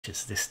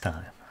glitches this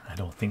time. I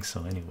don't think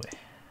so anyway.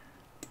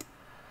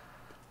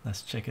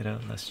 Let's check it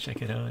out. Let's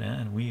check it out.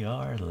 And we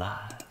are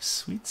live.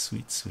 Sweet,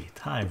 sweet, sweet.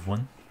 Hi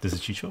everyone. This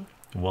is Chycho.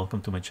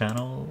 Welcome to my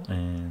channel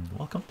and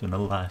welcome to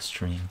another live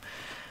stream.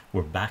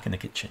 We're back in the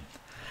kitchen.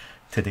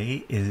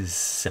 Today is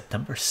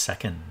September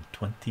 2nd,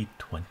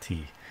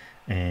 2020,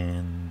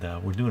 and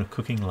we're doing a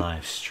cooking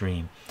live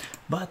stream,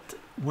 but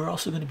we're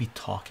also going to be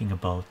talking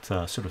about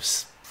sort of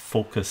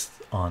focused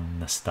on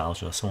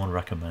nostalgia. Someone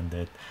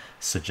recommended,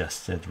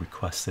 suggested,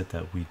 requested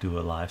that we do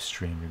a live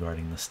stream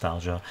regarding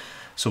nostalgia,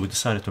 so we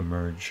decided to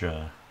merge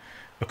a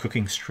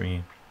cooking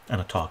stream and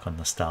a talk on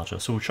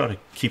nostalgia. So we'll try to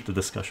keep the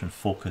discussion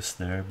focused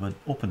there, but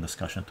open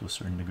discussion to a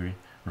certain degree,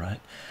 right?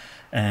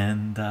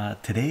 And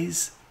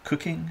today's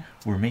cooking,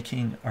 we're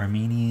making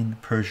Armenian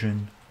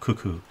Persian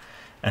Kuku,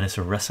 and it's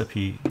a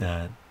recipe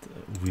that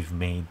we've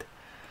made,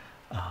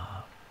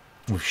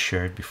 we've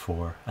shared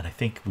before, and I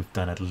think we've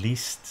done at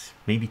least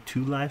maybe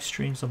 2 live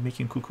streams of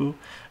making Kuku.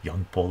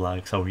 Young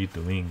Polaks, how are you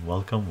doing?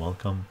 Welcome,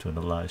 welcome to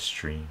the live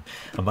stream.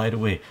 And by the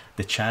way,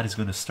 the chat is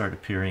going to start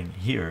appearing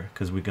here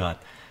because we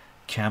got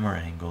camera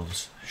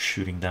angles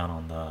shooting down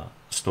on the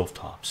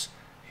stovetops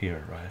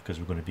here, right? Because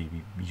we're going to be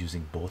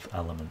using both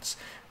elements,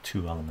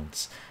 2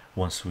 elements,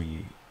 once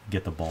we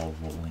get the ball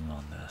rolling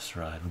on this,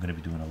 right? We're going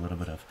to be doing a little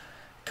bit of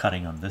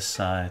cutting on this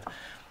side,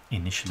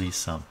 initially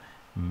some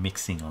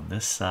mixing on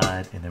this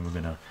side, and then we're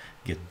gonna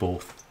get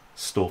both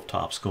stove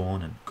tops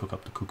going and cook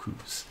up the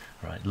cuckoos,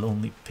 right?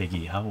 Lonely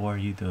Piggy, how are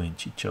you doing?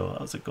 Chycho,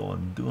 how's it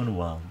going? Doing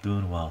well,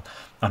 doing well.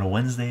 On a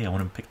Wednesday, I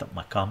went and picked up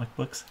my comic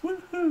books.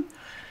 Woohoo!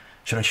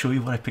 Should I show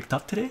you what I picked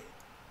up today?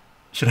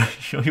 Should I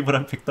show you what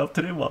I picked up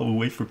today while we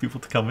wait for people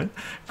to come in?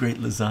 Great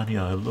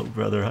lasagna. Hello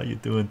brother, how you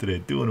doing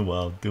today? Doing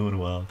well, doing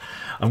well.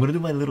 I'm gonna do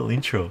my little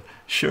intro.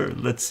 Sure,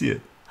 let's see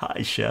it.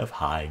 Hi chef,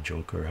 hi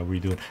Joker, how are you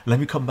doing? Let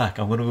me come back.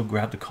 I'm gonna go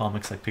grab the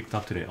comics I picked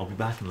up today. I'll be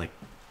back in like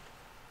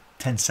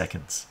 10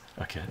 seconds.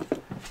 Okay,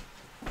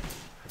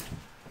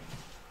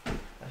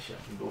 actually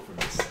I can go from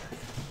this side.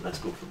 Let's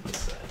go from this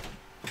side.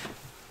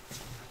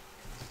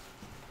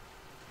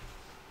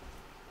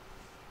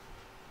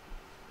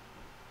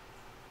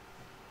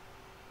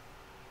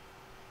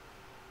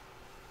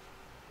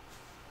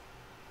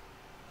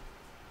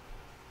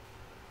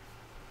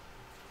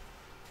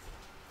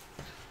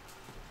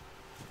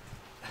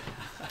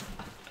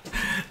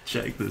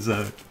 Check this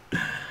out.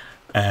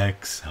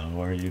 X, how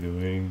are you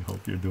doing?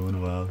 Hope you're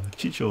doing well.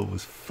 Chycho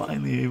was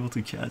finally able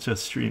to catch a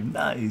stream.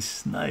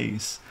 Nice,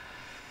 nice.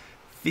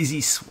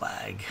 Fizzy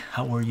Swag,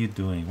 how are you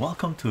doing?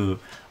 Welcome to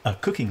a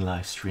cooking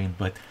live stream,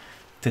 but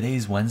today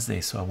is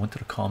Wednesday, so I went to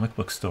the comic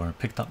book store and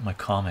picked up my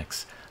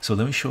comics. So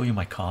let me show you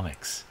my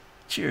comics.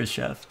 Cheers,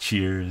 chef.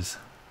 Cheers.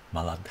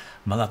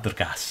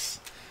 Maladrgas.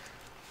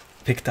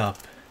 Picked up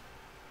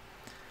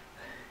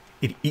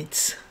It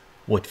Eats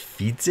What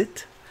Feeds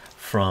It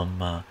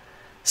from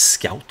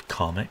Scout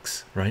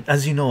Comics, right?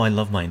 As you know, I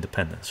love my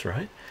independence,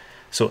 right?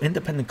 So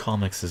independent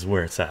comics is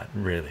where it's at,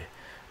 really.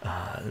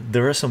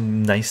 There are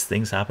some nice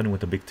things happening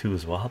with the big 2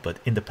 as well, but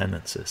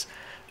independence is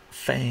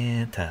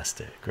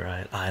fantastic,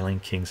 right?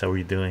 Island Kings, how are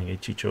you doing? Hey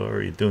Chycho,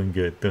 are you doing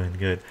good? Doing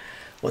good.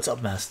 What's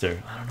up,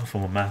 master? I don't know if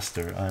I'm a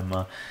master.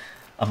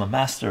 I'm a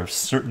master of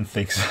certain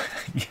things.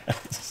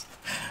 Yes,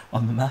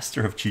 I'm a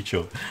master of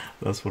Chycho.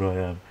 That's what I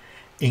am.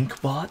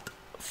 Inkbot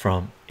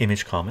from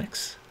Image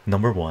Comics,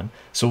 #1.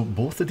 So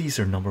both of these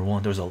are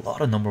 #1. There's a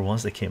lot of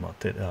 #1s that came out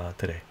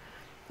today.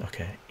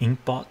 Okay,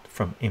 Inkbot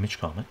from Image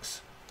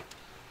Comics.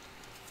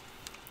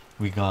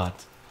 We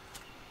got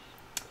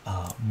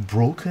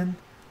Broken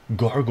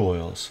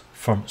Gargoyles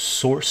from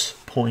Source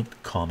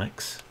Point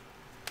Comics.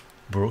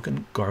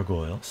 Broken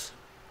Gargoyles.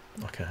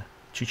 Okay,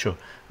 Chycho,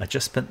 I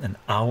just spent an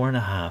hour and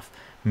a half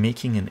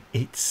making an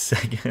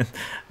 8-second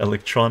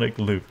electronic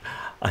loop.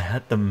 I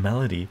had the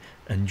melody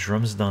and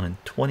drums done in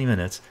 20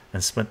 minutes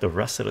and spent the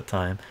rest of the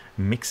time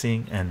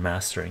mixing and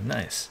mastering.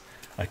 Nice.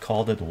 I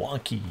called it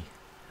wonky.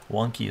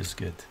 Wonky is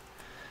good.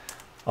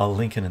 I'll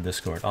link it in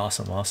Discord.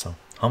 Awesome, awesome.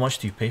 How much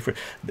do you pay for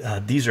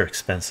it? These are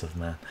expensive,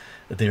 man.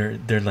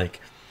 They're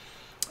like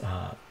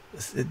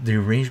they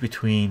range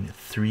between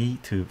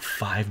 $3 to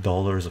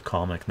 $5 a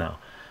comic now,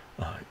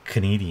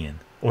 Canadian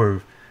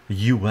or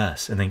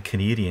US, and then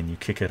Canadian you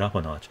kick it up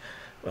a notch.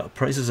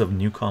 Prices of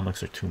new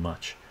comics are too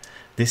much.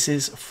 This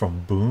is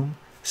from Boom,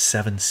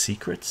 7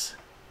 Secrets.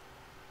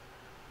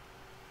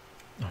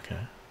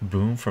 Okay,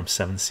 Boom from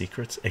 7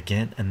 Secrets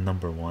again, and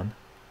 #1.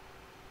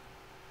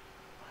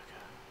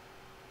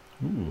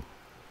 Okay. Ooh,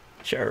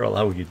 Cheryl,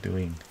 how are you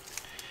doing?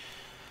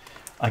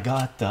 I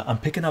got I'm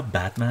picking up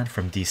Batman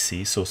from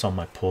DC, so it's on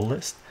my pull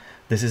list.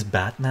 This is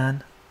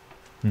Batman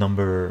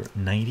number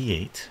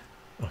 98.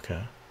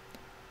 Okay,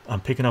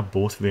 I'm picking up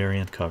both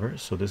variant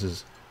covers. So this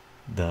is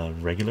the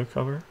regular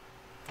cover,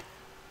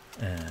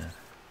 and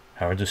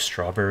how are the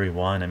strawberry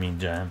wine, I mean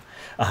jam,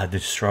 the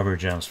strawberry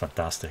jam is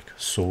fantastic,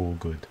 so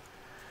good.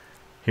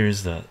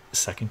 Here's the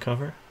second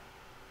cover.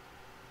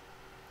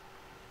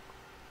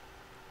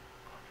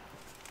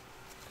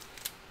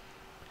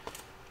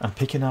 I'm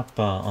picking up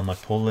on my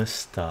pull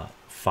list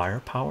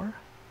Firepower,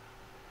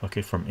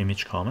 okay, from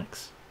Image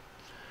Comics.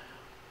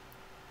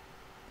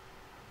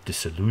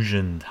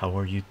 Disillusioned, how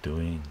are you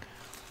doing?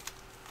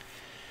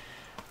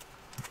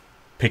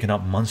 Picking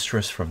up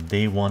Monstrous from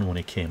day one when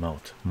it came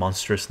out.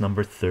 Monstrous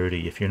number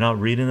 30. If you're not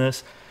reading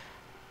this,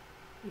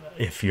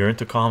 if you're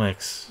into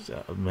comics,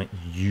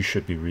 you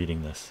should be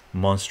reading this.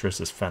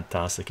 Monstrous is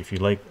fantastic. If you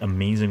like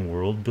amazing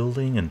world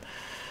building and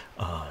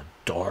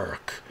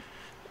dark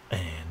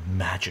and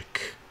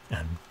magic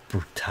and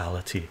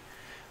brutality,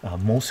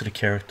 most of the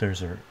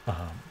characters are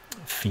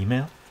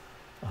female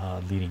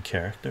leading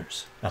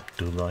characters.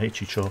 Abdullah, hey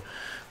Chycho,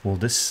 will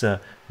this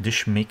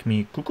dish make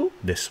me cuckoo?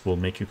 This will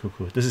make you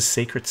cuckoo. This is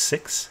Sacred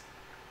 6,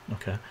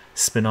 okay,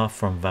 spin-off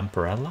from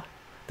Vampirella.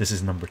 This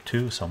is number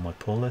 2, so on my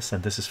pull list,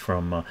 and this is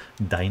from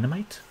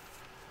Dynamite.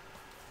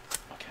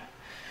 Okay.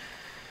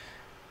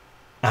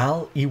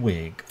 Al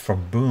Ewig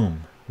from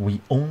Boom.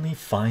 We only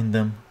find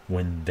them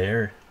when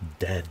they're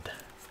dead,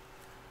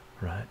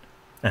 right?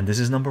 And this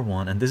is number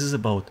 1, and this is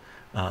about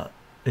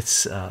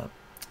it's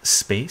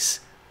space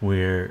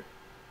where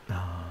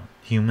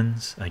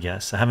humans, I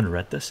guess, I haven't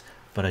read this,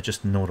 but I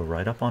just know to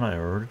write up on it. I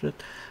ordered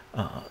it,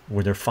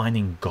 where they're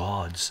finding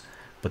gods,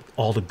 but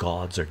all the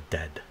gods are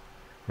dead,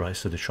 right?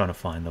 So they're trying to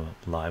find the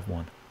live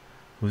one.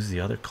 Who's the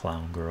other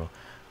clown girl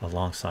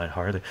alongside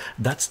Harley?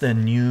 That's the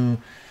new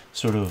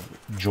sort of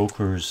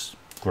Joker's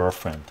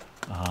girlfriend.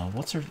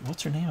 What's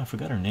her name? I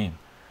forgot her name.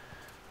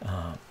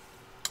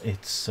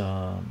 It's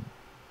I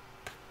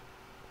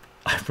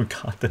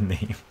forgot the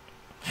name.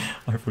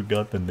 I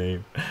forgot the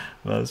name.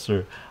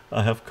 Master,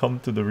 I have come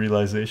to the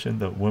realization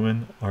that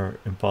women are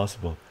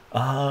impossible.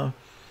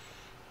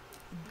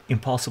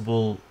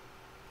 Impossible.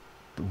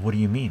 What do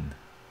you mean?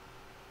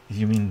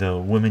 You mean the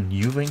women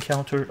you've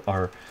encountered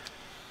are,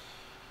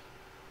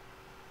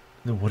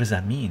 what does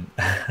that mean?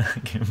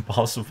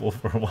 Impossible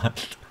for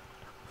what?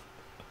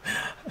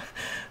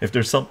 If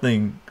there's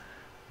something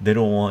they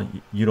don't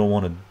want, you don't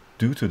want to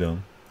do to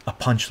them, a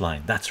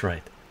punchline. That's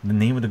right, the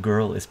name of the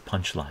girl is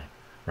Punchline,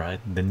 right?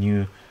 The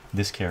new,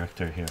 this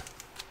character here,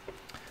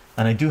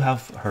 and I do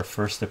have her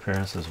first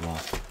appearance as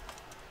well.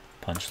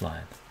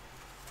 Punchline.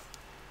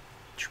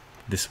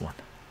 This one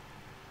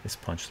is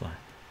Punchline.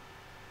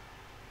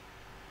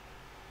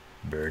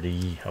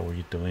 Birdie, how are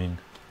you doing?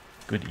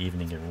 Good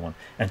evening, everyone.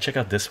 And check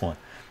out this one.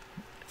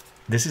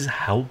 This is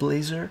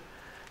Hellblazer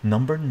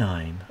number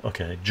 9.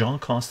 Okay, John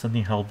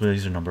Constantine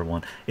Hellblazer number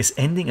 1 is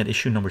ending at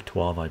issue number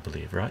 12, I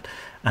believe, right?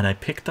 And I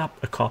picked up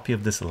a copy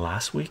of this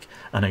last week,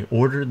 and I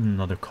ordered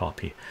another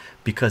copy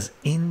because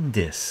in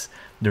this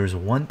there's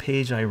one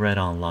page I read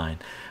online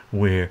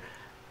where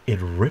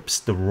it rips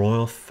the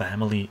royal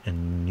family a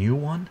new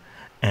one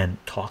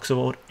and talks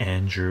about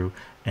Andrew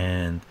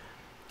and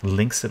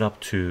links it up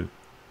to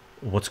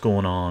what's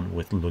going on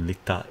with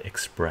Lolita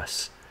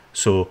Express.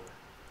 So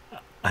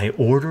I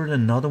ordered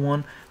another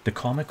one. The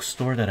comic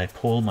store that I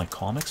pull my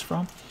comics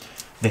from,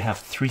 they have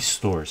 3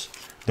 stores.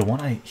 The one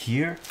I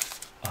here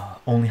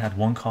only had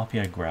 1 copy.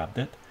 I grabbed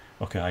it.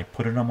 Okay, I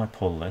put it on my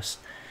pull list.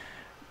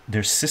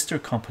 Their sister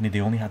company,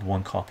 they only had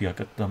 1 copy. I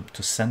got them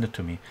to send it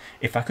to me.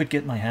 If I could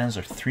get my hands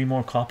on 3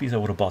 more copies, I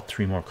would have bought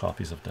 3 more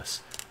copies of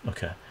this.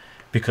 Okay,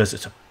 because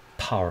it's a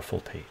powerful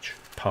page.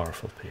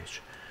 Powerful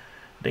page.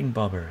 Ding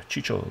Bobber,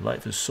 Chycho,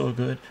 life is so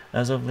good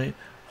as of late.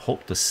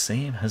 Hope the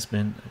same has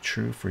been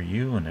true for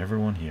you and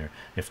everyone here.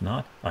 If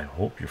not, I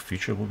hope your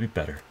future will be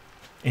better.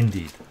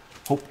 Indeed,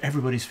 hope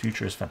everybody's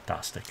future is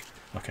fantastic.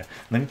 Okay,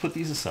 let me put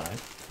these aside.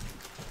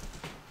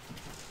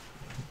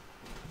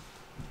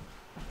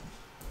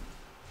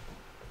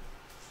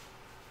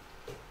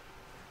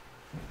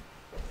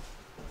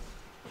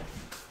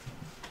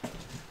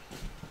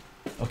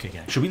 Okay,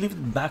 guys, should we leave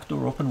the back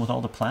door open with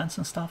all the plants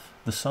and stuff?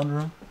 The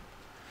sunroom?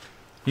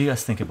 You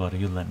guys think about it,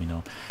 you let me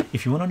know.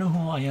 If you want to know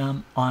who I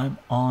am, I'm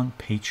on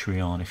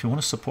Patreon. If you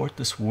want to support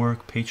this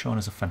work, Patreon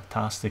is a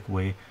fantastic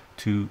way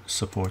to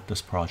support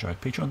this project.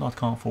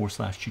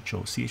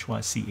 Patreon.com/chycho,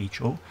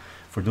 CHYCHO.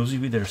 For those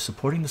of you that are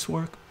supporting this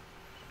work,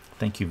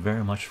 thank you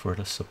very much for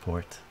the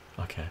support.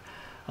 Okay,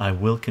 I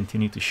will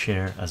continue to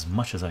share as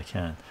much as I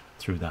can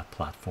through that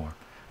platform,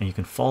 and you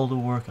can follow the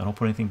work. I don't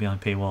put anything behind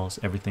paywalls.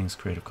 Everything's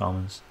Creative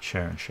Commons,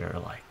 share and share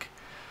alike.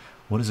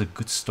 What is a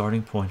good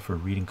starting point for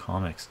reading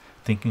comics?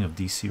 Thinking of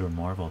DC or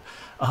Marvel?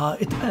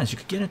 It depends. You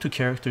could get into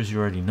characters you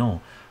already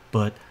know,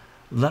 but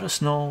let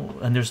us know.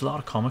 And there's a lot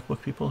of comic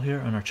book people here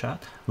in our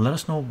chat. Let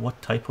us know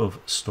what type of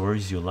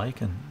stories you like,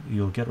 and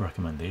you'll get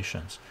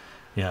recommendations.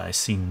 Yeah, I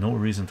see no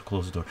reason to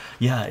close the door.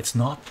 Yeah, it's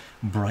not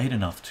bright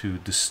enough to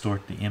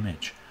distort the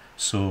image.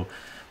 So,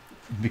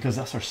 because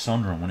that's our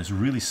sunroom, when it's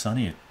really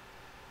sunny,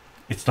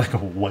 it's like a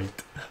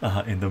white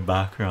in the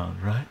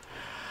background, right?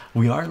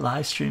 We are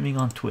live streaming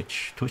on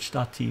Twitch,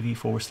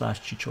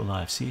 twitch.tv/chycho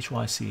live,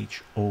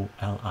 CHYCHOLIVE.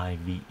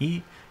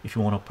 If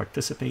you want to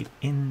participate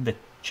in the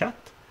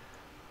chat,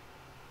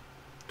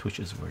 Twitch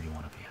is where you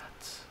want to be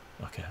at.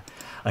 Okay,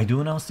 I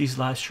do announce these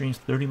live streams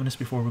 30 minutes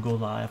before we go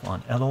live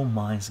on LO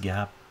Minds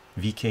Gap,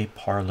 VK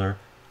Parlor,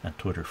 and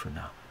Twitter for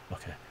now.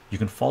 Okay, you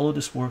can follow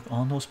this work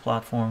on those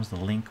platforms. The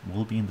link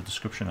will be in the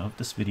description of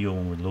this video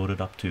when we load it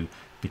up to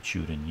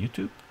BitChute and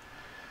YouTube.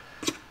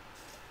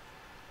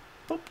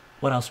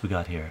 What else we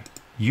got here?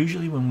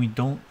 Usually when we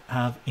don't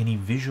have any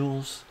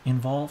visuals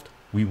involved,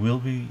 we will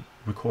be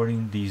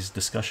recording these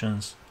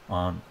discussions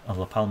on a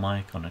lapel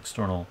mic on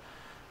external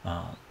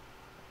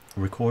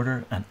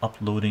recorder and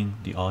uploading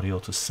the audio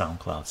to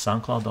SoundCloud,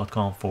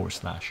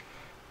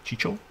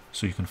 soundcloud.com/chycho,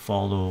 so you can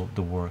follow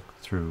the work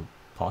through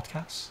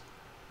podcasts.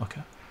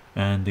 Okay,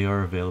 and they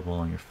are available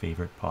on your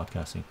favorite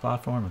podcasting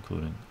platform,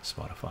 including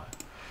Spotify.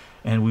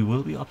 And we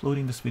will be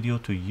uploading this video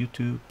to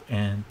YouTube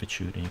and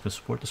BitChute, and you can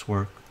support this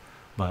work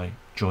by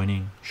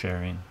joining,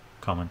 sharing,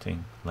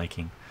 commenting,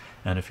 liking.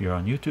 And if you're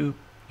on YouTube,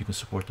 you can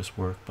support this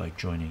work by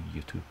joining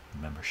YouTube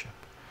membership.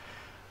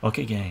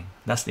 Okay, gang,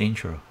 that's the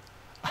intro.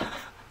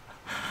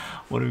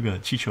 What do we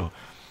got? Chycho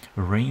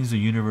reigns the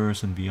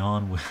universe and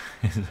beyond with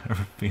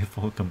her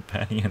faithful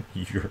companion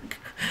Yerk.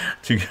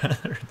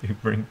 Together they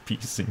bring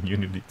peace and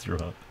unity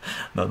throughout.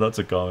 Now that's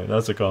a comic.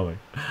 That's a comic.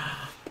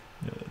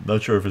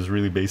 Not sure if it's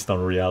really based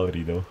on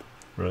reality though,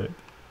 right?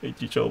 Hey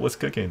Chycho, what's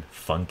cooking?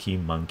 Funky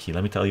monkey.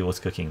 Let me tell you what's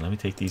cooking. Let me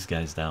take these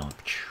guys down.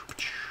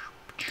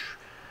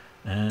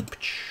 And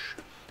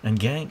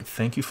gang,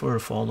 thank you for the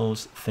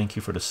follows. Thank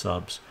you for the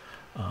subs.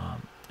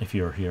 If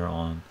you're here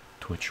on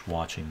Twitch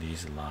watching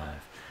these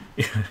live.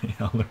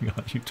 Oh my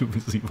god, YouTube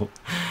is evil.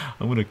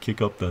 I'm gonna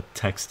kick up the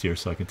text here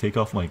so I can take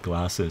off my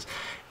glasses.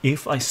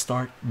 If I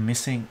start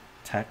missing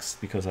text,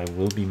 because I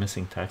will be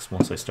missing text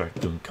once I start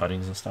doing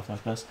cuttings and stuff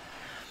like this,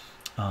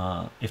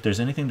 if there's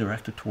anything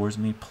directed towards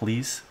me,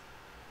 please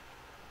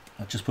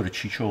just put a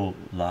Chycho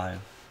live,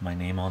 my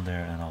name on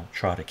there, and I'll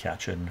try to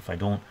catch it. And if I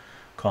don't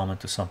comment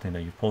to something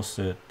that you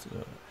posted,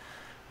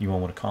 you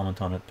won't want to comment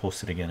on it,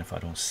 post it again if I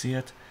don't see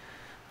it.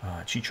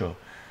 Chycho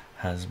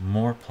has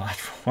more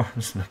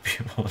platforms than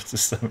people of the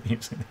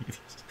 70s and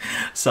 80s.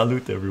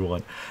 Salute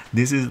everyone.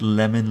 This is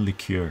lemon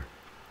liqueur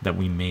that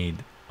we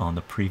made on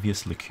the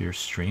previous liqueur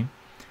stream.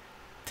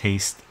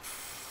 Taste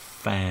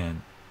fantastic.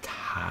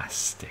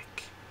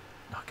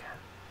 Okay.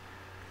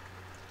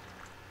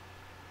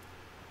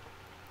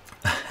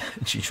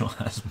 Chycho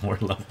has more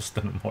levels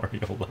than a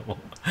Mario level.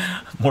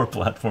 More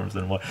platforms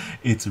than Mario.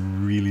 It's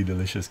really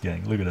delicious,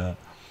 gang. Look at that.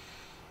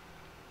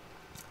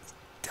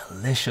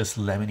 Delicious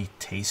lemony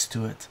taste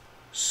to it.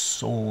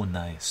 So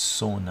nice,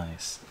 so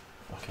nice.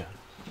 Okay,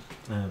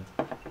 and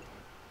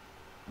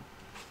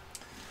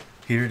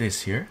here it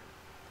is here.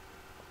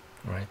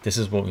 All right, this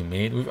is what we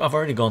made. I've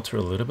already gone through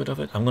a little bit of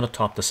it. I'm going to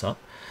top this up.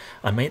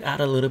 I might add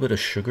a little bit of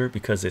sugar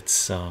because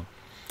it's not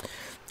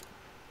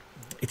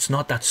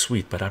that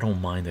sweet, but I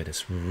don't mind it.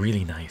 It's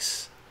really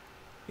nice.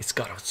 It's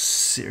got a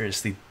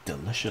seriously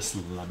delicious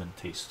lemon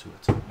taste to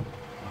it.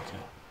 Okay,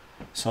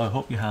 so I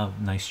hope you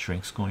have nice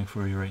drinks going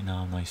for you right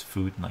now, nice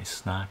food, nice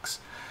snacks.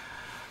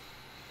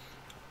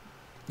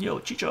 Yo,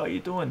 Chycho, how you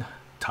doing?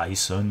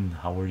 Tyson,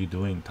 how are you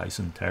doing?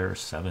 Tyson Terror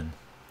 7.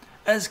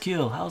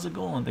 Ezkiel, how's it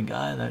going? The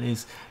guy that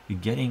is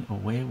getting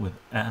away with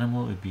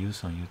animal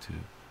abuse on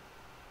YouTube.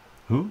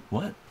 Who?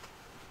 What?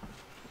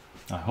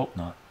 I hope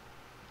not.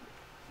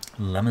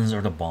 Lemons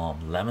are the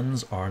bomb.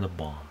 Lemons are the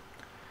bomb.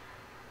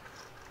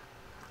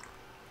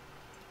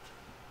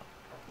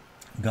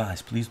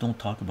 Guys, please don't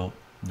talk about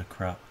the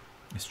crap.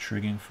 It's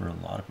triggering for a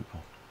lot of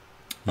people.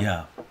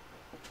 Yeah.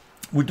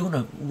 We're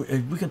doing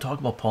we can talk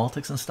about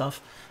politics and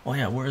stuff. Oh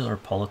yeah, where's our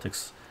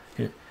politics?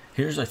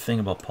 Here's our thing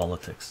about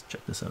politics.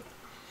 Check this out.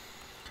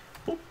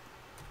 Boop.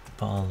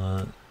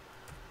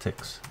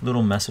 Politics.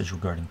 Little message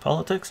regarding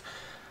politics.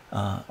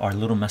 Our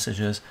little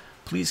message is,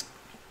 please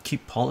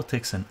keep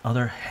politics and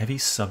other heavy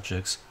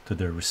subjects to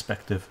their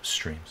respective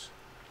streams,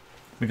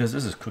 because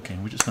this is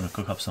cooking. We're just going to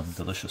cook up some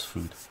delicious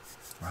food,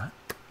 right?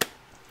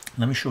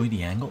 Let me show you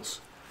the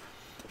angles.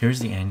 Here's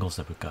the angles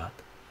that we got.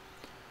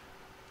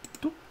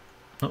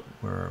 Oh,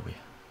 where are we?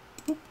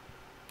 Boop.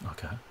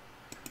 Okay,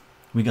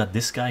 we got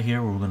this guy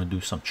here where we're going to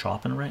do some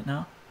chopping right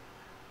now,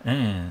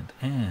 and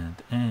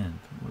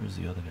where's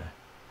the other guy?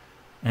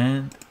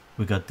 And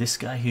we got this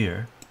guy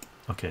here,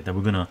 okay, that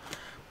we're gonna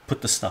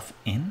put the stuff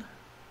in.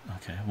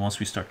 Okay, once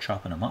we start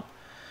chopping them up,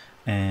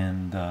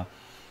 and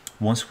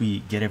once we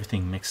get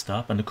everything mixed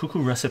up, and the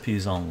Kuku recipe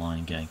is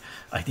online, gang.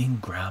 I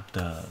didn't grab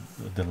the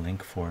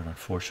link for it,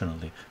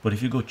 unfortunately, but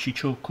if you go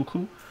Chycho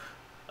Kuku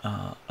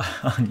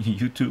on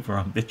YouTube or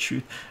on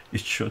BitChute,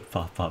 it should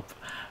pop up.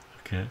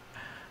 Okay,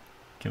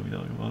 can we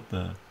talk about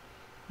the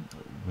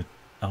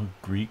without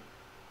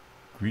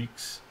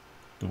Greeks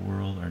the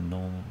world are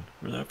known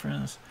for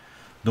reference?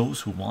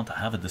 Those who want to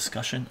have a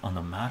discussion on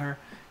the matter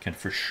can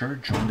for sure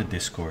join the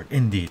Discord.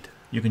 Indeed,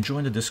 you can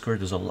join the Discord.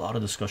 There's a lot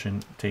of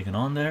discussion taken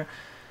on there,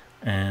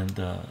 and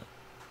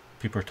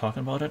people are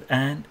talking about it.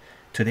 And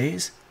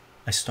today's,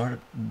 I started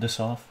this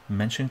off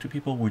mentioning to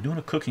people, we're doing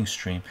a cooking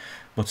stream,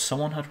 but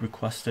someone had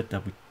requested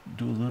that we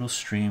do a little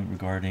stream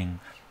regarding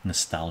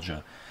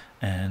nostalgia,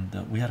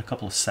 and we had a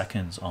couple of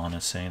seconds on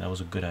it saying that was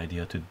a good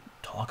idea to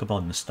talk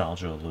about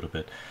nostalgia a little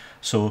bit.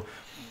 So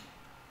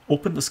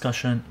open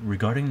discussion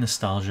regarding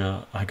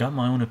nostalgia. I got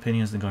my own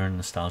opinions regarding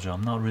nostalgia.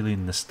 I'm not really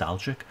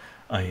nostalgic.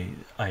 I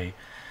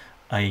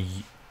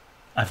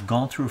I've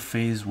gone through a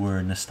phase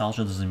where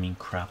nostalgia doesn't mean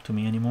crap to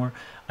me anymore.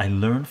 I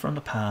learn from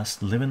the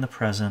past, live in the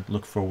present,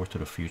 look forward to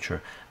the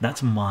future.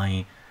 That's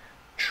my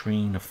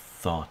train of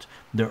thought.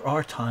 There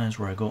are times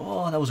where I go,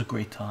 oh, that was a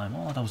great time,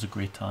 oh, that was a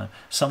great time.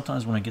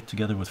 Sometimes when I get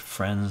together with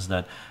friends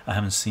that I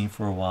haven't seen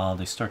for a while,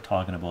 they start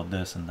talking about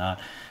this and that,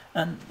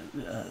 and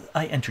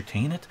I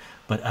entertain it,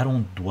 but I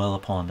don't dwell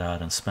upon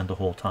that and spend the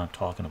whole time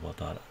talking about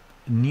that.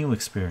 New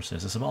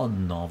experiences, it's about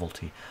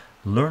novelty.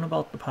 Learn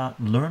about the past,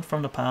 learn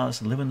from the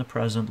past, live in the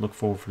present, look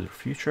forward for the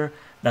future.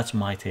 That's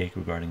my take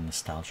regarding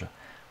nostalgia.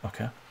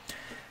 Okay,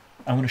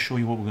 I'm going to show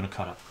you what we're going to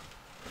cut up.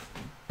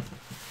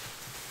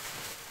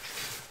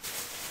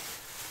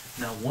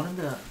 Now, one of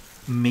the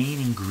main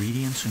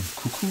ingredients in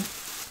Kuku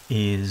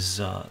is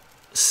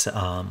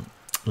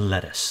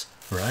lettuce,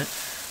 right?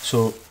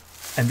 So,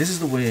 and this is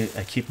the way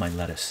I keep my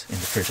lettuce in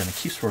the fridge, and it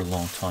keeps for a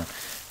long time.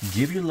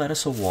 Give your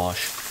lettuce a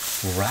wash,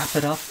 wrap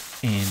it up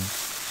in,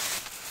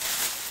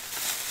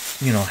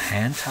 you know,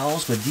 hand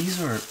towels, but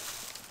these are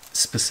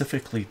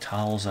specifically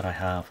towels that I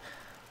have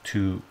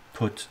to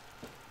put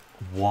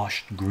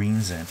washed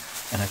greens in,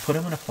 and I put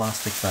them in a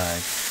plastic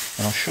bag,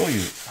 and I'll show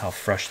you how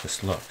fresh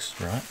this looks,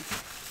 right?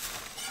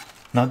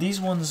 Now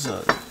these ones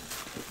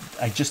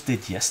I just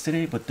did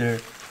yesterday, but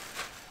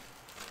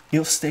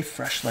it'll stay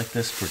fresh like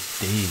this for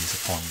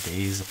days upon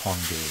days upon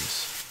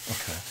days.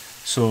 Okay,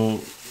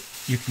 so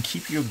you can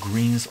keep your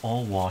greens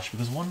all washed,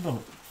 because one of the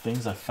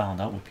things I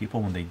found out with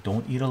people when they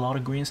don't eat a lot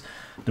of greens,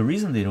 the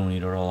reason they don't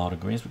eat a lot of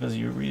greens because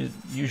you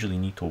usually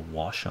need to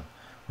wash them,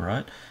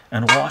 right?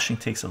 And washing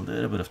takes a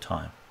little bit of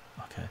time.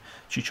 Okay,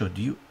 Chycho,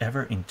 do you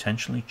ever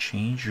intentionally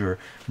change your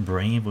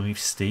brainwave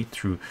state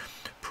through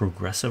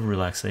progressive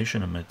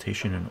relaxation and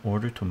meditation in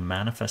order to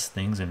manifest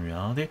things in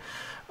reality?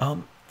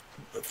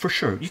 For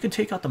sure, you can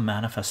take out the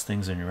manifest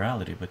things in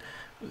reality, but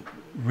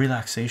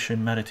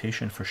relaxation,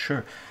 meditation, for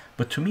sure.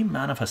 But to me,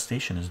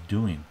 manifestation is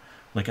doing.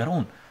 Like, I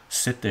don't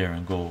sit there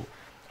and go,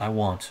 I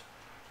want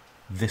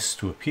this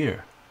to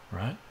appear,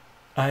 right?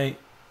 I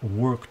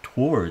work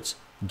towards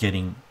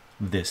getting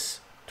this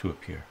to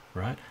appear,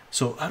 right?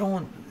 So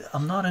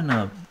I'm not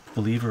a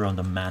believer on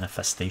the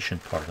manifestation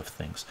part of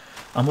things.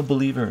 I'm a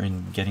believer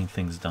in getting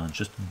things done.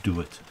 Just do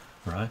it,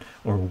 right?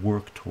 Or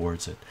work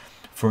towards it.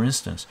 For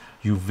instance,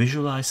 you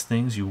visualize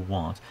things you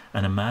want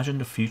and imagine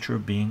the future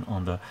being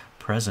on the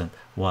present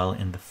while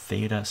in the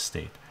theta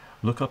state.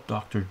 Look up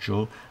Dr.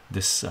 Joe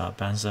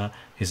Dispenza.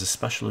 He's a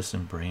specialist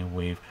in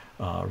brainwave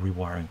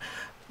rewiring.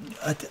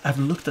 I've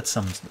looked at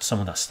some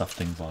of that stuff,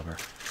 thing, Bobber,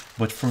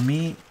 but for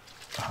me,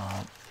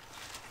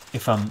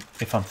 if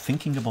I'm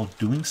thinking about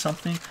doing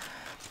something,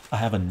 I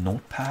have a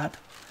notepad,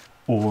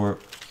 or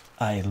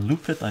I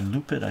loop it,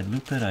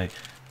 I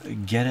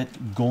get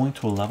it going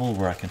to a level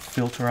where I can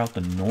filter out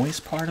the noise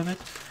part of it,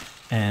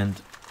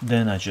 and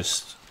then I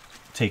just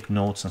take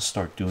notes and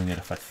start doing it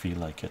if I feel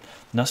like it.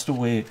 And that's the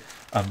way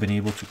I've been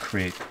able to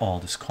create all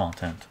this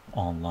content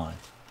online.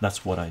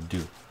 That's what I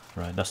do,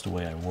 right? That's the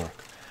way I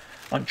work.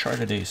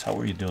 Uncharted Days, how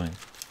are you doing?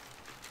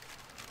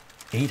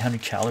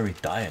 800 calorie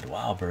diet.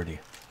 Wow, Birdie.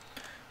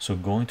 So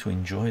going to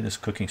enjoy this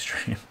cooking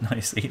stream.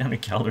 Nice.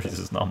 800 calories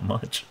is not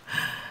much.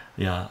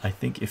 Yeah, I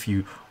think if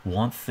you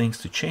want things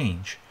to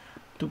change,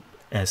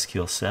 as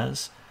Kiel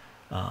says,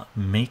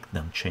 make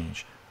them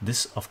change.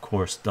 This, of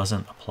course,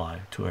 doesn't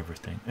apply to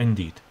everything.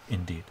 Indeed,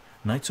 indeed.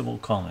 Knights of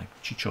Old Comic,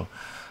 Chycho,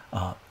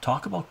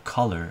 talk about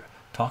color.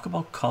 Talk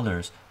about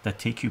colors that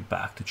take you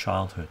back to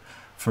childhood.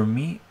 For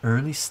me,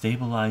 early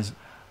stabilized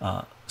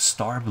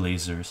Star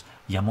Blazers,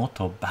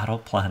 Yamato, Battle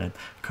Planet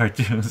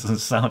cartoons and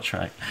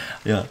soundtrack.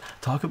 Yeah,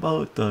 talk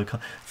about the.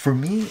 For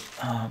me,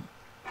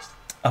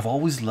 I've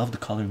always loved the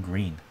color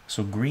green.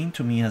 So green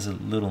to me has a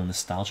little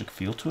nostalgic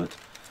feel to it.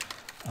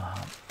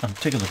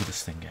 Take a look at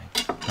this thing, gang.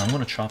 I'm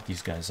going to chop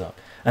these guys up,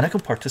 and I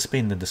can participate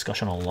in the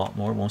discussion a lot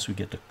more once we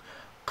get the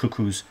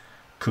Kuku's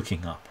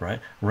cooking up.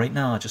 Right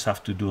now I just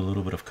have to do a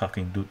little bit of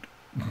cutting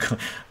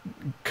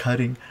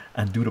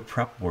and do the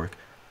prep work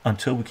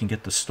until we can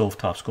get the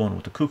stovetops going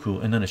with the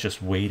Kuku, and then it's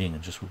just waiting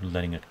and just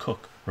letting it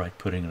cook, right?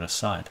 Putting it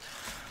aside.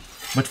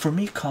 But for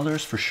me,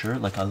 colors, for sure,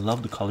 like I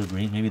love the color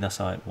green. Maybe that's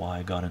why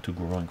I got into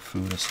growing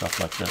food and stuff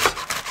like this,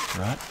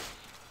 right?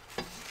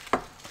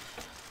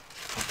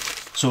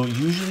 So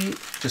usually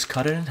just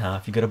cut it in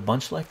half. You get a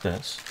bunch like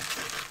this,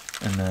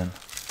 and then,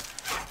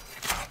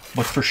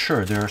 but for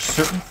sure there are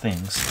certain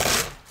things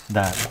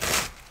that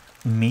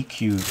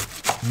make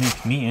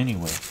me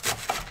anyway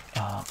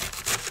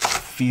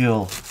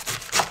feel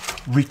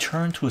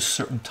return to a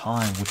certain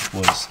time, which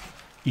was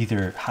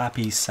either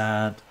happy,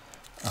 sad,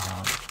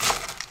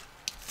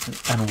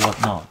 and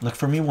whatnot. Like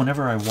for me,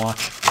 whenever I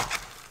watch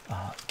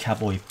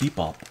Cowboy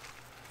Bebop,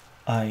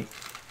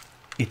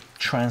 it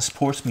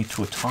transports me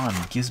to a time.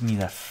 It gives me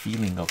that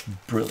feeling of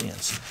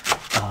brilliance,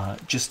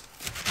 just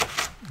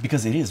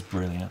because it is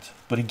brilliant,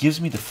 but it gives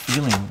me the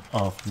feeling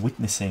of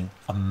witnessing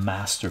a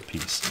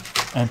masterpiece.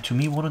 And to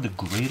me, one of the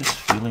greatest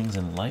feelings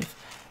in life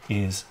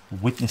is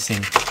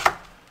witnessing,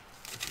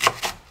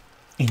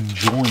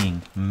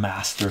 enjoying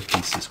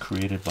masterpieces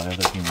created by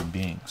other human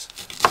beings,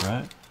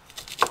 right?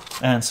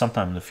 And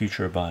sometime in the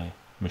future by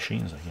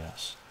machines, I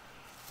guess.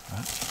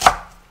 Right?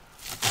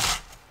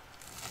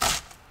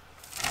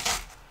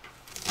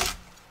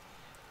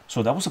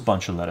 So that was a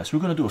bunch of lettuce. We're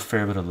going to do a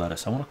fair bit of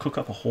lettuce. I want to cook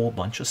up a whole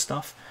bunch of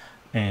stuff,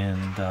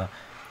 and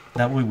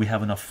that way we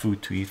have enough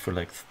food to eat for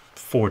like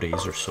 4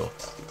 days or so,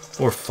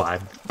 or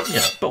 5,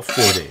 yeah, about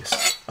 4 days.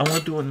 I want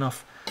to do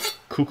enough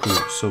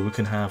kuku so we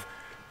can have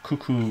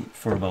kuku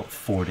for about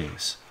 4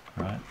 days,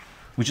 right?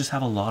 We just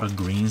have a lot of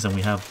greens, and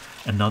we have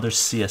another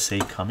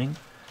CSA coming,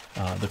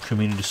 the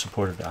community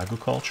supported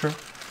agriculture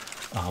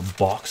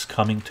box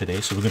coming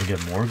today, so we're going to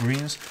get more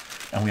greens,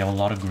 and we have a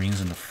lot of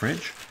greens in the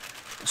fridge.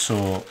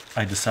 So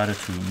I decided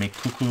to make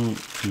kuku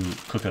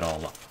to cook it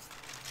all up.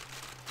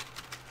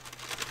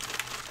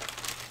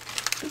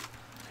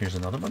 Here's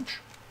another bunch.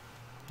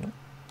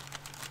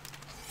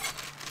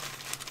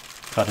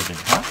 Cut it in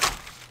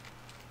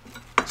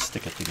half,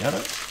 stick it together.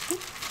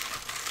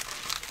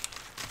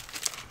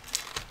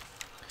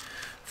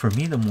 For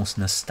me, the most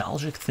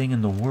nostalgic thing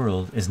in the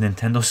world is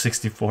Nintendo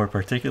 64,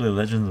 particularly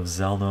Legends of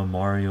Zelda,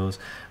 Mario's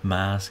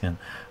Mask, and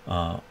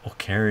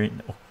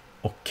Ocarina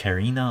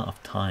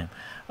of Time.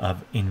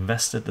 I've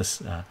invested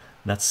this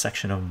that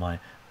section of my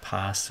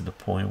past to the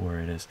point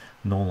where it is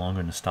no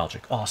longer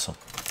nostalgic. Awesome.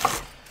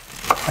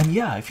 And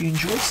yeah, if you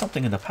enjoyed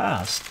something in the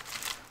past,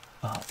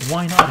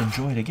 why not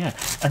enjoy it again?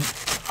 And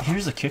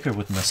here's the kicker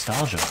with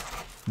nostalgia.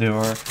 There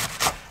are,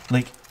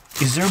 like,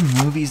 is there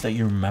movies that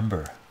you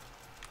remember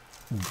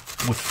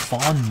with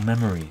fond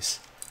memories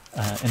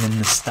in a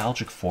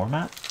nostalgic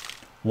format?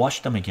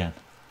 Watch them again.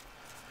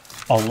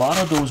 A lot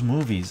of those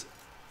movies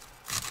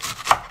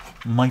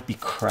might be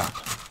crap,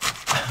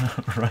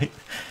 right?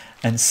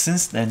 And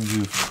since then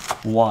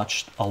you've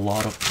watched a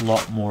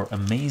lot more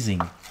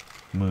amazing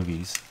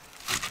movies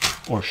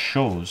or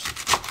shows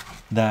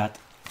that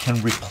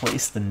can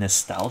replace the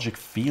nostalgic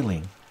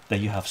feeling that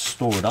you have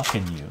stored up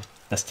in you,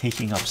 that's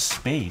taking up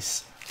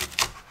space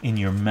in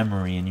your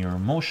memory and your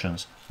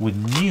emotions, with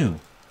new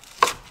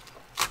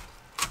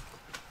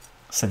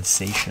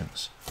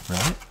sensations,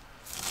 right?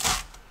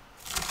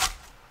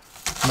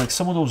 Like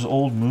some of those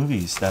old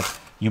movies that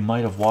you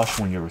might have watched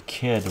when you were a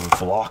kid, or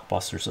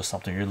blockbusters or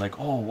something, you're like,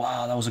 oh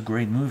wow, that was a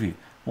great movie.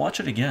 Watch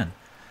it again.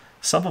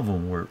 Some of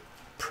them were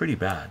pretty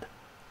bad,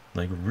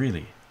 like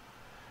really.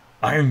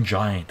 Iron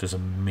Giant is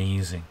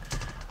amazing.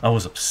 I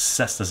was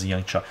obsessed as a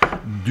young child,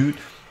 dude.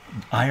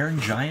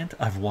 Iron Giant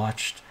I've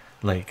watched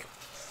like,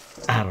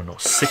 I don't know,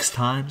 6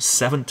 times,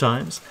 7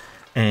 times,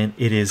 and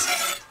it is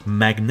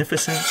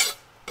magnificent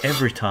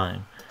every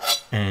time.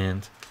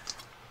 And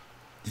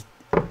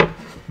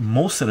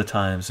most of the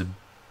times it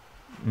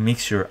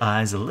makes your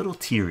eyes a little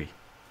teary.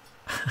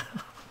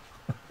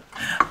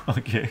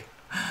 Okay.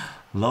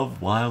 Love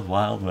Wild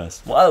Wild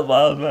West. Wild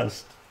Wild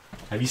West.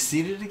 Have you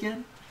seen it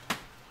again?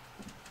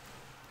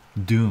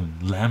 Dune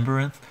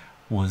Labyrinth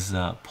was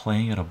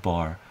playing at a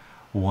bar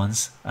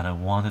once, and I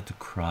wanted to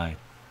cry.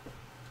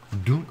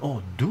 Dune,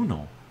 oh,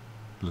 Duno.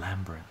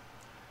 Labyrinth.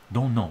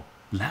 Don't know.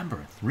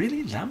 Labyrinth.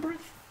 Really?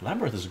 Labyrinth?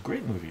 Labyrinth is a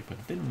great movie, but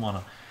it didn't want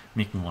to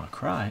make me want to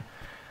cry.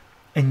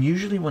 And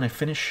usually when I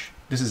finish,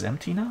 this is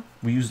empty now.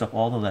 We used up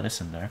all the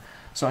lettuce in there,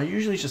 so I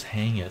usually just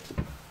hang it.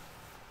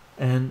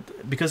 And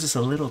because it's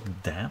a little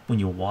damp, when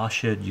you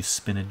wash it, you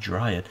spin it,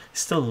 dry it,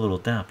 it's still a little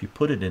damp. You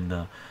put it in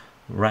the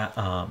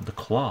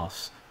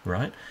cloths,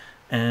 right?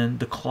 And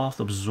the cloth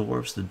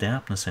absorbs the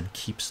dampness and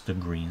keeps the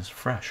greens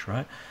fresh,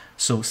 right?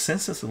 So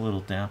since it's a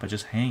little damp, I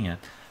just hang it,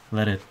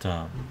 let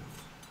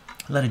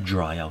it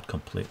dry out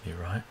completely,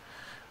 right?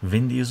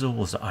 Vin Diesel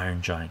was the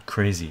Iron Giant.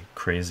 Crazy,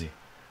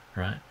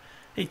 right?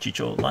 Hey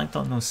Chycho,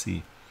 Langton no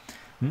see.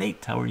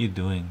 Nate, how are you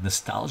doing?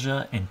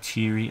 Nostalgia and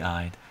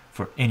teary-eyed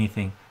for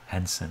anything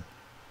Henson.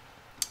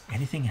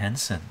 Anything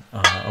Henson?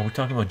 Are we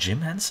talking about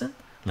Jim Henson,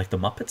 like the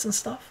Muppets and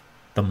stuff?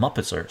 The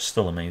Muppets are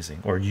still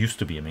amazing, or used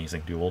to be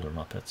amazing, the older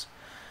Muppets.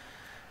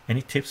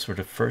 Any tips for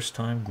the first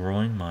time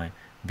growing my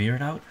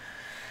beard out?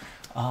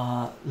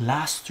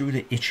 Last through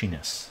the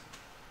itchiness.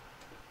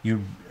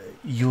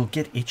 You'll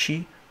get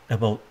itchy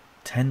about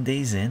 10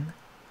 days in,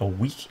 a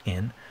week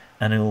in,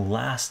 and it'll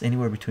last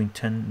anywhere between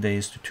 10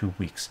 days to 2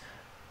 weeks.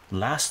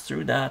 Last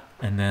through that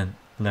and then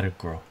let it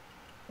grow.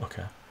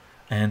 Okay.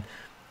 And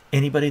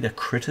anybody that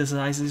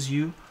criticizes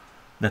you,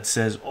 that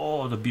says,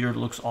 oh, the beard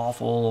looks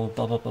awful,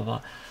 blah blah blah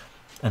blah,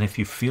 and if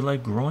you feel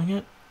like growing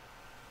it,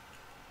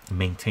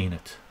 maintain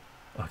it.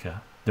 Okay.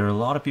 There are a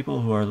lot of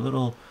people who are a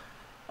little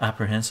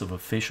apprehensive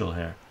of facial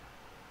hair.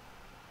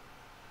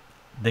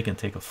 They can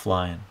take a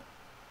flying.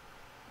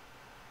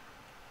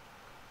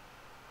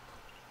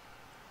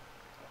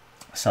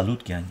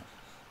 Salute, gang.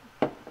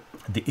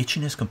 The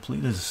itchiness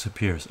completely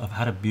disappears. I've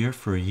had a beard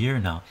for a year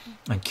now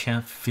and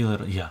can't feel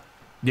it. Yeah,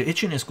 the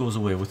itchiness goes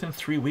away within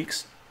 3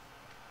 weeks.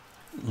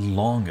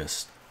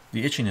 Longest,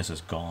 the itchiness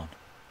is gone,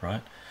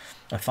 right?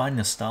 I find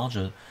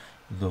nostalgia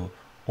the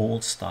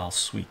old style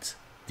sweets,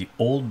 the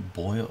old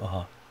boiled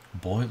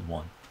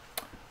one.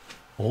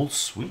 Old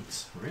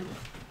sweets, really?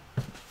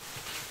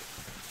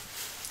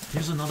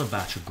 Here's another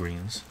batch of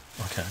greens.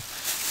 Okay,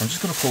 I'm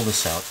just gonna pull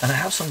this out, and I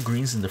have some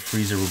greens in the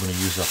freezer we're gonna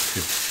use up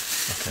too.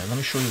 Okay, let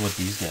me show you what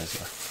these guys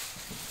are.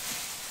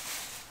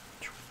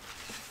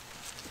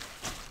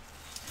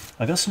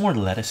 I got some more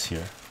lettuce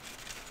here.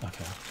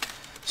 Okay,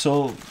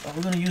 so are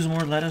we gonna use more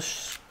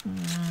lettuce?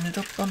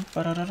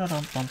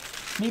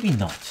 Maybe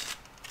not.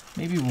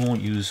 Maybe we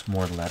won't use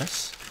more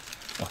lettuce.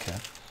 Okay,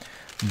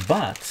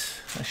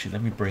 but actually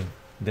let me bring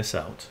this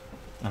out.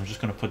 I'm just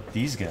gonna put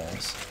these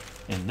guys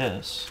in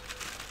this,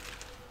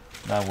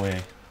 that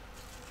way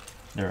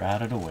they're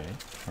out of the way,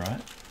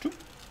 right?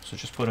 So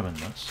just put them in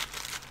this.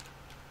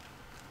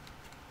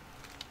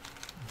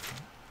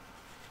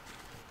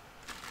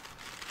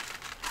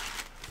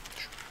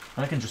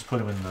 And I can just put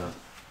them in the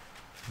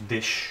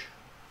dish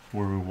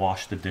where we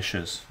wash the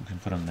dishes. We can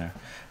put them there.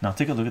 Now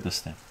take a look at this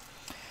thing.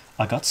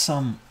 I got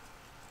some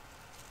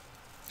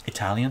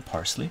Italian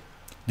parsley.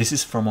 This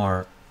is from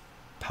our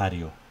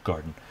patio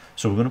garden,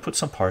 so we're going to put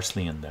some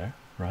parsley in there,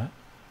 right?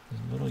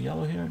 There's a little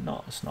yellow here.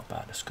 No, it's not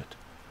bad, it's good.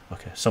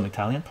 Okay, some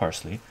Italian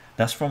parsley,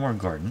 that's from our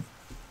garden.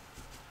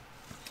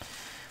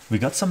 We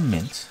got some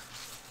mint,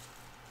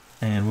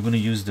 and we're going to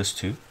use this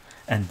too,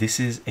 and this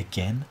is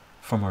again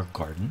from our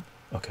garden.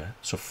 Okay,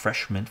 so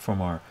fresh mint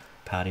from our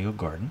patio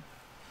garden.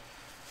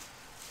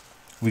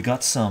 We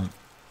got some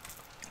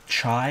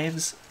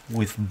chives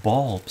with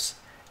bulbs,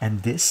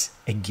 and this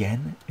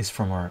again is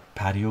from our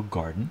patio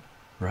garden,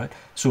 right?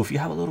 So if you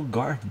have a little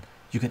garden,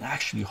 you can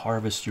actually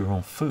harvest your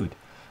own food.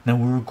 Now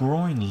we were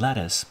growing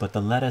lettuce, but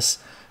the lettuce,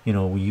 you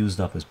know, we used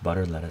up as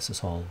butter lettuce.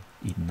 It's all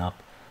eaten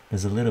up.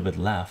 There's a little bit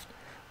left,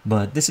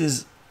 but this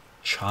is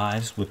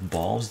chives with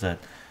bulbs that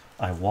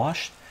I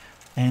washed.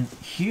 And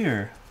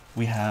here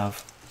we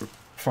have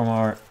from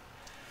our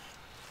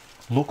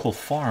local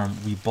farm,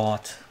 we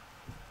bought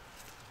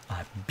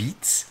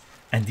beets,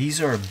 and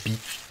these are beet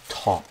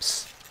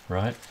tops,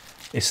 right?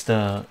 It's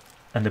the,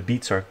 and the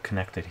beets are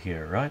connected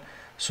here, right?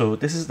 So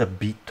this is the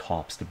beet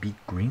tops, the beet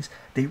greens.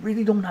 They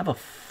really don't have a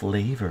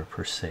flavor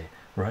per se,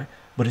 right?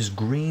 But it's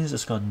greens,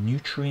 it's got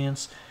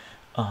nutrients,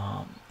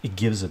 it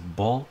gives it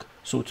bulk,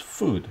 so it's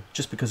food.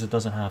 Just because it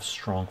doesn't have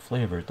strong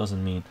flavor, it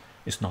doesn't mean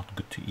it's not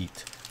good to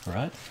eat,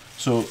 right?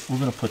 So we're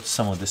gonna put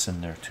some of this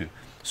in there too.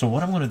 So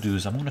what I'm gonna do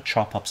is I'm gonna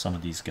chop up some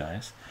of these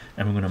guys,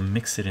 and we're gonna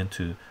mix it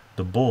into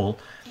the bowl.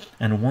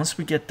 And once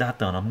we get that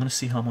done, I'm gonna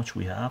see how much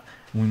we have.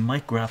 We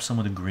might grab some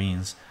of the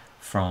greens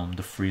from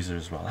the freezer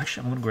as well.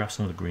 Actually, I'm gonna grab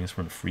some of the greens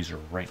from the freezer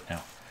right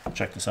now.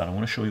 Check this out. I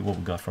want to show you what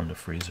we got from the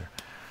freezer.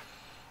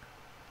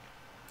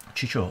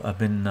 Chycho, I've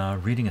been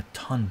reading a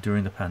ton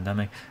during the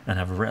pandemic, and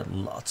I've read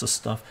lots of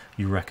stuff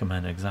you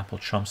recommend. Example,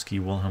 Chomsky,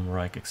 Wilhelm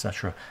Reich,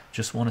 etc.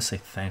 Just want to say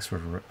thanks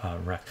for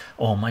rec.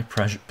 Oh, my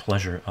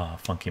pleasure,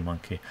 Funky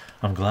Monkey.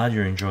 I'm glad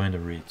you're enjoying the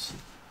reads.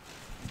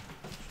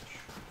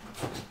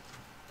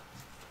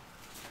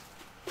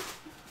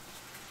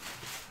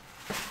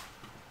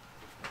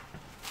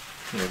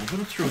 Yeah, we're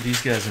gonna throw these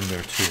guys in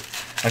there too.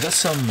 I got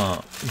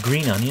some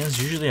green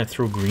onions. Usually I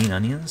throw green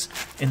onions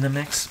in the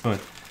mix, but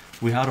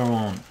we had our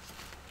own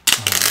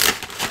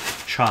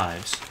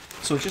chives,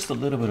 so just a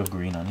little bit of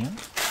green onion.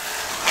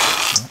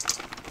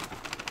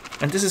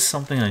 And this is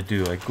something I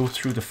do. I go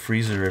through the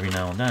freezer every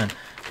now and then.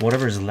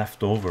 Whatever is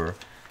left over,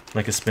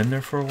 like it's been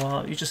there for a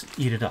while, you just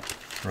eat it up,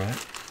 right?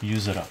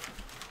 Use it up.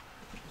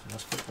 So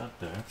let's put that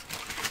there.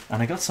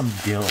 And I got some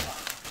dill.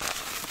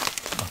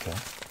 Okay,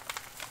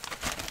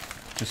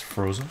 just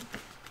frozen.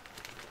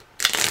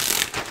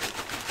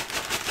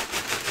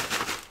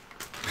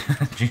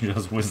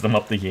 Just wisdom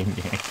up the yin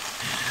yang.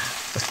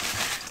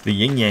 The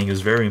yin yang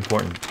is very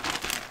important.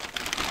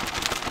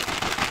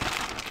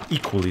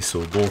 Equally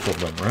so, both of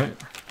them, right?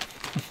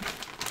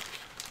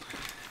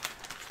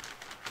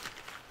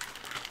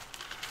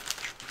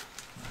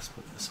 Let's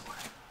put this away.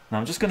 Now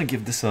I'm just gonna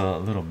give this a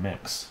little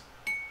mix.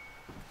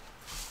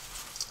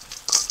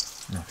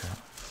 Okay.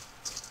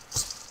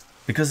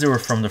 Because they were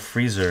from the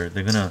freezer,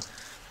 they're gonna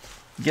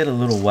get a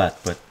little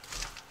wet, but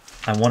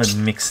I want it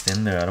mixed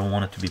in there. I don't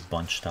want it to be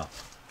bunched up.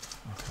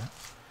 Okay.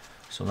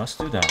 So let's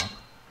do that.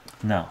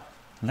 Now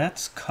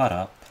let's cut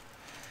up.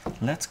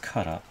 Let's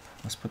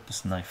put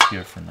this knife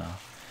here for now.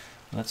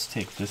 Let's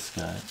take this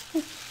guy.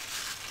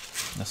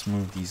 Let's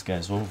move these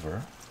guys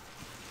over.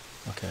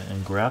 Okay,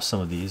 and grab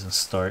some of these and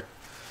start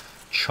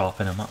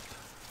chopping them up.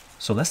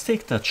 So let's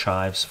take the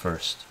chives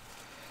first.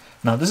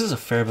 Now this is a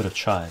fair bit of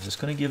chives. It's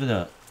going to give it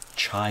a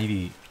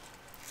chivy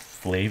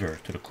flavor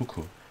to the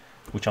kuku,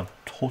 which I'm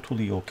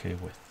totally okay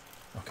with.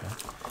 Okay.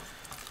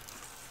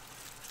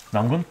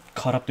 Now I'm going to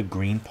cut up the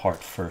green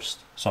part first.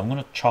 So I'm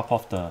going to chop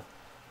off the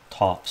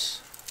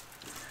tops.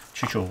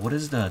 Chycho, what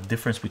is the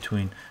difference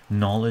between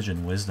knowledge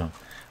and wisdom?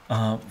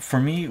 For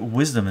me,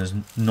 wisdom is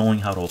knowing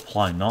how to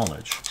apply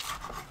knowledge.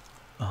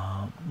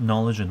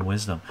 Knowledge and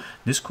wisdom.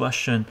 This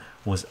question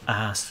was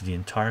asked to the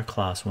entire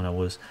class when I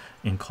was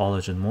in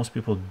college, and most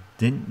people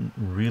didn't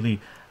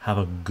really have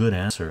a good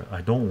answer.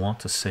 I don't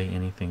want to say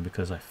anything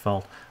because I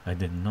felt I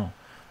didn't know.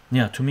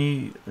 Yeah, to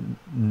me,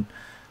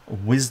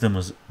 wisdom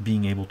is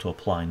being able to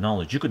apply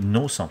knowledge. You could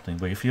know something,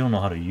 but if you don't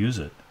know how to use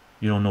it,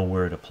 you don't know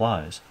where it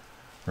applies,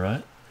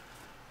 right?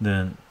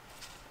 Then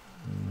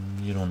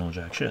you don't know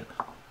jack shit,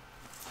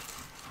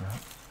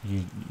 right?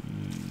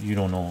 You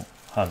don't know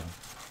how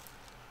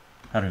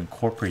to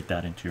incorporate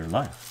that into your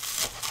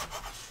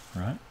life,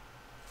 right?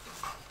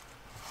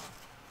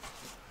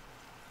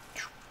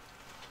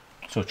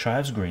 So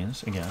chives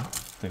greens again.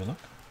 Take a look.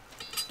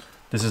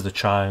 This is the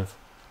chive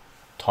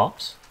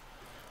tops.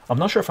 I'm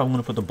not sure if I'm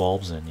going to put the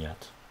bulbs in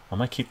yet. I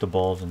might keep the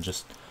bulbs and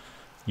just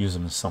use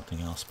them as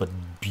something else. But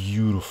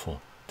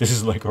beautiful. This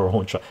is like our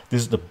own chive.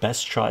 This is the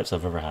best chives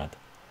I've ever had.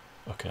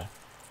 Okay,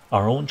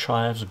 our own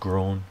chives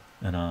grown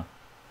in a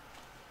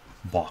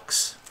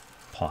box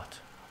pot.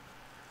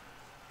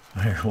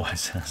 Very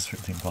wise answer,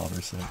 thing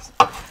Bobber says.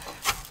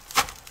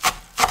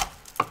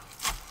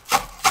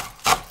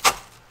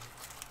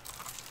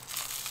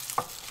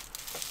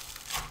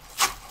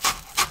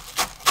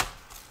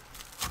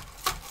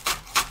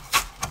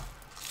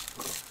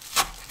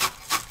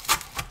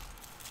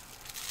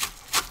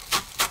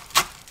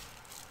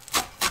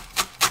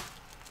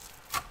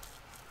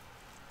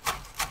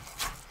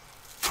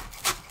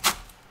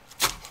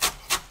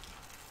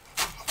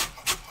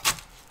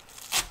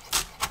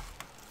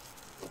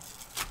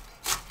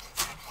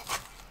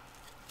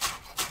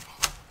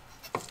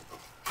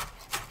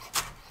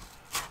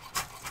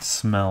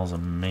 Smells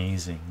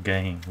amazing,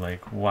 gang.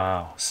 Like,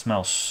 wow,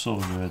 smells so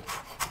good,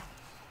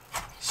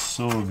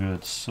 so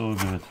good, so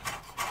good.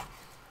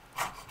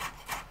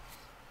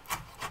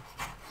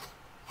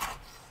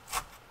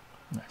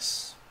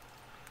 Nice.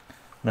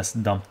 Let's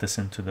dump this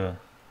into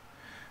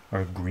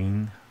our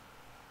green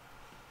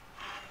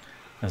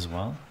as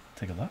well.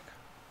 Take a look.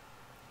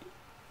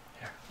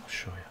 Here, I'll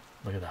show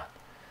you. Look at that.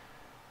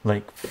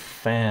 Like,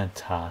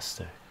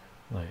 fantastic.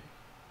 Like,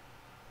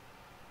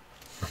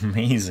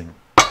 amazing.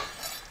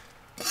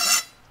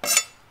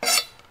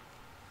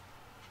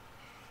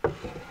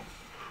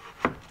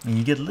 And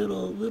you get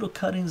little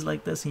cuttings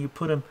like this, and you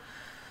put them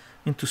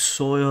into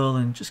soil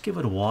and just give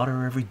it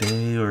water every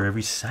day or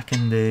every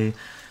second day.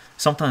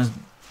 Sometimes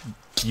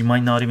you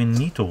might not even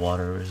need to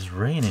water. It's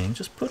raining,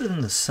 just put it in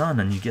the sun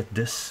and you get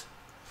this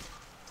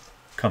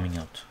coming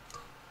out.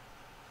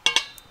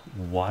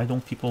 Why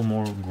don't people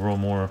grow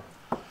more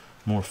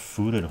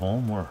food at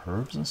home, more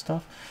herbs and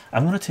stuff?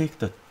 I'm gonna take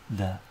the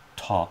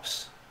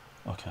tops.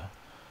 Okay,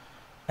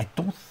 I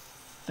don't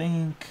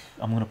think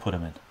I'm gonna put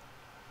them in.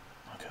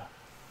 Okay,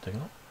 take a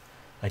look.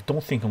 I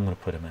don't think I'm going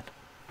to put them in.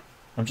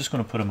 I'm just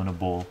going to put them in a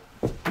bowl.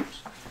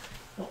 Oops.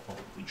 Oh,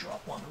 we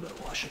dropped one. We better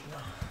wash it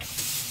now.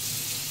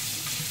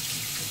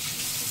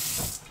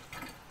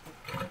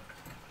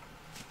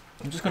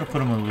 I'm just going to put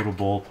them in a little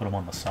bowl, put them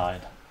on the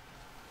side.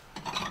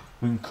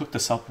 We can cook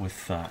this up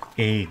with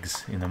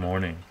eggs in the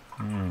morning.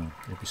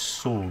 It'd be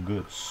so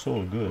good,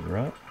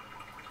 right?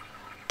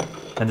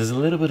 And there's a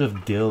little bit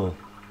of dill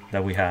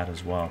that we had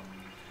as well.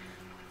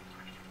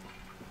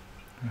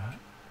 Right.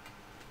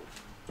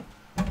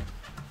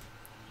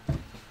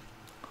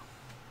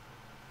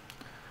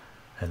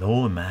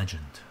 Hello,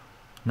 imagined.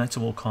 Knights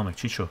of Old Comic,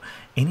 Chycho.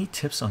 Any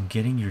tips on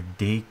getting your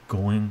day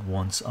going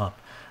once up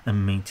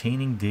and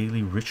maintaining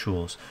daily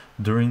rituals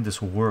during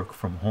this work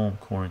from home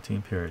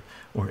quarantine period,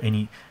 or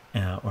any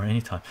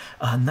time?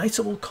 Knights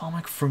of Old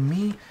Comic, for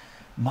me,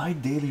 my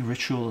daily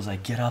ritual is I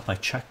get up, I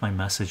check my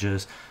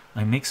messages,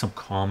 I make some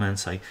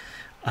comments.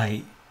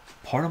 I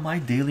part of my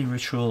daily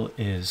ritual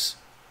is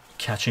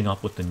catching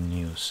up with the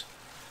news,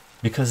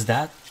 because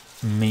that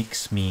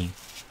makes me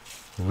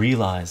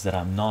realize that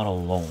I'm not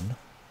alone.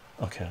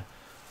 Okay,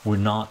 we're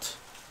not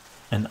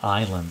an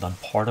island. I'm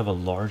part of a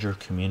larger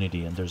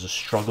community, and there's a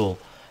struggle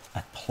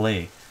at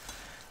play.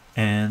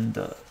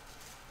 And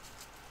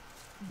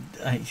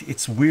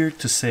it's weird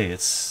to say.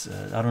 It's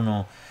I don't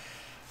know.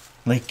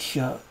 Like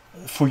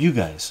for you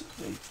guys,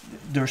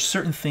 there are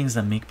certain things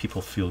that make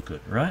people feel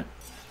good, right?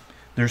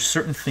 There are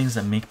certain things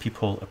that make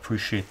people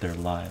appreciate their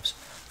lives.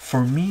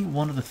 For me,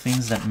 one of the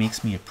things that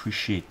makes me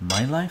appreciate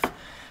my life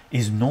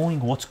is knowing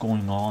what's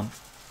going on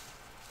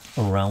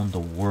around the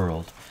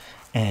world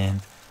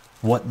and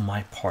what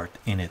my part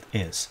in it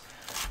is.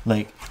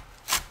 Like,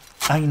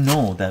 I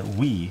know that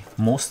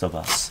most of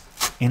us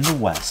in the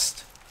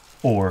West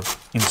or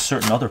in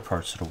certain other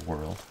parts of the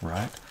world,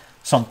 right?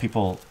 Some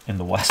people in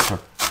the West are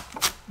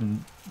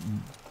in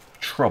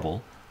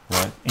trouble,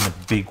 right, in a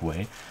big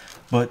way.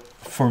 But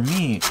for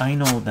me, I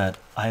know that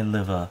I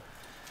live a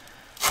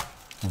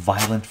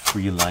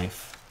violent-free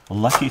life,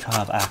 lucky to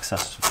have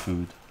access to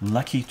food,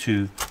 lucky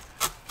to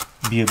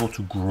be able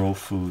to grow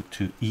food,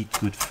 to eat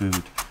good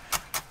food,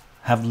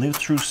 have lived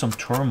through some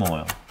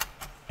turmoil,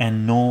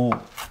 and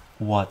know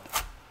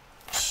what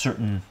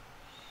certain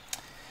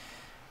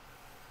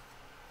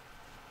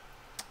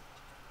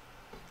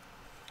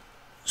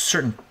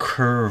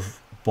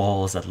curve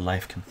balls that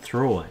life can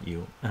throw at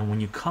you. And when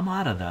you come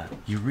out of that,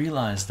 you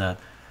realize that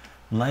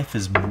life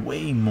is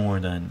way more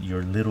than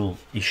your little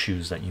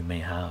issues that you may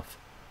have,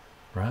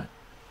 right?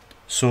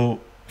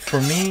 So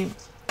for me,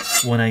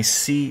 when I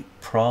see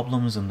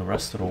problems in the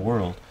rest of the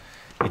world,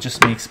 it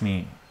just makes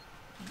me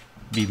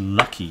be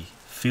lucky,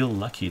 feel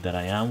lucky that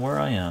I am where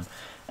I am,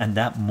 and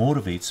that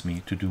motivates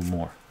me to do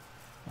more.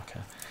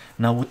 Okay,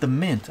 now with the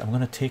mint, I'm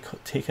going to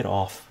take it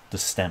off the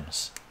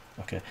stems.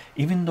 Okay,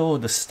 even though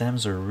the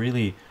stems are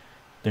really,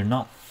 they're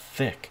not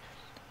thick,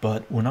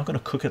 but we're not going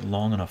to cook it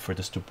long enough for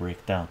this to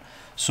break down.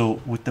 So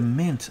with the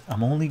mint,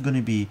 I'm only going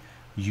to be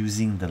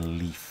using the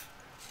leaf.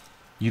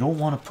 you don't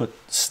want to put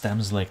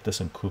stems like this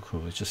in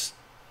Kuku. It just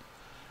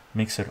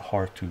makes it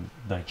hard to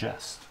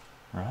digest,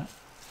 right?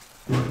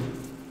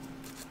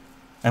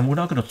 And we're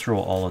not going to throw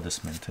all of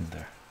this mint in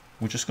there.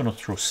 We're just going to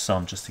throw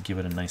some just to give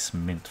it a nice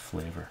mint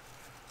flavor,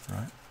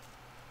 right?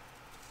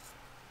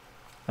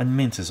 And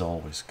mint is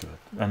always good.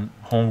 And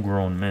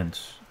homegrown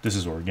mint, this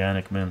is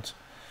organic mint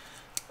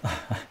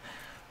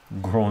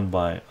grown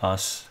by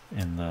us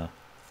in the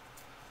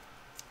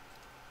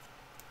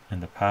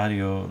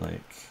patio.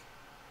 Like,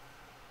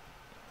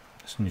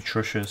 it's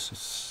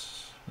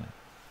nutritious,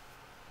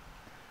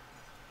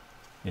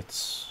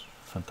 it's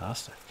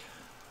fantastic,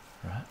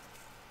 right?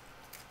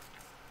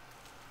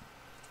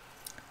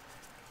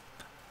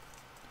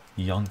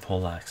 Young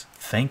Polax,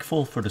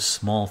 thankful for the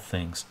small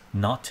things,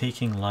 not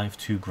taking life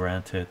too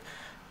granted,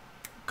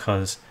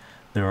 because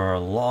there are a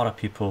lot of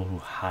people who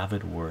have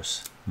it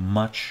worse,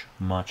 much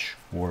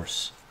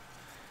worse.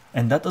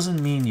 And that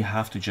doesn't mean you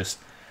have to just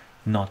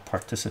not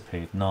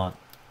participate, not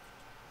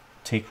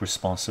take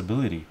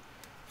responsibility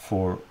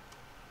for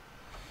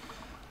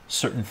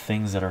certain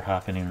things that are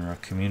happening in our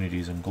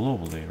communities and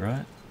globally,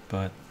 right?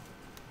 But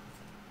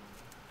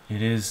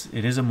it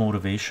is a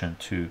motivation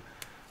to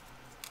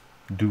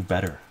do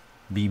better,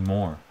 be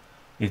more.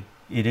 It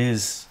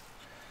is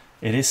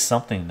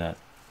something that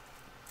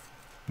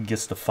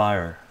gets the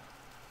fire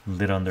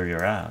lit under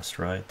your ass,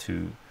 right?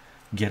 To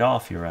get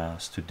off your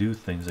ass, to do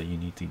things that you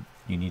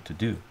need to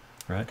do,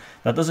 right?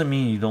 That doesn't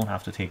mean you don't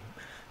have to take,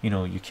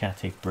 you can't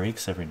take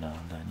breaks every now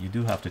and then. You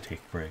do have to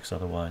take breaks,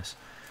 otherwise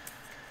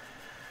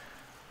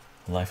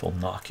life will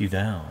knock you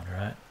down,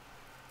 right?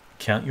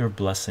 Count your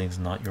blessings,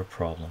 not your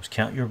problems.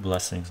 Count your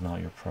blessings,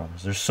 not your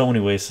problems. There's so many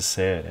ways to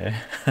say it, eh?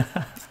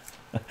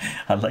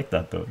 I like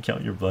that though.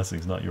 Count your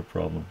blessings, not your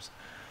problems.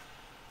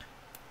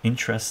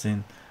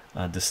 Interesting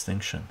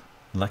distinction.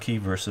 Lucky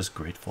versus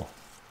grateful.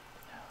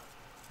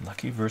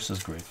 Lucky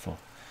versus grateful.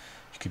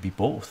 You could be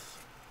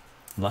both,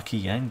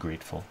 lucky and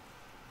grateful.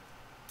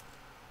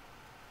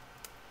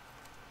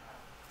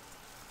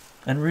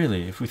 And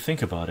really, if we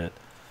think about it,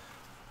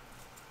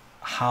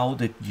 how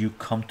did you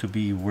come to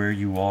be where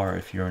you are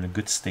if you're in a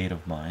good state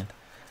of mind?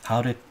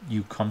 How did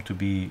you come to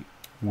be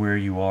where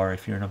you are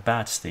if you're in a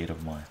bad state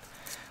of mind?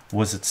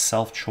 Was it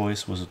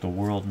self-choice? Was it the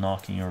world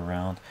knocking you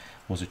around?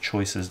 Was it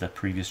choices that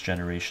previous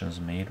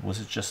generations made? Was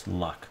it just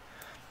luck?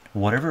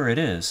 Whatever it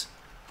is,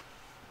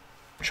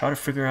 try to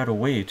figure out a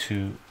way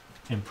to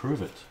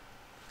improve it,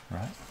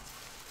 right?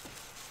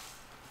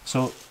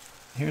 So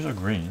here's our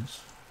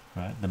greens,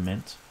 right? The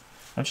mint.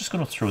 I'm just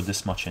going to throw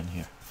this much in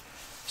here.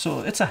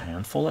 So it's a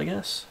handful, I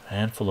guess, a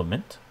handful of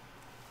mint.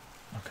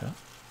 Okay.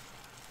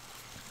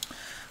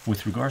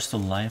 With regards to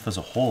life as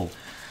a whole,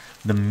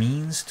 the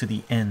means to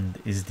the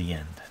end is the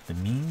end. The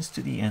means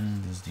to the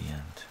end is the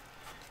end.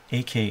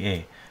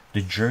 AKA,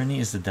 the journey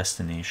is the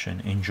destination.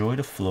 Enjoy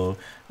the flow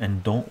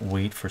and don't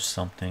wait for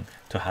something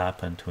to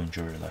happen to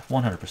enjoy your life.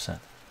 100%.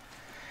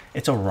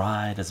 It's a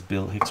ride, as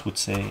Bill Hicks would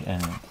say,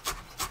 and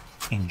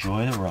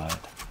enjoy the ride.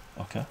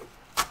 Okay.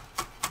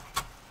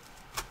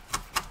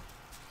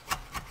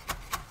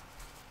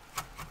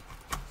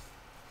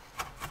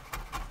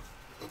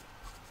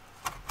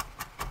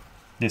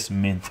 This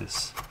mint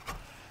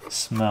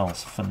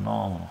smells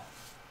phenomenal.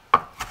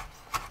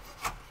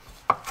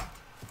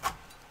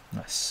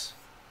 Nice.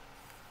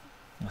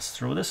 Let's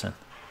throw this in.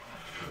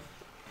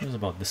 There's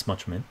about this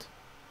much mint,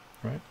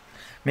 right?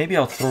 Maybe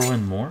I'll throw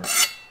in more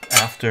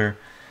after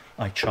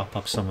I chop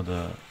up some of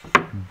the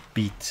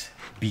beet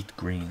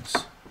greens.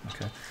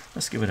 Okay,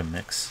 let's give it a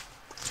mix.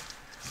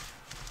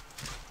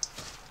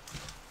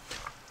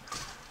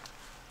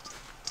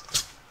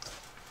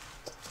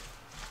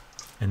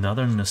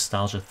 Another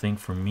nostalgia thing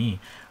for me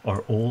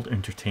are old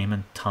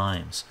entertainment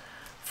times.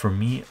 For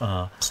me,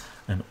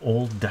 an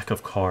old deck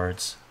of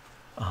cards,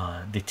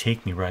 they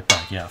take me right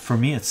back. Yeah, for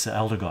me it's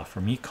Eldegoff.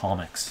 For me,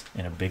 comics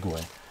in a big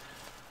way.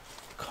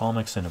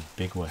 Comics in a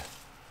big way.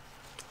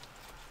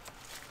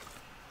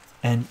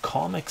 And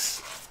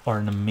comics are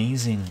an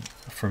amazing,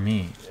 for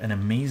me, an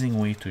amazing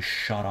way to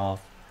shut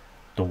off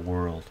the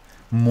world,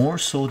 more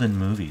so than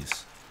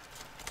movies.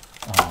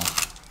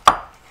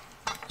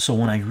 So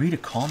when I read a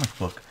comic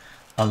book,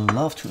 I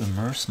love to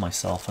immerse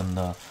myself in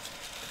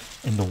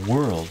the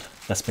world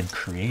that's been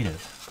created,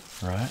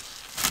 right?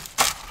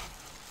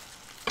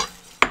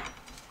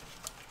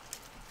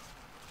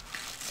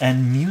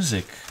 And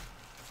music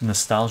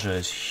nostalgia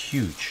is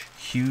huge.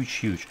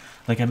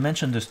 Like I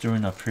mentioned this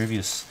during a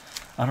previous,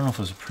 I don't know if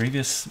it was a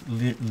previous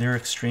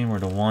lyric stream or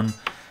the one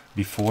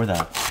before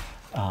that,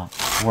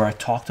 where I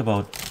talked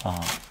about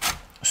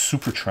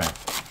Supertramp,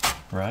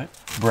 right?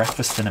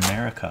 Breakfast in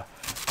America.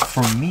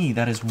 For me,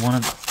 that is one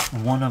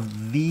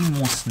of the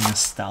most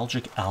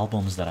nostalgic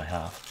albums that I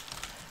have.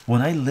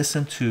 When I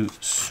listen to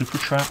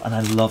Supertramp, and I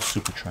love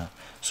Supertramp.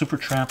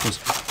 Supertramp was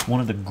one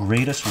of the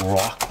greatest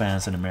rock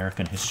bands in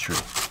American history,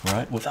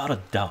 right? Without a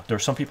doubt. There are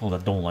some people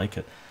that don't like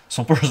it.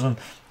 Some person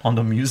on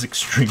the music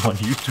stream on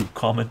YouTube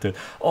commented,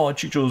 "Oh,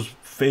 Chicho's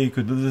fake."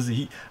 Or this,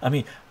 he. I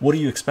mean, what do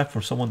you expect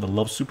from someone that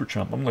loves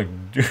Supertramp? I'm like,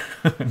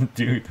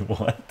 dude,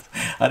 what?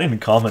 I didn't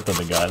comment on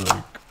the guy.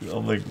 Like,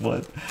 I'm like,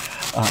 what?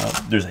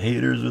 There's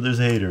haters or there's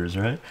haters,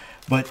 right?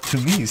 But to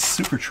me,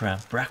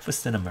 Supertramp,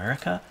 Breakfast in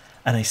America,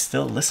 and I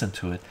still listen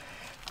to it.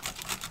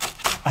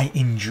 I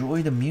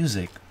enjoy the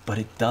music, but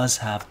it does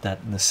have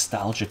that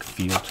nostalgic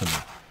feel to me,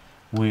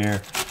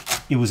 where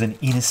it was an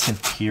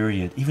innocent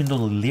period, even though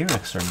the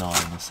lyrics are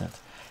not innocent.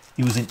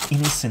 It was an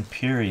innocent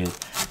period,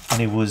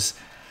 and it was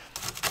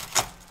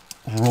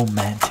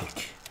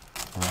romantic,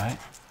 right?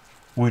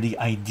 Where the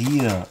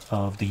idea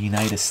of the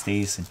United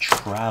States and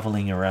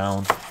traveling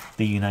around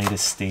the United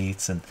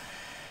States and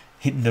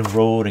hitting the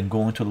road and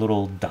going to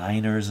little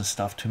diners and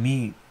stuff, to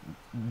me,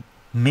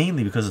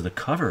 mainly because of the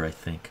cover, I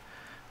think,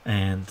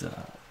 and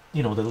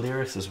you know, the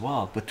lyrics as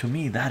well, but to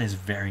me that is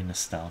very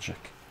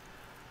nostalgic.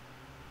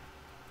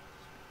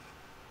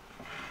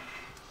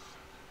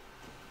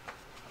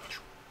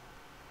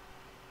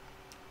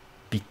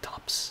 Beat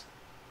tops,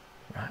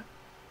 right?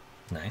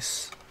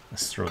 Nice.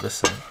 Let's throw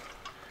this in,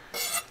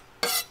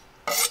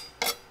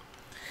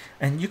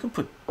 and you can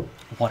put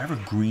whatever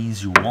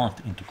greens you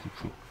want into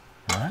Kuku,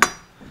 right?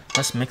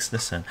 Let's mix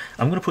this in.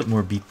 I'm gonna put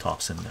more beet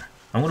tops in there.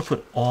 I'm gonna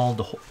put all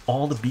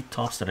the beet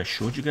tops that I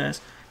showed you guys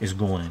is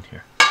going in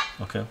here.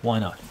 Okay, why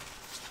not?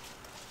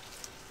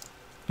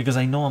 Because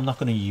I know I'm not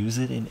gonna use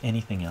it in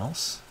anything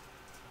else.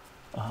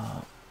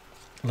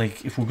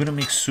 Like if we're gonna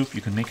make soup,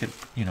 you can make it,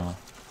 you know,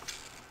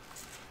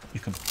 you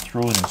can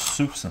throw it in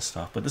soups and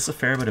stuff, but this is a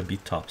fair bit of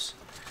beet tops,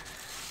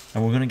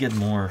 and we're gonna get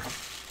more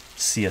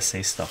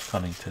CSA stuff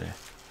coming today.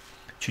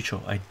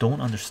 Chycho, I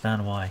don't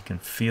understand why I can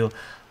feel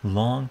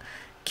long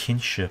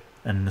kinship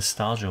and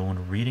nostalgia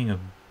when reading a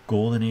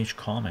golden age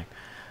comic,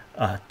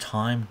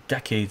 time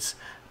decades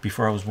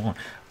before I was born.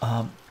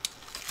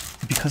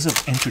 Because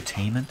of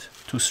entertainment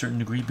to a certain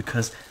degree,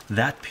 because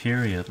that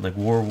period, like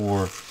World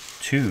War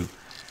II,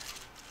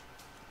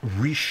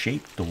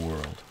 reshaped the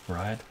world,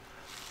 right?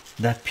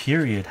 That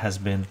period has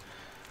been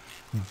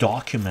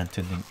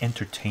documented in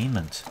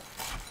entertainment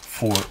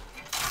for,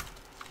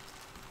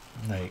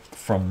 like,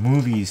 from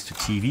movies to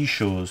TV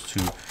shows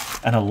to,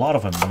 and a lot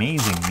of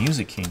amazing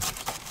music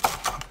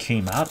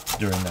came out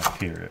during that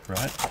period,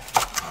 right?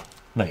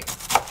 Like,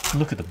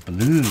 look at the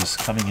blues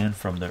coming in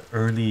from the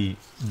early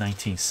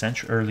 19th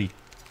century, early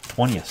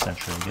 20th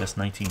century, I guess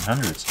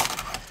 1900s,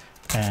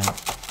 and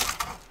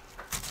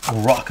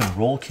rock and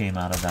roll came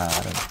out of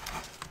that,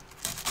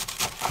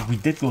 and we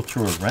did go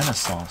through a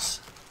renaissance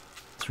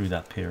through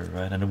that period,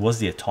 right? And it was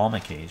the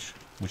atomic age,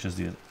 which is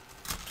the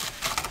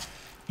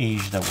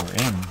age that we're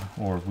in,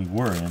 or we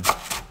were in.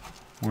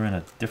 We're in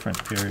a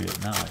different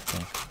period now, I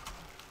think.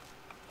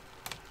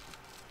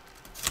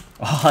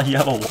 Ah, you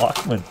have a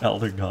Walkman,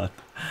 Elder God.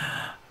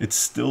 It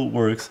still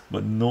works,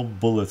 but no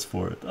bullets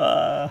for it.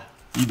 Ah,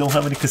 you don't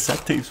have any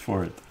cassette tapes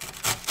for it.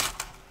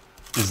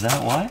 Is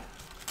that why?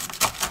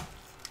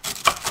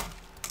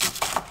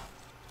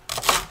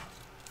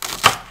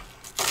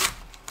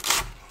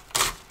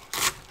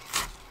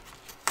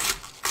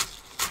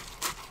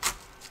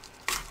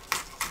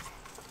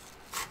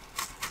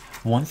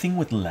 One thing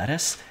with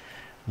lettuce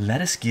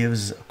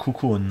gives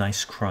Kuku a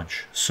nice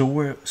crunch. So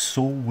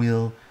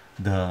will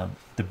the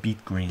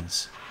beet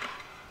greens.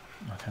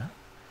 Okay,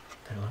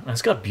 and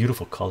it's got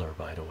beautiful color,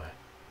 by the way,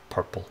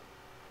 purple.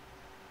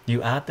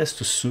 You add this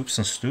to soups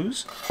and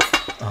stews,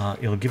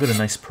 it'll give it a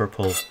nice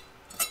purple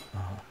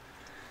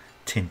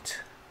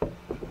tint,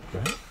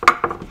 right?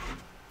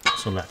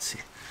 So let's see.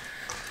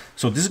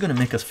 So this is going to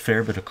make a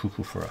fair bit of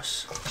Kuku for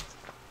us.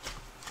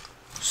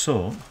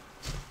 So,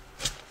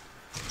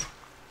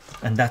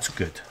 and that's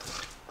good.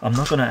 I'm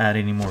not going to add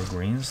any more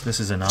greens. This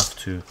is enough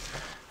to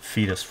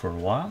feed us for a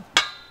while.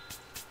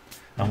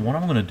 And what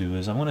I'm going to do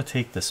is I'm going to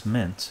take this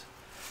mint,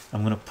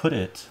 I'm going to put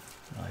it,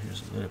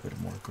 here's a little bit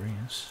more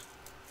greens.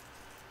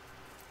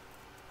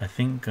 I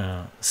think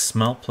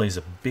smell plays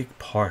a big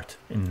part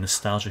in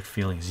nostalgic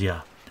feelings,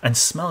 yeah. And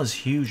smell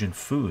is huge in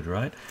food,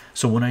 right?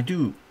 So when I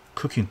do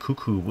cooking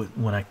Kuku,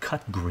 when I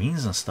cut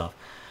greens and stuff,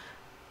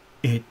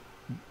 it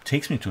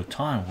takes me to a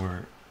time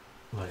where,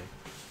 like,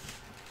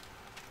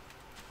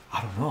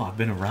 I don't know, I've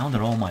been around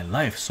it all my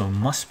life, so it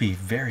must be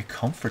very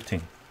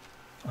comforting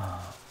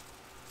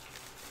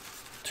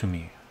to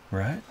me,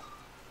 right?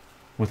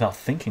 Without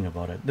thinking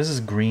about it. This is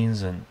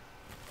greens and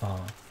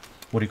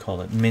what do you call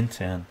it, mint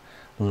and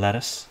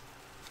lettuce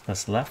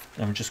that's left.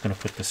 I'm just going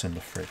to put this in the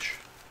fridge.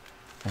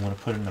 I'm going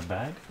to put it in a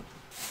bag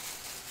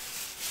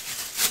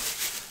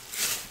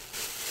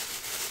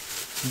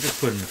and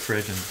just put it in the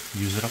fridge and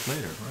use it up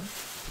later, right?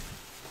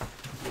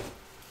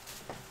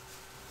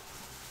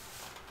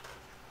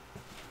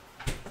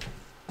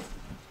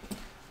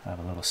 Have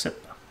a little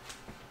sip.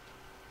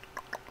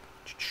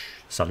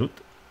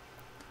 Salute.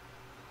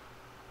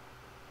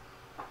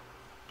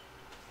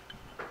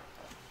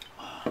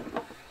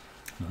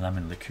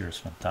 Lemon liqueur is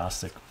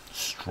fantastic.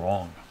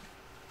 Strong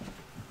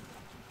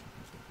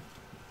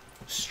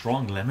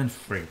lemon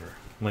flavor.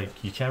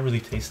 Like, you can't really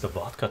taste the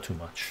vodka too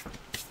much.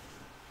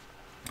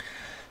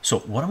 So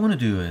what I'm going to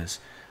do is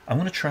I'm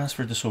going to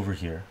transfer this over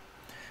here.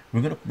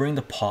 We're going to bring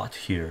the pot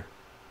here,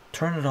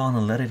 turn it on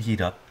and let it heat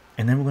up,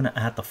 and then we're going to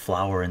add the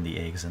flour and the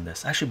eggs in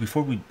this. Actually,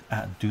 before we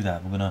do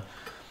that, we're going to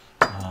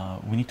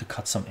we need to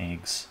cut some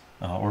eggs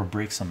or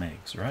break some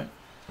eggs, right?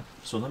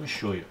 So let me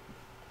show you.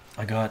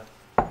 I got,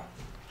 I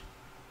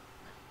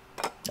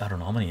don't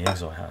know how many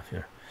eggs I have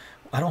here.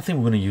 I don't think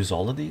we're going to use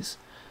all of these.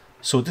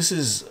 So this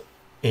is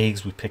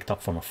eggs we picked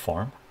up from a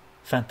farm.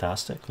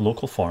 Fantastic,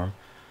 local farm,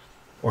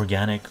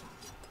 organic,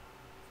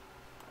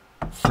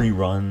 free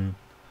run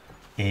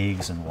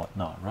eggs and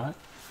whatnot, right?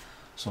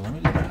 So let me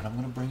do that. I'm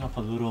going to bring up a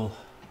little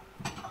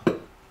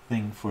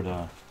thing for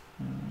the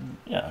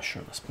yeah,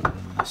 sure, let's put it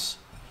in this.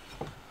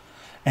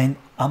 And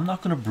I'm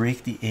not going to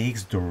break the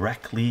eggs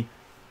directly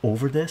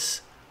over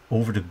this,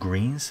 over the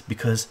greens,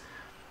 because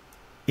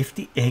if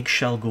the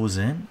eggshell goes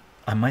in,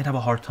 I might have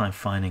a hard time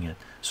finding it.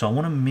 So I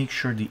want to make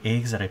sure the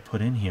eggs that I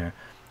put in here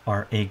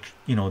are egg,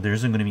 you know, there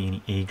isn't going to be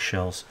any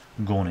eggshells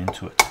going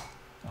into it.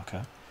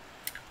 Okay,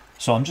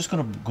 so I'm just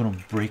gonna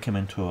break them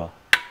into a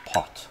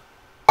pot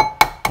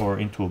or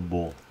into a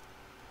bowl.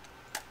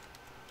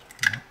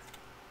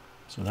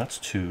 So that's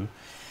 2.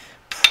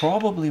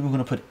 Probably we're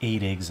gonna put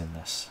 8 eggs in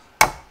this.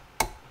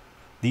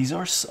 These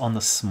are on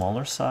the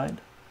smaller side.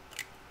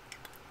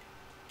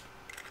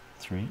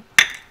 3,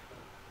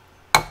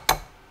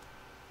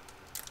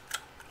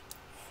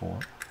 4,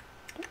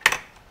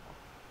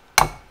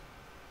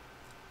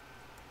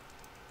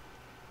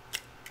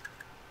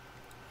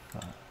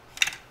 5,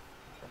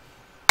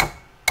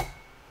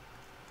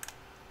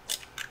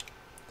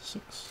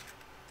 6.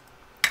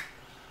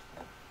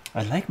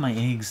 I like my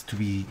eggs to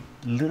be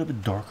a little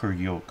bit darker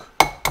yolk,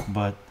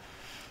 but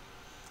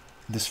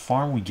this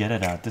farm we get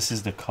it at, this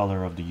is the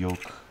color of the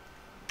yolk.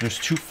 There's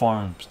 2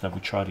 farms that we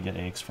try to get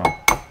eggs from.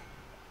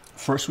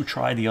 First we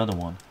try the other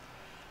one,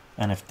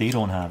 and if they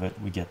don't have it,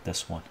 we get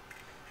this one.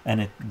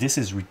 And this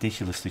is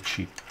ridiculously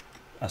cheap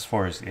as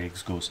far as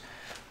eggs goes.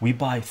 We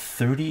buy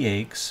 30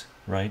 eggs,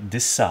 right,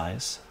 this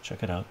size,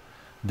 check it out,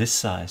 this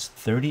size,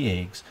 30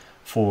 eggs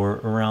for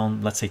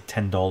around, let's say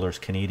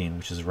 $10 Canadian,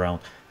 which is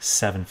around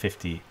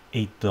 $7.50,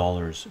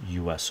 $8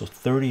 US. So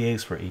 30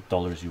 eggs for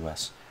 $8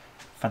 US.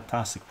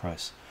 Fantastic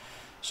price.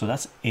 So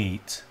that's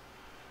 8.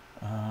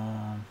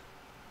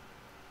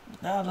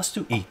 Let's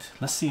do 8.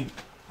 Let's see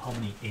how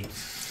many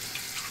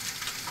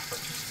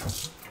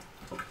eggs.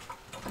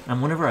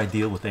 And whenever I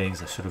deal with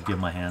eggs, I sort of give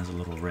my hands a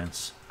little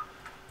rinse.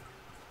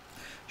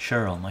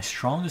 Cheryl, my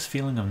strongest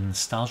feeling of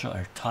nostalgia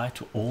are tied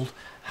to old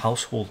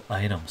household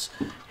items,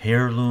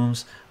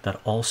 heirlooms that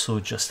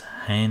also just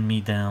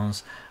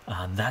hand-me-downs.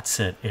 That's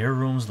it.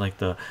 Heirlooms like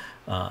the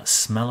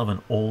smell of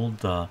an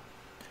old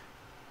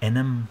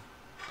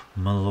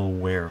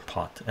enamelware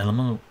pot,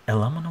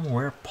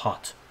 enamelware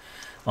pot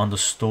on the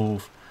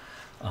stove.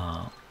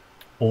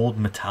 Old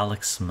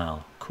metallic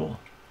smell.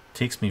 Cool.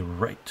 Takes me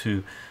right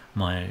to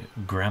my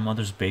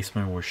grandmother's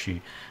basement where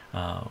she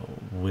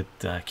with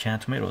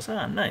canned tomatoes.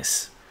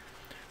 Nice.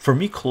 For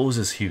me, clothes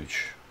is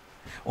huge.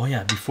 Oh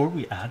yeah, before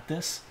we add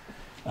this,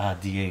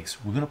 the eggs,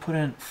 we're gonna put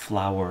in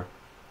flour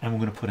and we're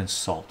gonna put in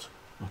salt.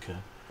 Okay,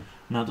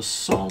 now the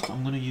salt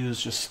I'm gonna use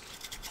just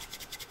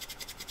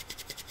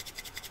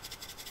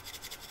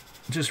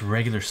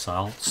regular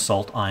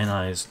salt,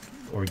 ionized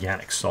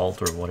organic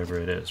salt or whatever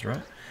it is,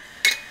 right?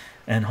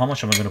 And how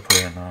much am I gonna put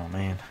in? Oh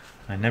man,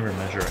 I never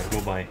measure. I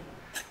go by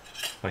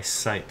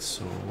sight.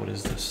 So what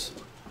is this?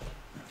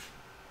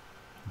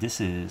 This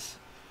is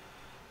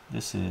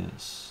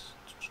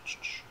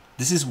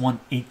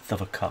 1/8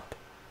 of a cup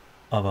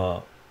of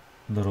a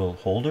little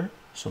holder.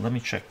 So let me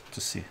check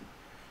to see.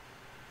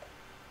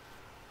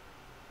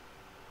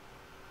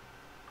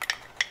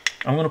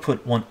 I'm gonna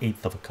put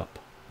 1/8 of a cup.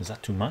 Is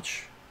that too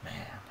much?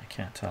 Man, I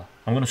can't tell.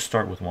 I'm gonna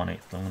start with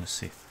 1/8. I'm gonna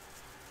see.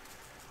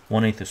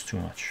 1/8 is too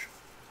much.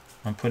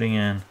 I'm putting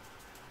in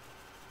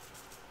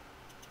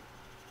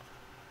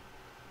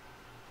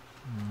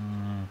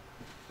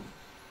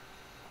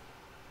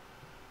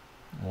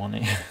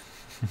 1/8.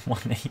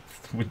 1/8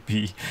 would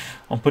be,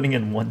 I'm putting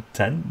in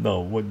 1/10. No,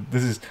 what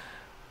this is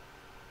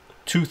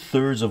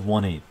 2/3 of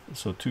 1/8.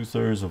 So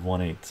 2/3 of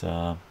 1/8.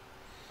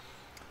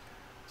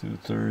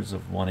 2/3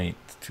 of 1/8.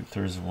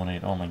 2/3 of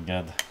 1/8. Oh my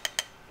god.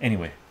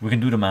 Anyway, we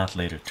can do the math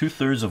later.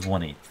 2/3 of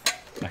 1/8.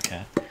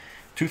 Okay,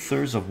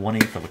 2/3 of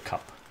 1/8 of a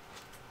cup,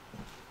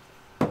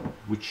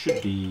 which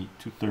should be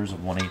 2/3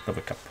 of 1/8 of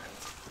a cup.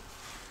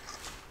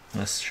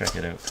 Let's check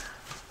it out.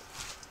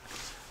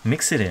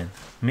 Mix it in.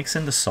 Mix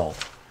in the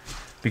salt,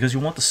 because you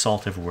want the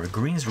salt everywhere.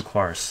 Greens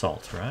require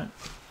salt, right?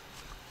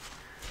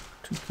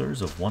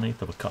 2/3 of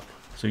 1/8 of a cup.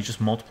 So you just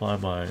multiply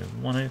by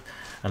 1/8.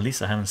 At least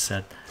I haven't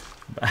said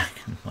back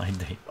in my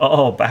day.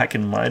 Oh, back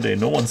in my day.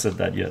 No one said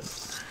that yet.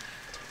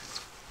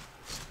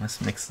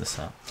 Let's mix this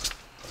up.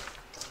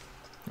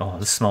 Oh,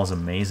 this smells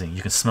amazing.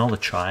 You can smell the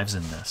chives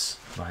in this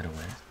right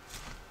away.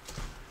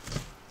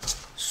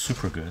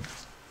 Super good.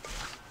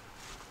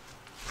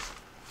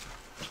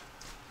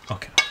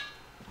 Okay.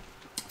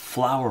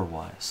 Flour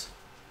wise,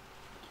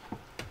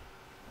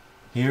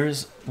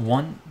 here's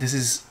one. This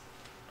is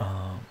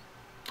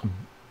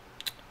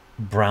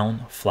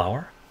brown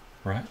flour,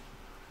 right?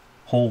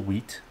 Whole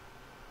wheat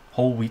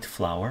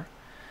flour.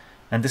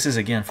 And this is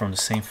again from the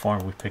same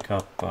farm we pick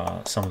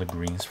up some of the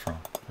greens from,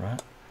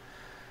 right?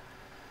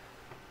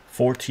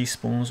 4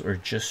 teaspoons, or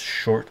just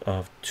short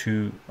of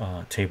 2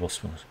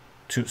 tablespoons.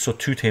 2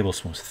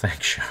 tablespoons.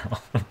 Thanks,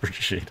 Cheryl.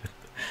 Appreciate it.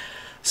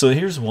 So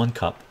here's 1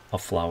 cup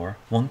of flour,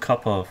 1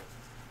 cup of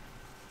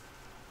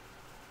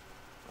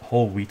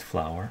whole wheat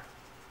flour.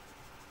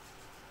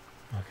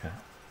 Okay.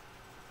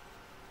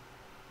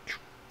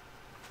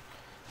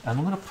 And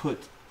I'm gonna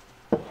put,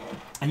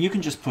 and you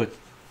can just put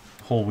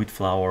whole wheat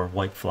flour,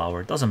 white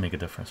flour, it doesn't make a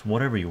difference,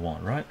 whatever you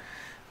want, right?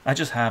 I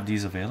just have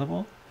these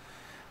available,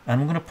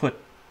 and I'm gonna put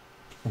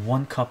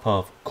 1 cup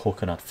of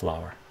coconut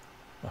flour.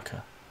 Okay.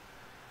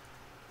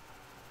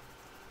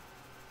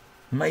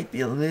 Might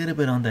be a little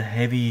bit on the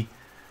heavy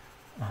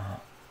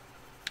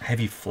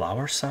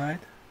flour side.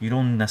 You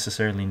don't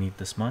necessarily need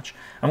this much.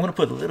 I'm gonna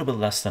put a little bit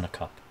less than a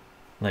cup.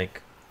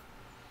 Like,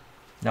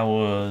 that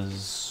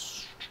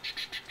was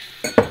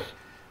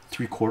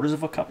 3/4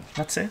 of a cup,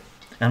 let's say.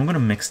 And I'm gonna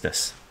mix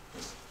this.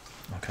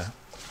 Okay.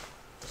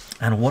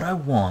 And what I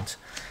want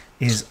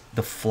is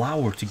the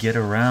flour to get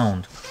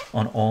around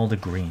on all the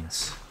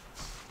greens.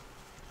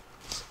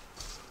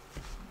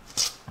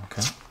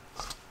 Okay.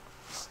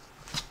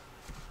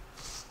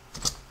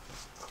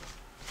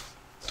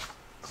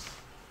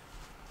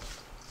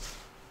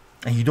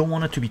 And you don't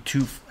want it to be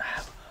too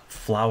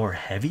flour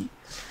heavy,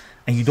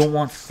 and you don't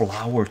want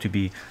flour to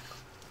be,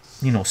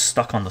 you know,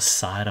 stuck on the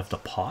side of the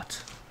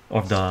pot,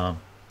 of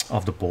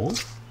the bowl,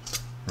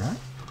 right?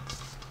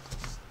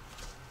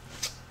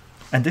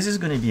 And this is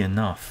going to be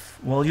enough.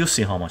 Well, you'll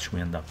see how much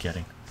we end up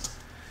getting.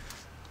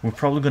 We're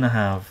probably going to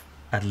have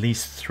at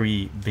least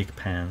 3 big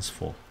pans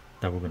full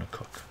that we're going to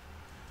cook.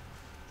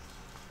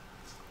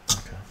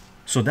 Okay,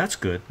 so that's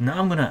good. Now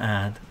I'm going to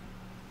add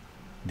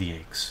the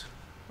eggs.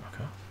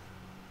 Okay.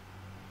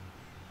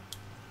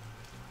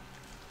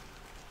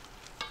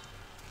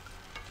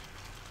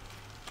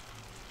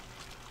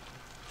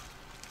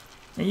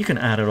 And you can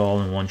add it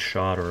all in one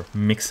shot, or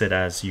mix it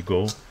as you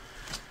go,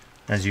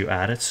 as you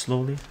add it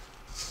slowly.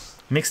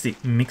 Makes the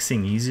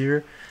mixing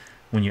easier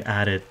when you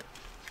add it,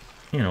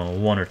 you know,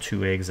 1 or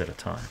 2 eggs at a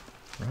time,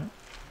 right?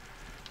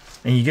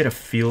 And you get a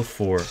feel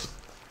for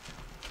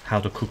how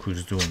the Kuku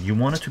is doing. You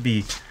want it to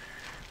be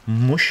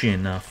mushy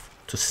enough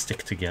to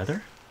stick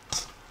together.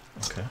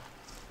 Okay.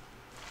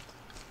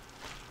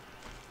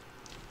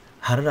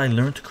 How did I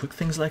learn to cook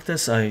things like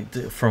this?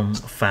 From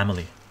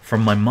family,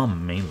 from my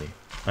mom mainly.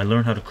 I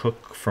learned how to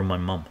cook from my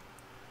mom,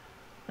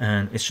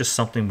 and it's just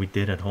something we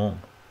did at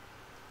home.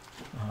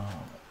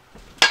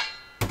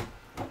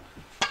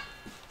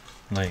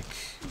 Like,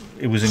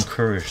 it was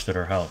encouraged at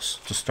our house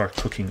to start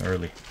cooking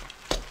early.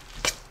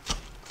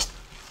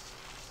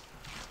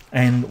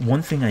 And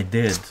one thing I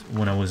did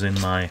when I was in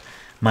I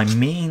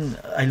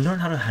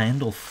learned how to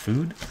handle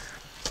food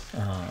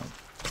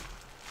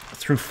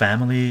through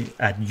family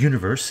at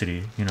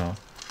university. You know,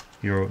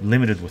 you're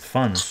limited with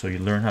funds, so you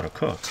learn how to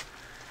cook,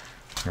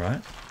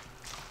 right?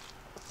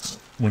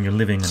 When you're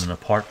living in an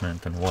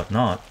apartment and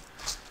whatnot,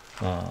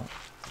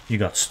 you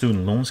got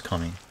student loans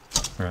coming,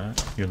 right?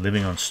 You're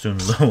living on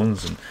student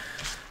loans, and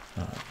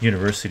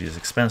university is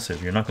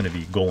expensive. You're not going to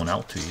be going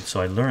out to eat.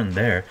 So I learned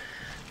there.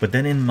 But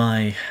then in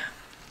my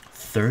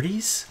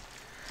 30s,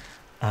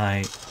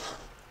 I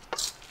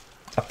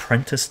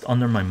apprenticed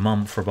under my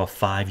mom for about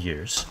 5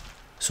 years.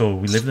 So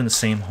we lived in the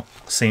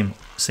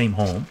same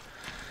home.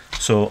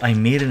 So I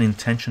made an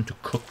intention to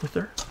cook with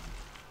her,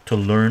 to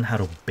learn how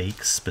to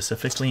bake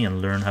specifically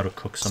and learn how to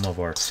cook some of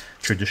our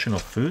traditional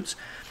foods.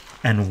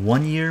 And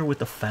 1 year with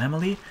the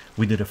family,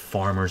 we did a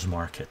farmer's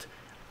market,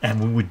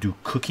 and we would do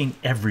cooking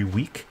every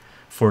week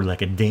for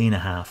like a day and a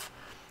half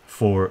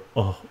for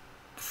a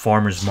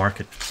farmer's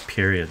market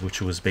period,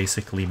 which was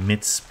basically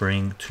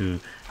mid-spring to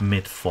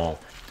mid-fall.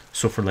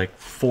 So for like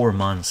 4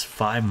 months,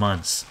 5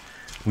 months,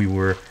 we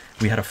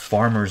had a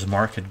farmer's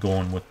market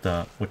going with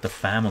the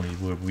family,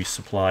 where we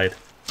supplied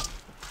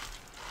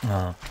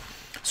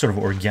sort of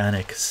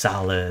organic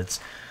salads,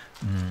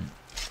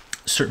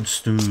 certain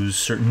stews,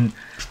 certain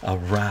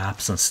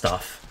wraps and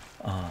stuff,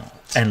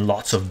 and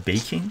lots of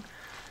baking.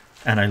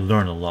 And I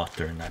learned a lot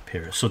during that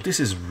period. So this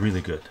is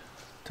really good.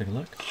 Take a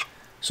look.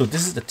 So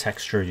this is the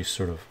texture I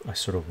sort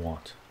of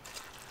want.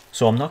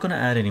 So I'm not going to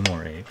add any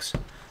more eggs.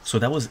 So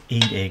that was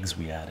 8 eggs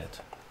we added.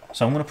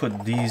 So I'm going to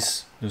put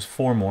these, there's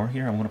 4 more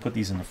here. I'm going to put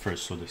these in the fridge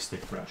so they stay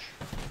fresh.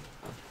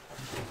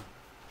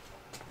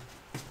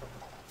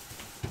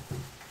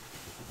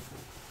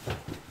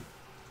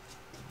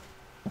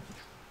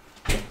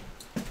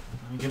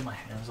 Let me get my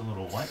hands a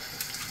little wet.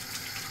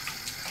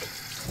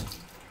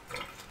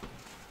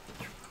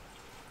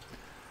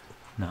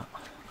 Now,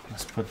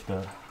 let's put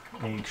the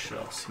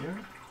eggshells here.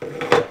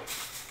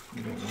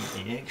 We don't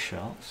need the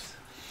eggshells.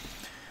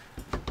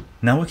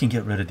 Now we can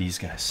get rid of these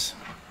guys.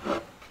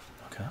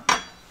 Okay.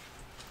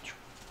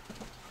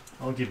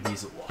 I'll give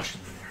these a wash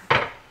in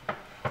there.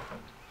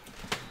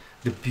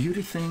 The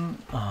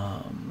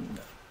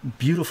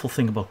beautiful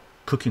thing about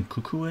cooking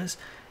Kuku is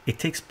it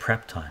takes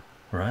prep time,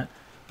 right?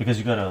 because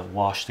you gotta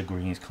wash the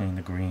greens, clean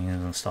the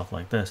greens and stuff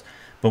like this.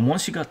 But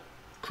once you got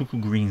cuckoo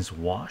greens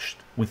washed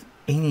with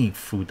any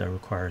food that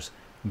requires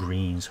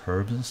greens,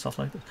 herbs and stuff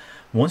like this,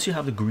 once you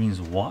have the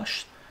greens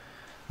washed,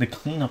 the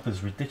cleanup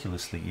is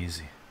ridiculously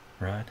easy,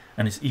 right?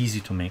 And it's easy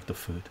to make the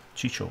food.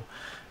 Chycho,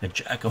 a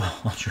jack of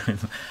all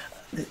trades.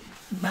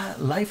 Man,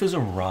 life is a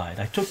ride.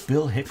 I took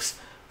Bill Hicks'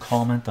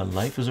 comment that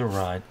life is a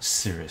ride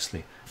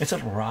seriously. It's a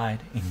ride,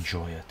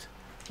 enjoy it.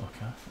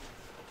 Okay,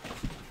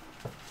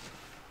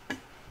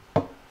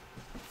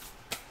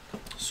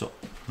 so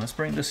let's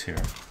bring this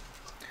here.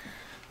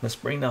 Let's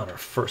bring down our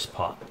first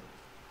pot,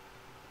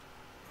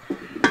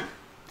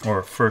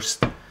 or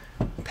first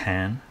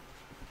pan.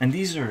 And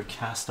these are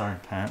cast iron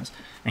pans,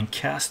 and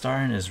cast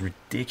iron is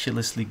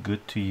ridiculously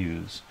good to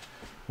use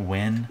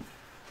when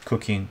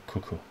cooking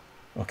cuckoo.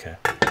 Okay,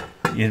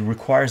 it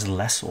requires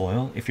less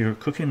oil. If you're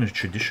cooking in a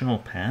traditional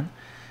pan,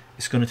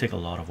 it's going to take a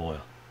lot of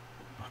oil.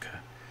 Okay,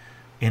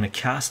 in a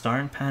cast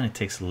iron pan it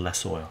takes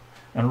less oil.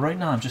 And right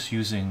now I'm just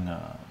using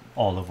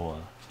olive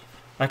oil.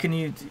 I can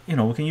use, you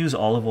know, we can use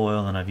olive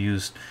oil, and I've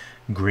used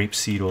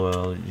grapeseed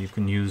oil. You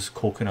can use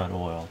coconut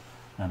oil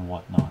and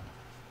whatnot.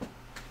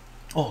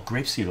 Oh,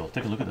 grapeseed oil,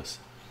 take a look at this.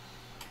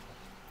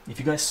 If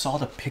you guys saw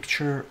the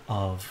picture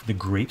of the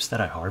grapes that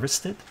I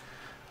harvested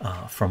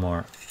from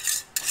our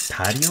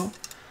patio,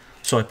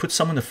 so I put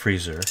some in the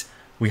freezer.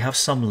 We have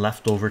some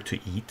left over to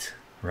eat,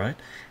 right?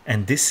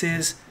 And this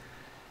is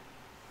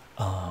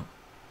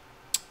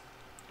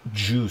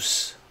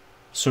juice,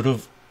 sort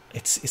of.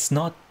 It's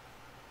not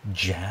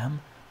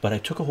jam, but I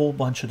took a whole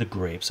bunch of the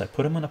grapes, I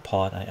put them in a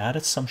pot, I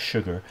added some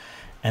sugar,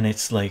 and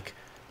it's like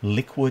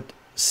liquid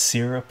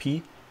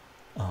syrupy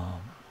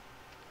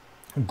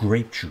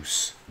grape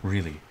juice,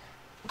 really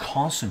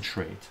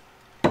concentrate.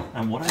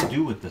 And what I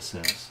do with this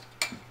is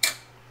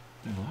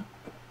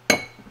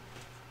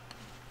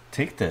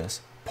take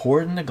this,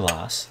 pour it in the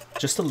glass,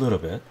 just a little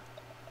bit,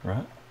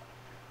 right?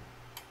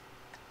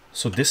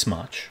 So this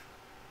much,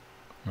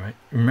 right?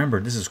 Remember,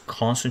 this is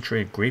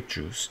concentrated grape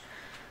juice.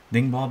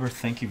 Ding Bobber,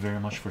 thank you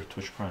very much for the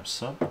Twitch Prime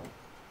sub.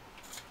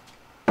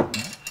 Hey,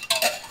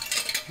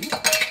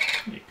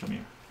 come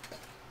here.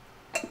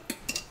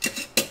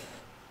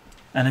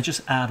 And I just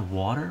add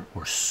water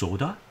or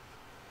soda.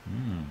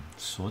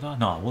 Soda?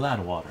 No, we'll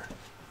add water.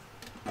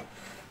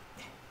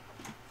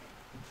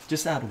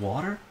 Just add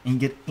water and you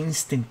get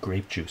instant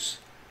grape juice.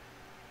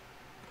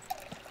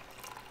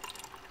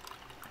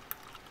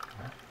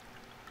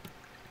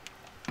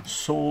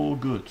 So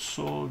good,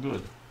 so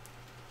good.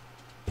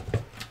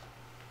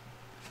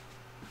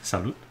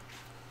 Salute.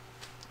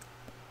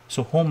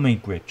 So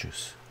homemade grape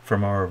juice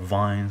from our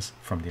vines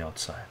from the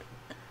outside.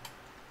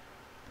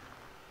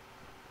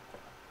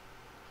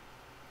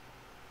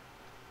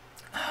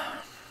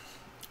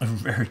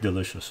 Very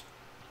delicious.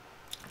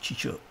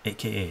 Chycho,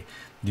 aka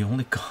the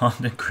only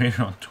content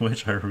creator on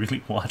Twitch I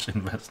really watch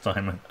invest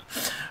time in.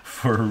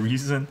 For a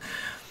reason,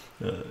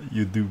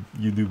 you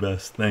do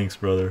best. Thanks,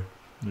 brother.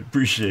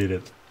 Appreciate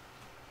it.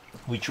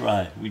 We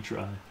try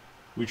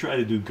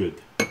to do good.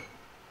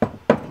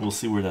 We'll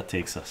see where that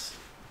takes us,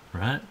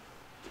 right?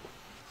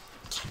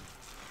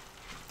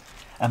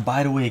 And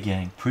by the way,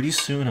 gang, pretty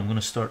soon I'm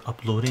gonna start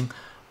uploading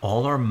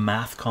all our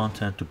math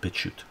content to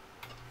BitChute.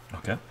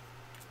 Okay,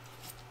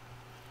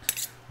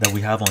 that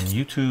we have on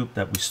YouTube,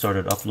 that we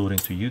started uploading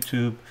to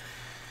YouTube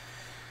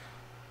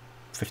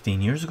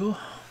 15 years ago.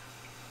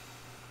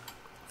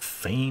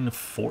 Fein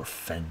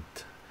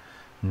Forfent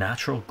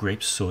natural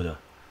grape soda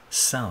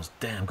sounds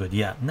damn good.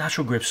 Yeah,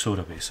 natural grape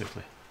soda,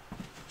 basically.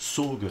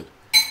 So good.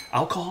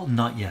 Alcohol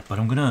not yet, but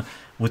I'm gonna,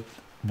 with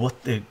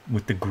the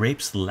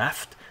grapes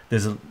left, we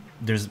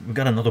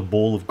got another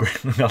bowl of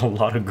grapes. We got a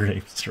lot of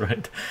grapes,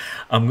 right?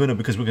 I'm gonna,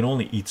 because we can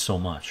only eat so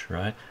much,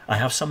 right? I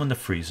have some in the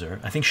freezer.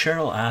 I think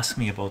Cheryl asked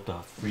me about the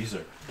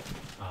freezer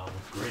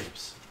with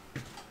grapes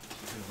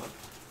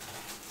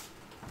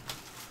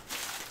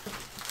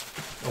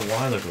a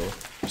while ago.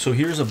 So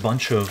here's a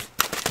bunch of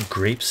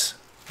grapes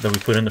that we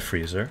put in the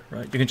freezer,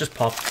 right? You can just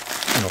pop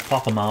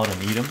them out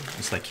and eat them.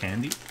 It's like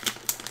candy,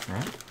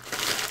 right?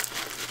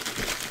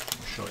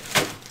 I'll show you.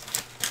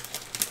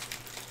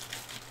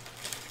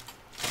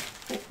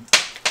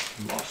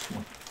 Lost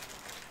one.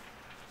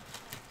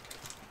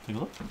 Take a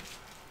look.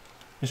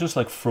 It's just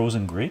like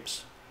frozen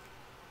grapes.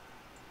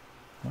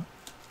 Huh?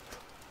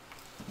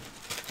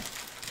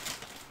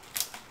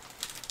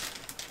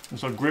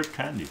 It's like grape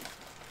candy.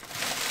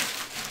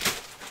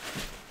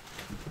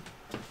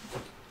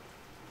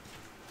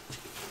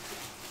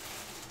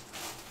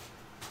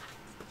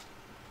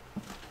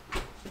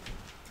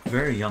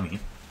 Very yummy.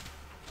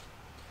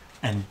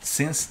 And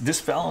since this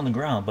fell on the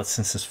ground, but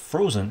since it's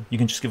frozen, you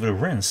can just give it a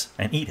rinse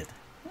and eat it.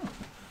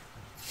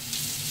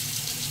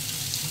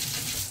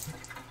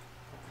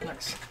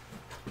 Nice.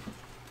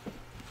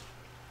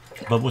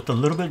 But with a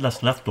little bit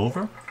that's left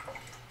over,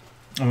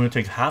 I'm going to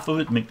take half of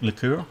it, make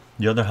liqueur,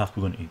 the other half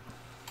we're going to eat.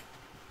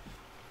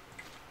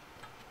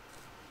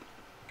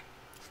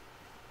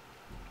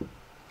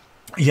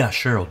 Yeah,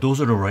 Cheryl,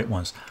 those are the right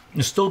ones.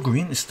 It's still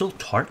green, it's still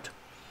tart,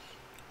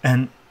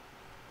 and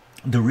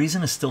the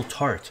reason it's still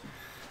tart,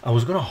 I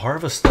was gonna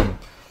harvest them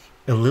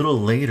a little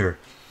later,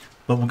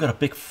 but we got a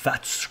big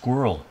fat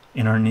squirrel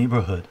in our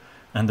neighborhood,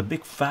 and the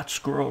big fat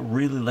squirrel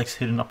really likes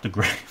hitting up the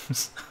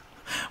grapes.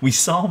 We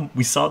saw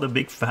the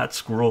big fat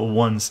squirrel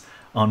once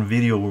on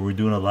video where we're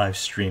doing a live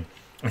stream.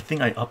 I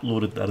think I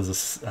uploaded that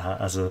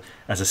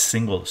as a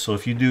single. So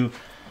if you do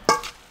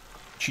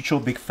chycho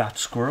big fat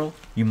squirrel,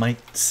 you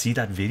might see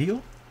that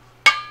video.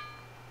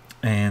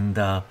 And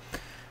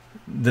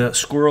the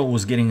squirrel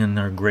was getting in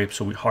our grapes,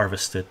 so we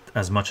harvested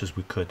as much as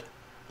we could,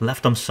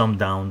 left them some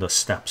down the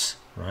steps,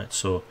 right,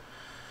 so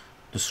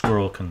the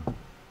squirrel can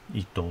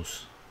eat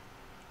those.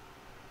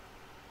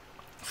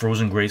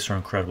 Frozen grapes are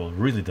incredible,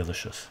 really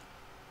delicious.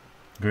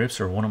 Grapes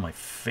are one of my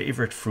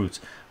favorite fruits,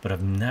 but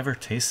I've never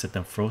tasted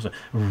them frozen.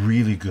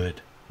 Really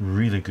good,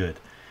 really good.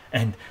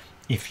 And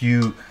if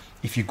you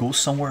go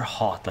somewhere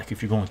hot, like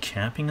if you're going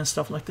camping and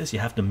stuff like this, you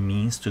have the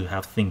means to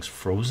have things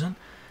frozen.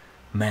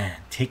 Man,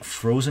 take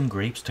frozen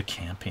grapes to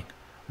camping.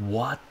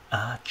 What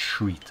a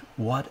treat,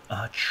 what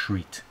a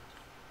treat.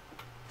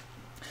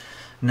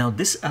 Now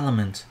this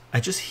element, I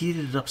just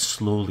heated it up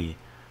slowly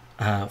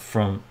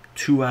from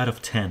 2 out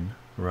of 10,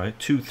 right,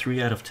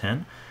 3 out of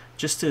 10,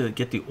 just to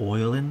get the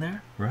oil in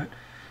there, right.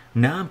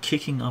 Now I'm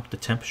kicking up the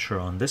temperature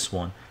on this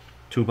one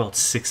to about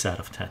 6 out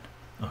of 10.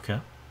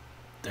 Okay,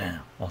 damn,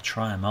 I'll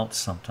try them out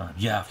sometime.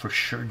 Yeah, for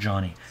sure,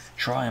 Johnny,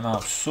 try them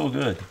out, so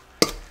good.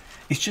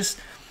 It's just,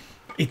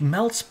 it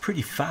melts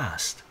pretty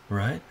fast,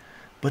 right,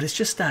 but it's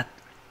just that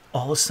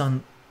all of a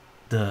sudden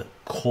the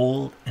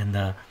cold and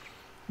the,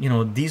 you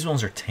know, these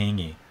ones are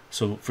tangy,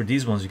 so for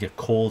these ones you get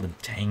cold and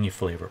tangy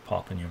flavor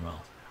pop in your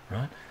mouth,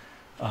 right.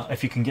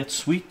 If you can get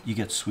sweet, you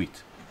get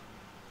sweet.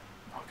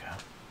 Okay,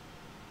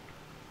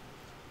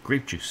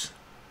 grape juice.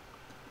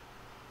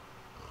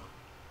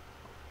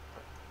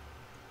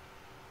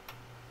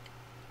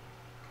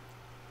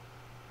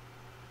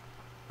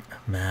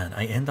 Man,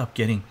 I end up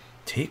getting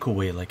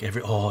takeaway like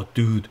every, oh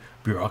dude,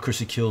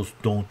 bureaucracy kills,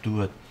 don't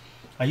do it.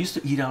 I used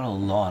to eat out a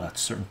lot at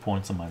certain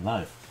points in my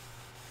life,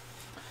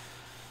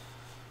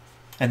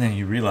 and then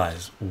you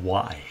realize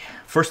why.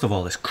 First of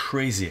all, it's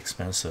crazy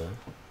expensive,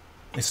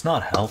 it's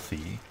not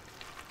healthy,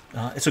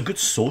 it's a good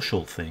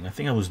social thing. I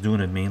think I was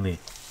doing it mainly,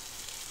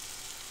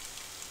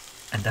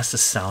 and that's the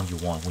sound you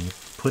want when you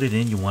put it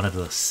in. You want it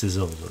to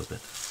sizzle a little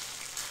bit,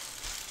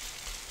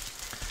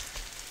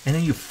 and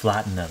then you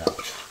flatten that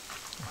out.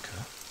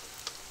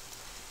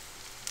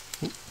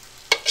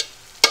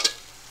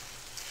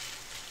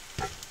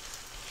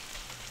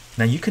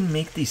 Now you can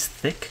make these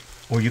thick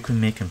or you can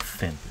make them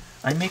thin.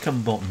 I make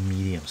them about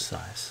medium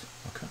size.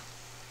 Okay.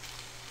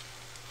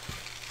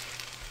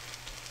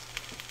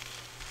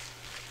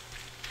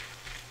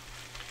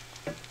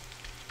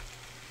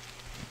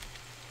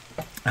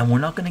 And we're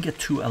not going to get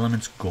two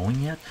elements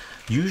going yet.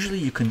 Usually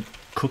you can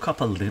cook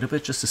up a little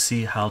bit just to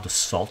see how the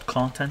salt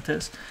content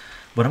is,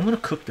 but I'm going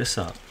to cook this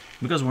up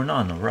because we're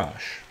not in a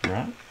rush,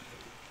 right?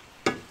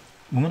 I'm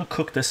going to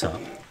cook this up,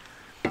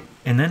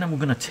 and then I'm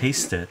going to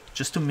taste it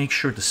just to make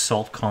sure the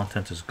salt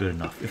content is good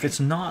enough. If it's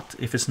not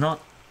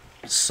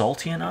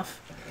salty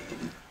enough,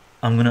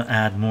 I'm going to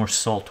add more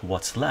salt to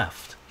what's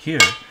left here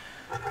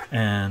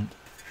and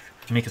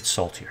make it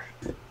saltier.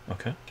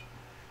 Okay,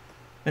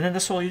 and then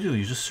that's all you do.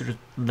 You just sort of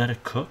let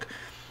it cook.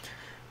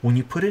 When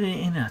you put it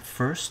in at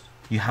first,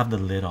 you have the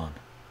lid on,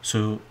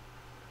 so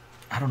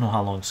I don't know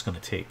how long it's going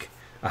to take.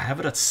 I have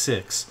it at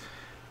 6.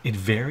 It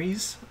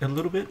varies a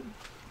little bit,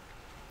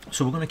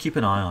 so we're going to keep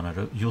an eye on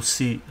it. You'll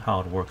see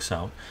how it works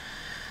out.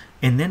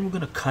 And then we're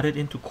going to cut it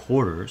into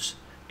quarters,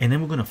 and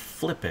then we're going to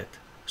flip it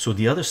so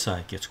the other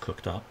side gets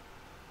cooked up.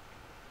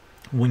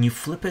 When you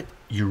flip it,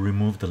 you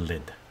remove the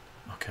lid.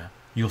 Okay,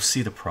 you'll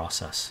see the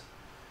process.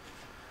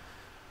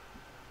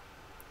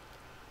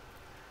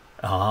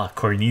 Ah,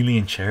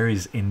 Cornelian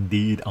cherries,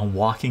 indeed. I'm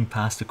walking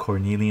past a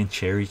Cornelian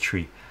cherry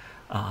tree.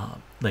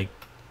 Like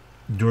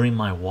during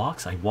my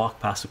walks, I walk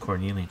past a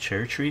Cornelian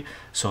cherry tree,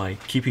 so I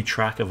keep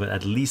track of it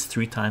at least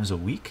 3 times a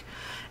week,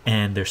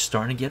 and they're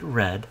starting to get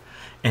red,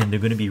 and they're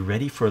going to be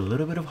ready for a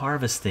little bit of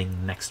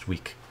harvesting next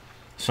week.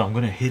 So I'm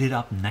going to hit it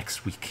up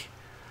next week.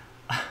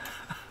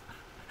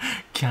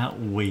 Can't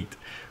wait.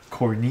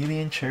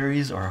 Cornelian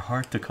cherries are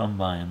hard to come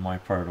by in my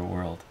part of the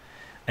world,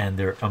 and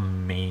they're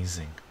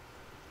amazing.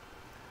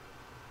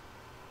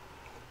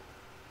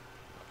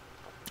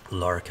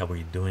 Lark, how are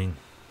you doing?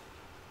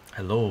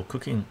 Hello,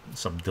 cooking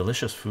some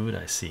delicious food,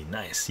 I see.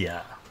 Nice.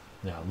 Yeah,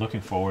 looking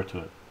forward to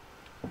it.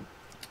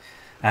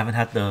 I haven't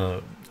had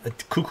the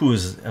Kuku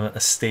is a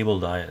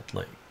stable diet,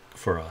 like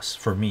for us,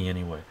 for me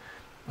anyway.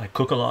 I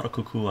cook a lot of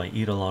Kuku, I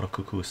eat a lot of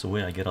Kuku. It's the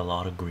way I get a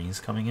lot of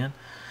greens coming in,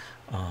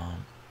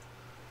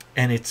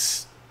 and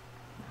it's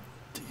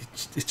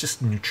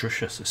just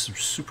nutritious. It's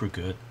super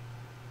good.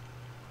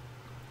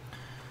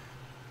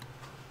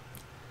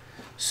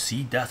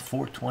 See Death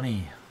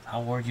 420,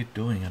 how are you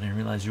doing? I didn't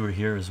realize you were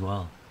here as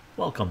well.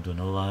 Welcome to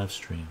another live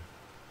stream.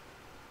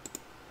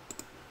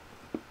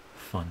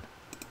 Fun.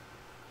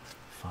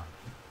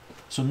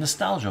 So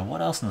nostalgia,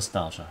 what else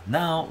nostalgia?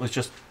 Now it's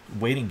just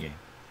waiting game.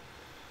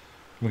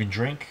 We can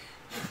drink.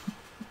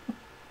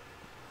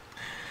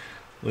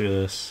 Look at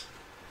this.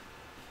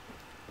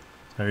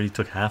 I already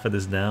took half of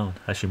this down.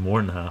 Actually,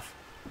 more than half,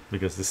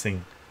 because this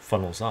thing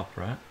funnels up,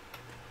 right?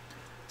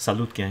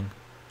 Salute, gang.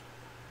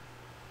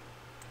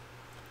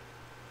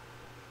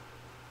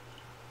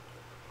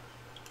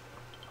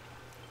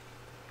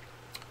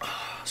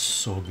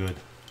 So good.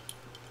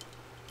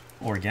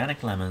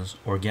 Organic lemons,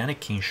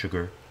 organic cane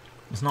sugar.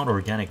 It's not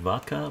organic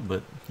vodka,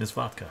 but it's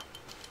vodka.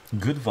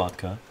 Good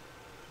vodka.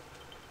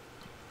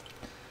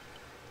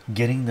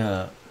 Getting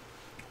the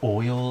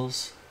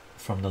oils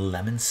from the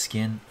lemon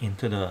skin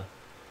into the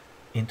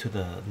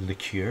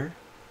liqueur.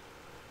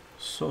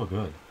 So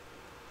good.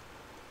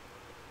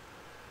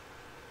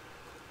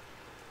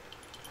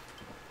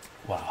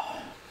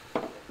 Wow.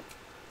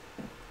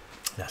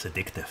 That's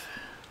addictive.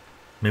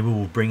 Maybe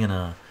we'll bring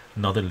in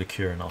another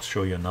liqueur and I'll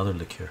show you another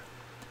liqueur.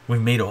 I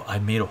made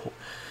a whole,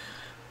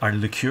 our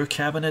liqueur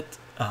cabinet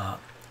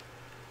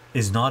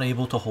is not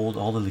able to hold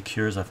all the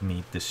liqueurs I've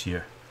made this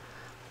year,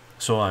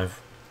 so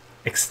I've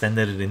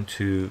extended it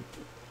into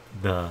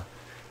the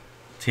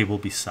table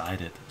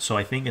beside it. So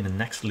I think in the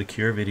next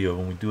liqueur video,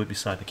 when we do it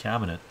beside the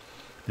cabinet,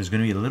 there's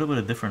going to be a little bit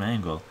of different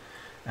angle,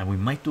 and we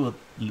might do a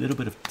little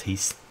bit of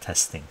taste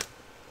testing.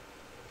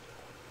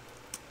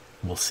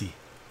 We'll see.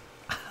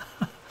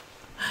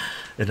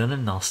 Another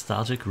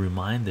nostalgic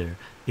reminder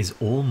is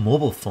old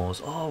mobile phones.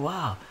 Oh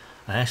wow,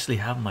 I actually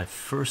have my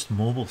first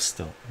mobile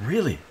still.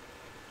 Really?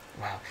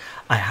 Wow.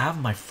 I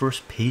have my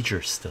first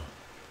pager still,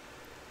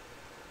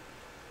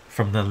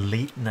 from the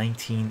late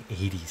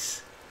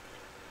 1980s.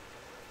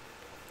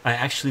 I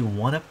actually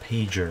won a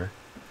pager.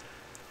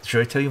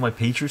 Should I tell you my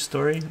pager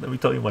story? Let me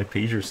tell you my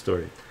pager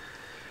story.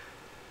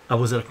 I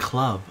was at a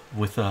club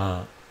with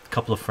a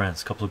couple of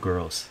friends, a couple of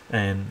girls,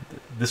 and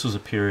this was a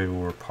period where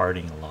we were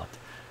partying a lot.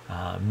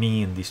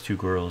 Me and these two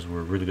girls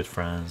were really good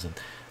friends, and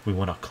we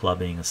went out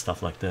clubbing and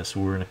stuff like this.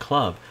 We were in a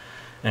club,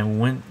 and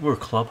we were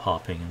club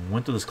hopping, and we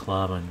went to this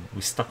club, and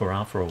we stuck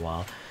around for a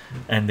while,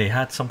 and they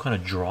had some kind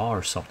of draw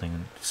or something,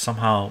 and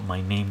somehow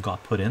my name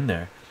got put in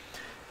there,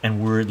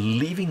 and we're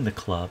leaving the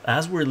club.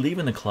 As we're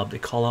leaving the club, they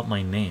call out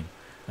my name,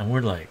 and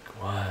we're like,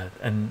 what?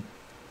 And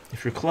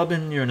if you're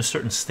clubbing, you're in a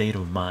certain state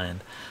of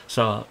mind.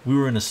 So we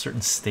were in a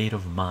certain state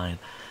of mind.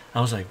 I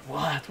was like,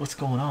 what's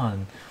going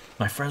on?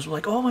 My friends were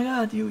like, oh my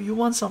god, you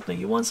won something,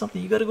 you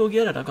gotta go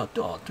get it. I got,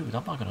 oh dude,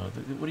 I'm not gonna,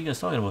 what are you guys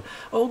talking about?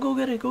 Oh, go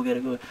get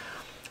it.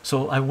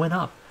 So I went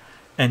up,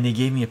 and they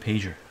gave me a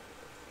pager.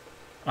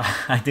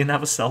 I didn't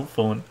have a cell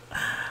phone,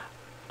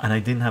 and I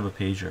didn't have a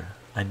pager.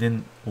 I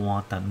didn't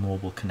want that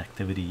mobile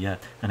connectivity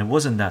yet, and it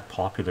wasn't that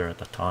popular at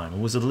the time. It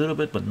was a little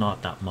bit, but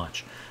not that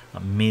much.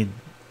 Mid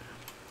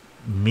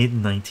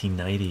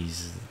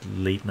 1990s,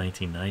 late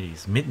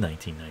 1990s, mid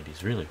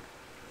 1990s, really.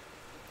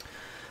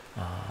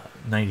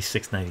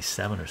 96,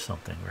 97 or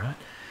something, right?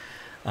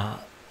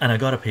 And I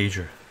got a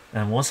pager,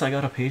 and once I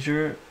got a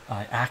pager,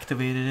 I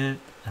activated it,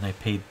 and I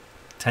paid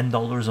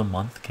 $10 a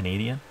month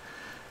Canadian,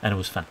 and it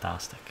was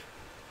fantastic.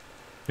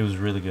 It was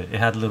really good. It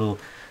had little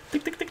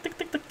tick tick tick tick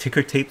tick tick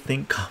ticker tape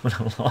thing coming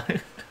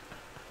along,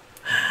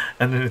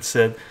 and then it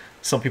said,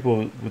 some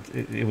people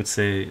it would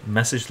say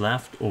message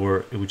left,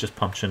 or it would just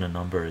punch in a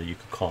number that you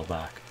could call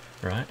back,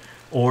 right?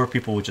 Or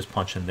people would just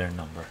punch in their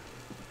number.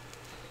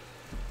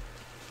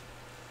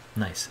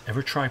 Nice.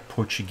 Ever try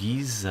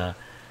Portuguese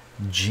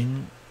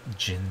gin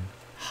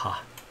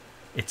ha?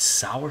 It's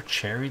sour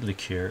cherry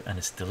liqueur, and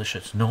it's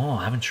delicious. No,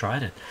 I haven't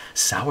tried it.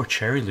 Sour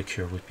cherry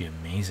liqueur would be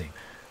amazing.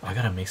 I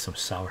gotta make some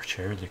sour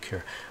cherry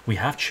liqueur. We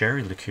have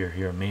cherry liqueur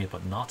here made,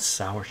 but not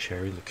sour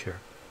cherry liqueur.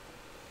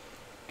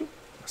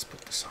 Let's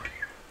put this on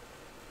here.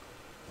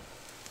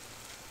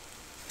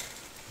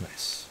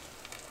 Nice.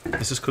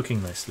 This is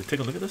cooking nicely. Take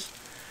a look at this.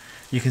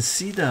 You can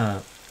see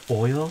the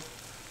oil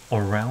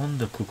around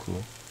the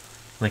kuku,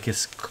 like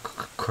it's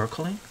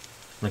curdling,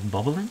 like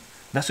bubbling.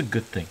 That's a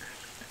good thing.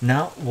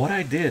 Now what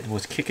I did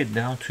was kick it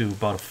down to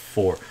about a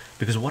 4,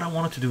 because what I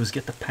wanted to do is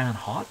get the pan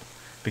hot,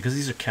 because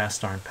these are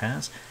cast iron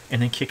pans,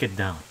 and then kick it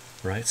down,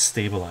 right?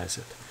 Stabilize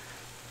it.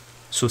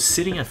 So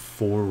sitting at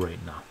 4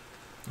 right now.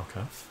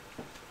 Okay.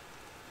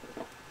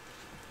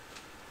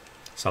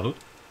 Salud.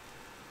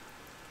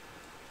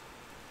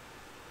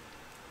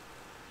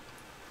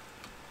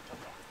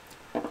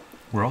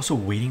 We're also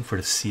waiting for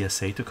the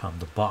CSA to come,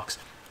 the box.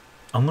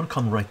 I'm gonna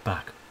come right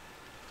back,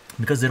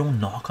 because they don't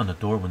knock on the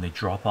door when they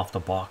drop off the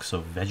box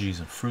of veggies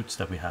and fruits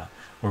that we have,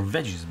 or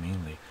veggies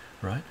mainly,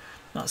 right?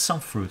 Not some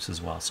fruits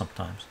as well.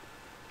 Sometimes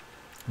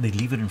they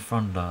leave it in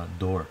front of the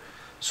door.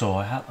 So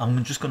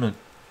I'm just gonna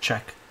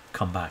check,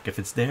 come back. If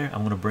it's there,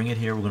 I'm gonna bring it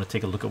here. We're gonna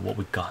take a look at what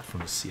we got from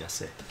the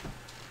CSA.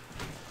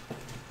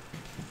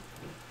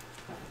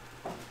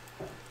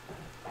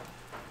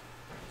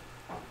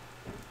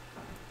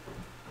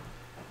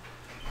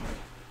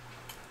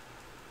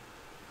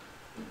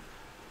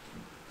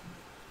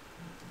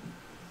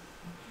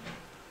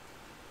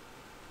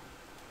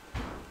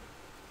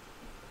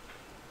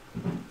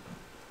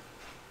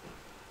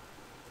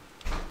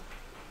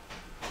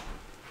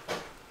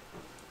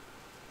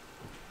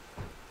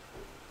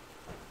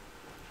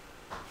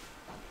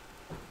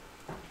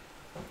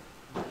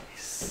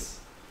 Nice.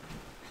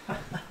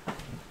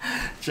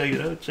 Check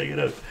it out, check it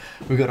out.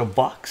 We got a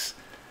box,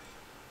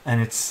 and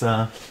it's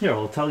here,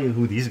 I'll tell you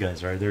who these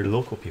guys are. They're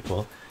local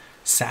people.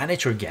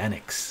 Saanich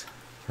Organics,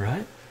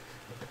 right?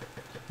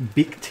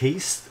 Big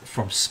taste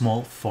from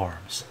small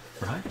farms,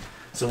 right?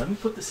 So let me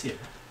put this here.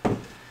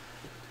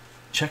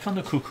 Check on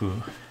the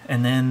Kuku,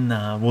 and then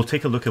we'll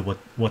take a look at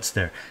what's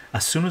there.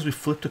 As soon as we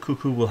flip the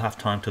Kuku, we'll have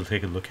time to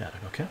take a look at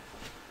it, okay?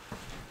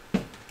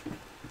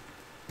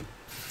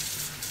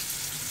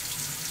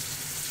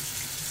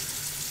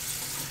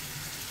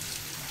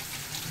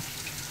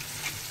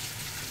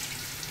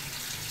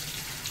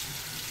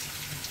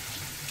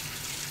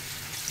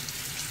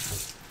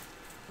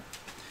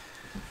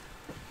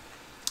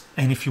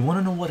 And if you want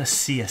to know what a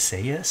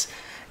CSA is,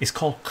 it's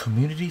called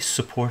Community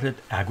Supported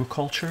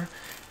Agriculture,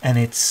 and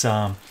it's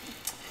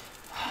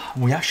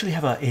we actually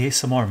have an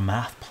ASMR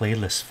math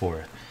playlist for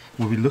it,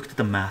 where we looked at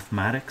the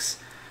mathematics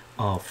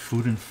of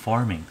food and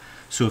farming.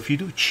 So if you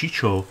do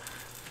chycho,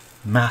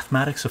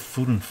 mathematics of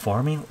food and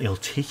farming, it'll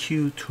take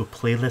you to a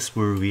playlist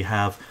where we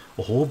have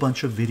a whole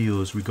bunch of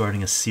videos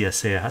regarding a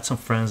CSA. I had some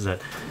friends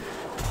that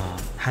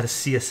had a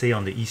CSA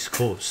on the East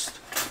Coast.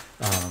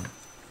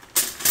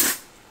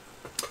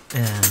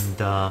 And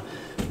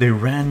they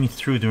ran me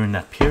through during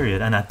that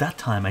period, and at that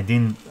time I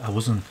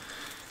wasn't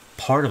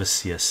part of a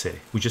CSA.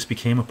 We just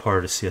became a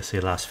part of the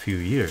CSA last few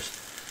years.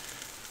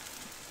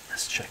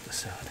 Let's check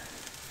this out.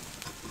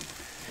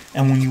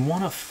 And when you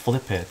want to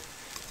flip it,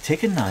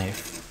 take a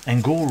knife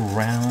and go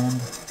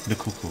around the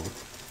Kuku,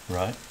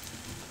 right?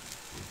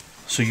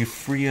 So you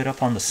free it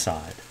up on the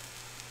side,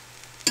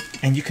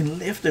 and you can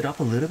lift it up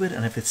a little bit,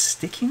 and if it's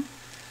sticking,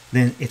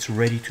 then it's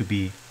ready to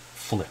be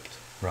flipped,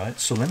 right?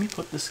 So let me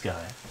put this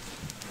guy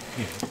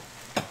here.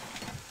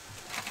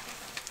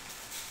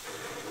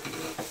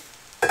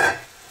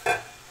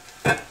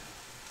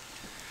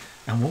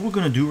 And what we're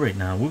going to do right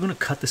now, we're going to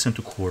cut this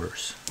into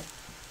quarters.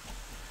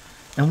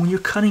 And when you're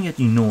cutting it,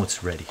 you know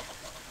it's ready.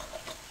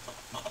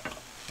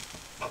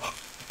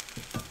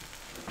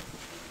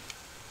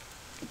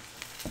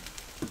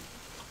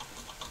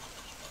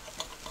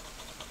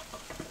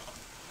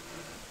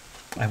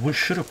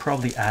 Should have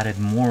probably added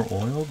more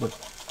oil, but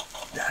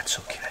that's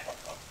okay.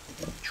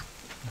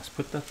 Let's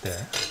put that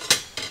there.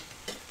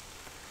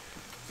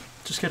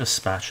 Just get a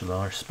spatula.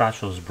 Our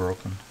spatula is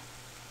broken,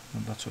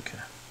 but that's okay.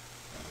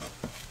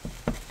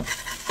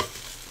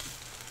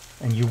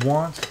 And you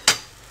want,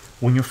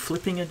 when you're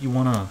flipping it, you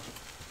want a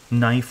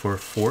knife or a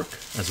fork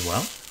as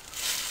well.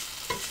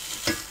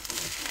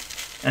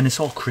 And it's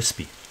all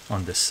crispy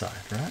on this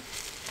side, right?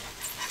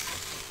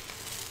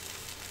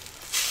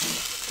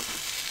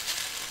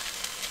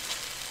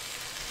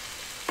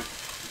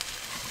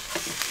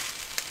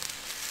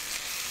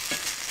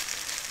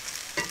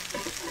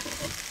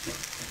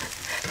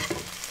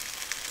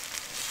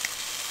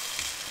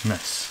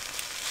 Nice.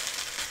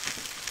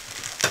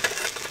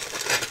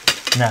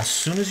 Now, as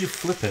soon as you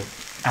flip it,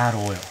 add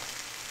oil. Okay.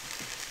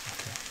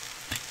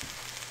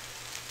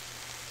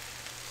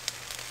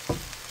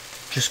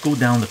 Just go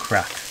down the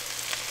crack.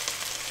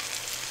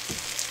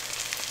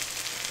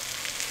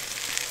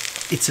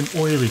 It's an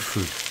oily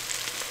food,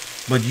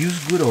 but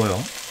use good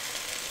oil,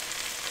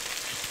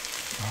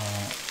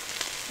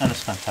 and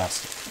it's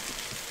fantastic.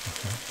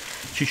 Okay.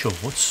 Chycho,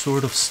 what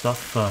sort of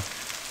stuff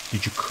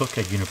did you cook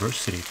at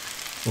university?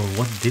 Or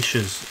what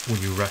dishes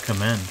would you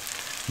recommend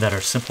that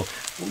are simple?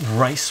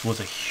 Rice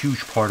was a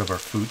huge part of our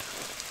food,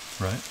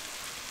 right?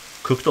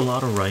 Cooked a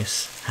lot of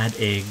rice, had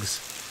eggs.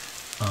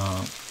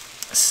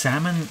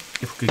 Salmon,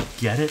 if we could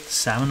get it,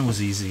 salmon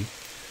was easy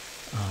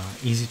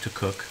to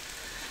cook.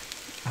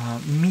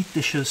 Meat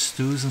dishes,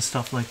 stews and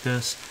stuff like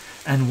this.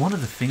 And one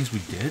of the things we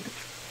did,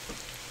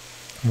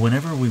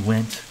 whenever we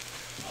went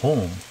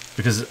home,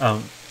 because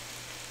I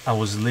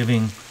was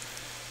living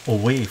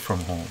away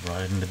from home,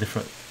 right? In the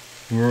different,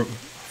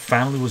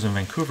 family was in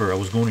Vancouver. I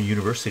was going to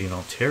university in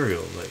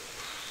Ontario. Like,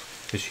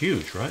 it's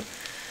huge, right?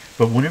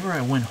 But whenever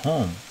I went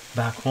home,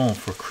 back home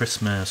for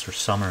Christmas or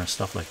summer and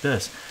stuff like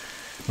this,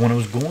 when I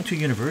was going to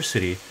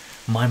university,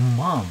 my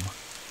mom,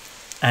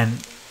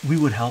 and we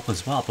would help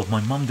as well, but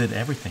my mom did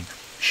everything.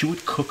 She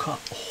would cook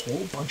up a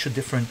whole bunch of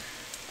different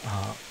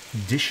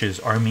dishes,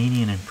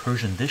 Armenian and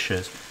Persian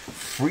dishes,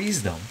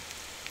 freeze them.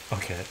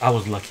 Okay, I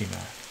was lucky,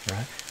 man,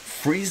 right?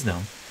 Freeze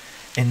them,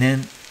 and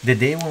then the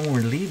day when we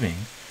were leaving,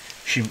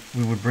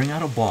 we would bring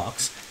out a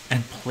box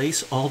and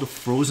place all the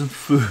frozen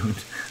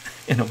food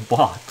in a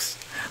box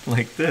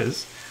like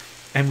this,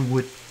 and we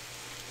would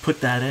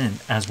put that in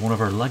as one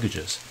of our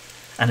luggages,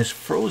 and it's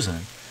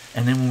frozen.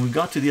 And then when we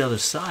got to the other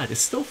side,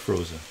 it's still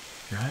frozen,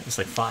 right? It's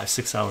like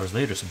 5-6 hours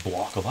later, it's a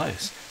block of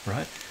ice,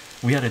 right?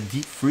 We had a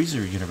deep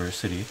freezer at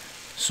university.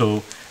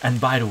 So, and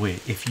by the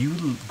way, if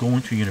you go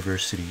into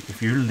university,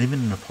 if you're living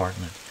in an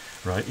apartment,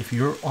 right, if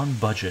you're on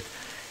budget,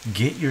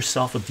 get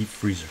yourself a deep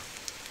freezer,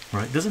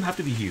 right? It doesn't have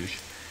to be huge.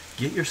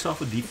 Get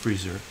yourself a deep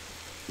freezer,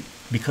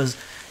 because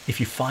if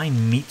you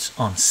find meats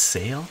on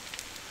sale,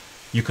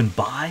 you can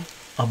buy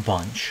a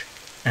bunch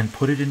and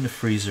put it in the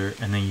freezer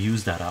and then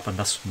use that up. And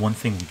that's one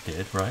thing we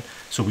did, right?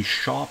 So we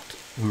shopped,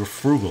 we were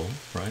frugal,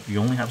 right? You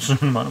only have a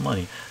certain amount of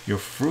money. You're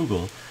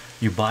frugal.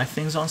 You buy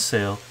things on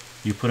sale,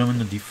 you put them in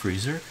the deep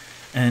freezer,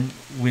 and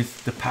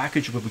with the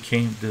package what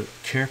became the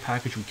care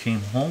package we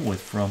came home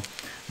with from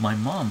my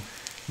mom,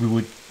 we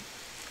would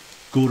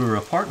go to her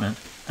apartment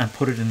and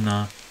put it in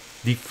the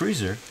deep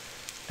freezer,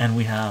 and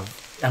we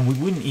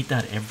wouldn't eat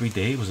that every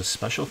day. It was a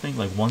special thing,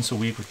 like once a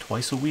week or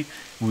twice a week.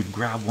 We would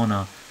grab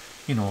one,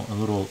 you know, a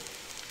little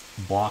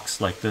box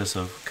like this,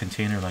 a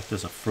container like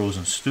this, of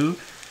frozen stew,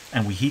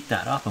 and we heat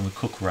that up and we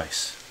cook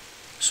rice.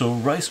 So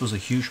rice was a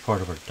huge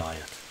part of our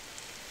diet.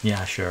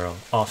 Yeah, Cheryl,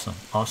 awesome,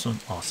 awesome,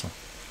 awesome.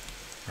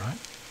 Right?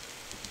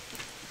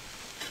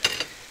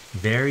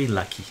 Very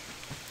lucky.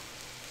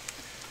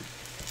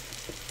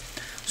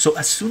 So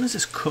as soon as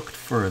it's cooked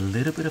for a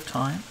little bit of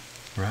time,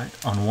 right,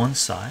 on one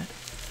side,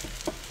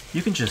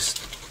 you can just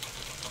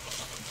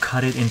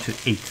cut it into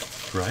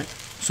 8, right?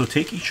 So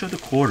take each of the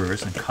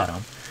quarters and cut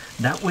them.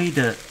 That way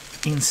the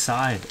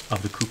inside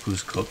of the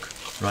cuckoo's cook,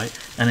 right?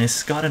 And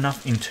it's got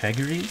enough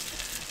integrity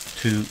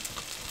to,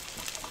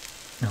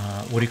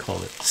 what do you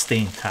call it? Stay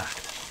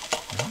intact.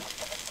 Right?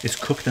 It's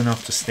cooked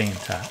enough to stay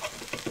intact.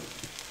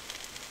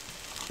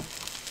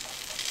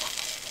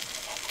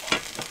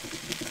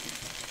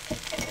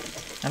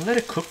 And let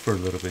it cook for a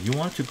little bit. You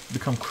want it to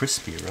become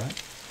crispy,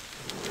 right?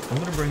 I'm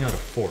going to bring out a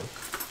fork.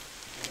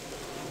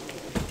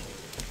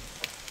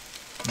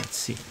 Let's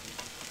see.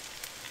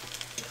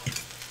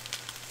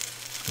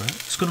 Right?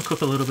 It's going to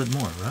cook a little bit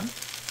more, right?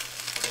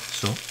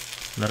 So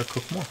let it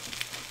cook more.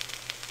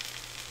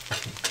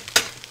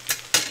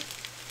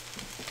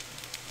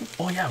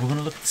 Oh yeah, we're going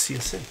to look at the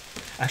CSA.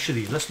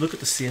 Actually, let's look at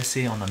the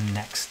CSA on the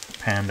next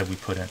pan that we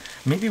put in.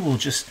 Maybe we'll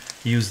just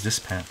use this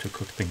pan to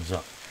cook things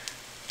up,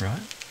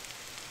 right?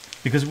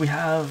 Because we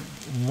have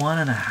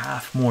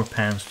 1.5 more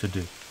pans to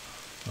do.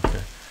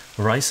 Okay,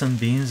 rice and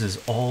beans is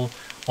all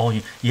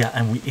you, yeah,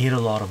 and we ate a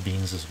lot of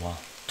beans as well,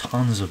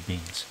 tons of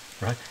beans,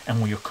 right? And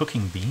when you're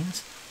cooking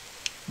beans,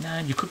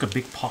 man, you cook a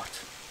big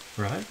pot,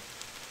 right?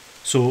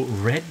 So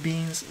red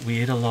beans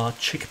we ate a lot,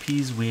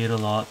 chickpeas we ate a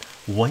lot,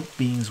 white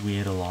beans we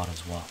ate a lot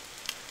as well.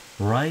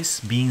 Rice,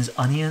 beans,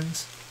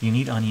 onions, you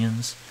need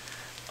onions,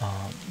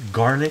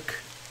 garlic,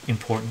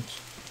 important.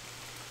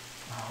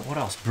 What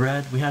else?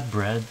 Bread, we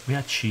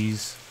had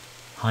cheese,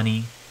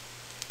 honey.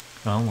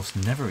 I almost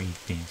never eat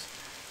beans.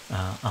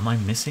 Am I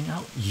missing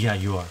out? Yeah,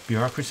 you are.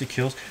 Bureaucracy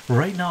kills.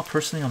 Right now,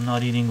 personally, I'm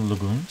not eating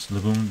legumes.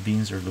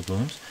 Beans or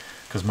legumes,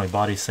 because my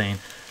body's saying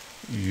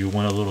you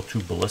went a little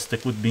too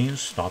ballistic with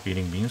beans. Stop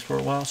eating beans for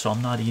a while. So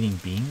I'm not eating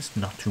beans,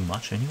 not too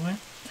much anyway.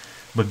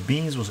 But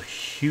beans was a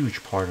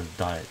huge part of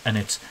the diet,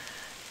 and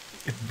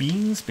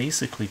beans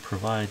basically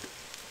provide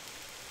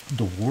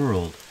the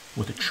world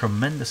with a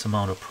tremendous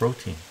amount of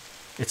protein.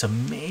 It's a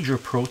major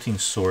protein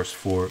source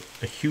for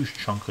a huge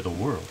chunk of the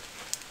world,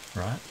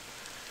 right?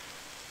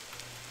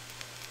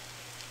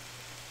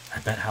 I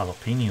bet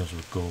jalapenos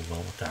would go well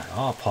with that.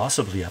 Oh,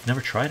 possibly. I've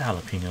never tried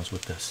jalapenos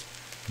with this,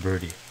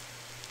 Birdie.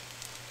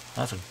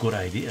 That's a good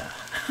idea.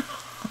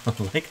 I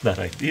like that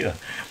idea.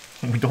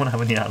 We don't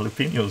have any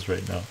jalapenos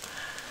right now.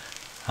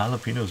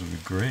 Jalapenos would be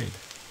great.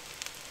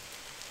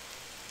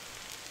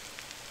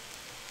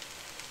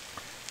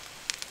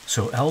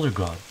 So Elder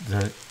God,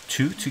 the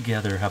two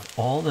together have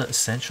all the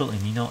essential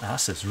amino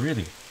acids,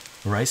 really.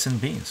 Rice and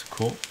beans,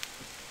 cool.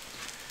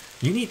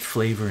 You need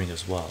flavoring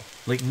as well.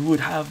 Like we would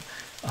have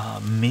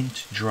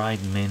mint,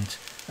 dried mint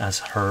as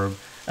herb.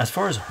 As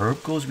far as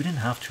herb goes, we didn't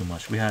have too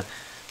much. We had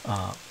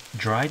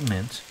dried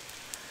mint,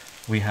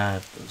 we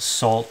had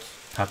salt,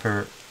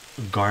 pepper,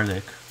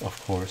 garlic,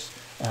 of course.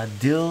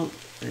 Dill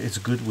is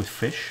good with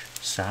fish,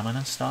 salmon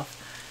and stuff.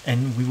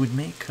 And we would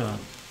make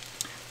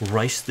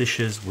rice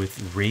dishes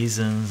with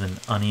raisins and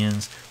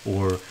onions,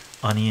 or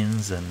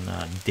onions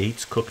and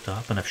dates cooked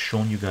up, and I've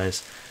shown you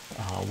guys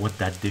what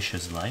that dish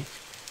is like.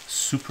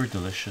 Super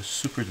delicious,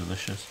 super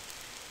delicious.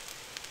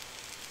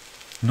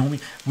 No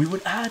meat. We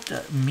would add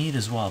meat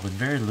as well, but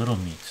very little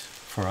meat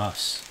for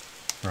us,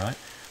 right?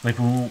 Like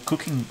when we were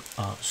cooking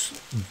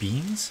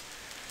beans,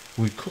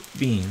 we'd cook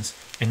beans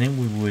and then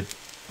we would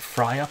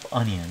fry up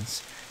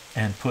onions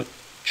and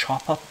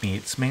chop up meat.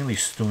 It's mainly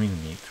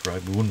stewing meat,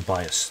 right? We wouldn't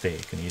buy a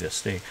steak and eat a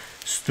steak.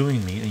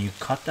 Stewing meat, and you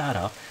cut that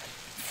up,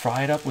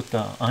 fry it up with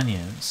the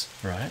onions,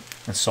 right?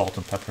 And salt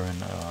and pepper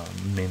and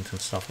mint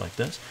and stuff like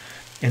this.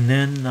 And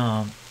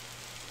then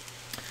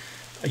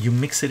you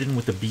mix it in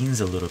with the beans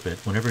a little bit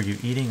whenever you're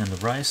eating, and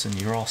the rice, and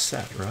you're all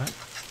set, right?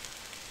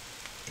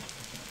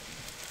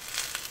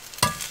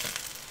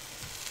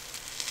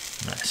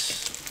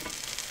 Nice.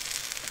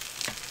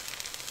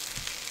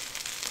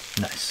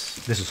 Nice.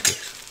 This is good.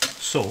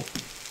 So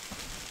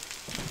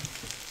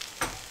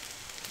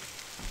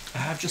I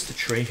have just a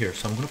tray here,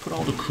 so I'm going to put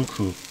all the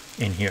cuckoo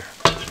in here.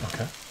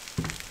 Okay,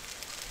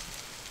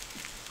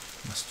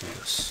 let's do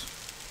this.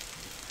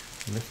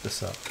 Lift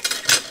this up.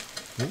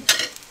 Ooh.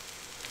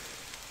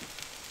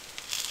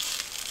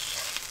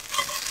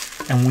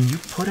 And when you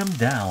put them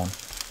down,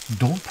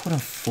 don't put them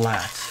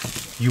flat.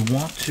 You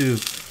want to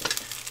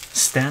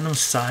stand them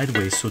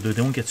sideways so they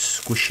don't get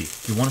squishy.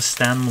 You want to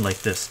stand them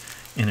like this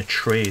in a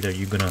tray that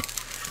you're gonna,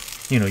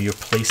 you're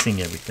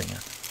placing everything in.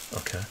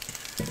 Okay.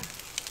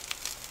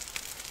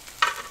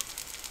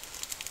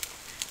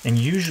 and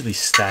usually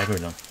stagger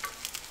them.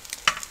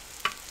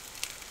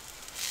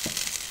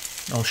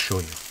 I'll show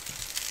you.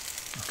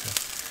 Okay.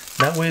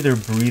 That way they're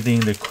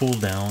breathing, they cool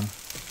down.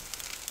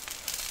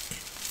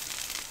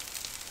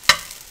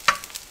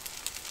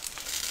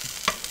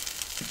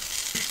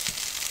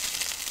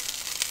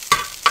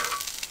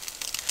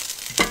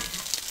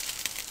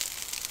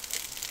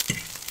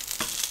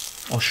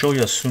 I'll show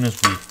you as soon as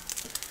we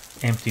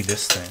empty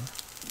this thing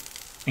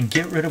and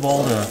get rid of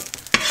all the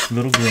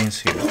little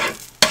grains here.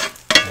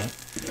 Okay.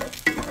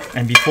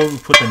 And before we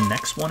put the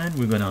next one in,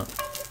 we're gonna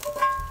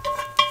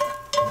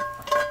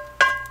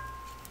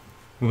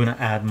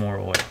add more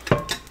oil.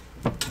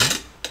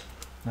 Okay.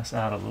 Let's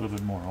add a little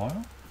bit more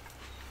oil.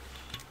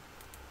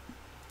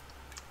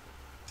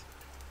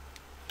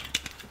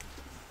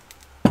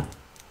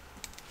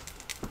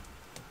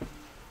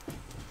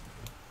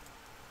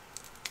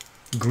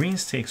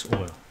 Greens takes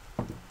oil.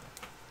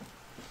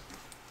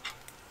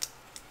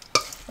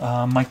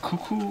 My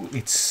Kuku,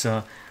 it's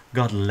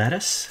got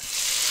lettuce,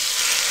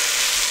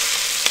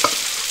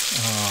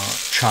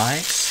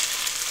 chives,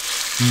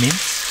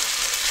 mint,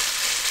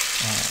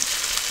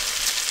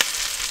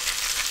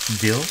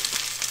 dill,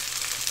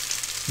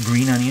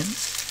 green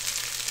onions,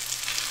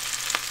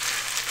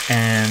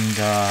 and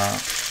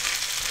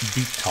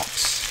beet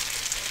tops.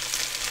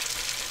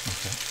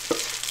 Okay.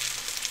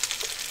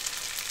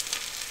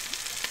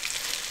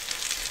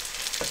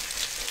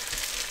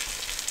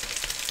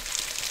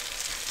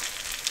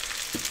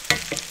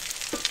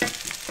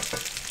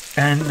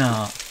 And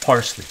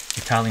parsley,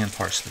 Italian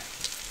parsley.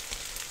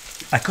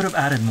 I could have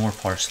added more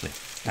parsley,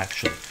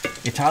 actually.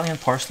 Italian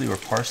parsley or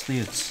parsley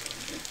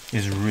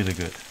is really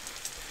good.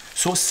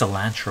 So is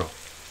cilantro.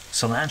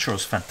 Cilantro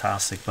is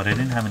fantastic, but I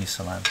didn't have any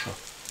cilantro.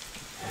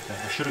 Okay,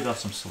 I should have got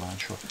some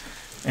cilantro.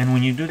 And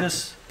when you do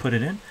this, put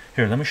it in.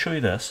 Here, let me show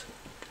you this.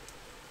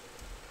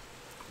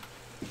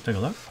 Take a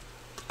look.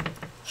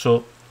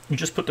 So you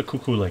just put the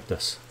Kuku like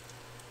this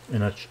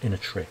in a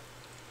tray.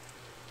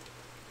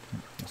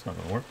 That's not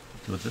gonna work.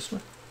 Do it this way.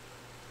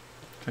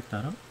 Check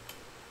that out.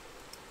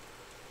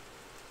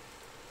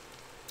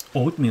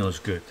 Oatmeal is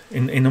good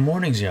in the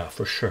mornings, yeah,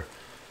 for sure.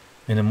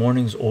 In the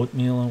mornings,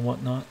 oatmeal and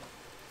whatnot.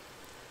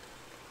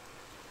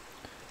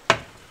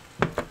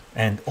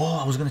 And oh,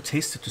 I was gonna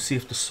taste it to see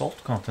if the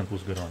salt content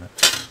was good on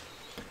it.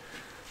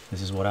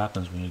 This is what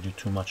happens when you do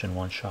too much in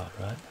one shot,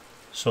 right?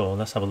 So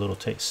let's have a little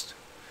taste.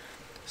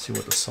 See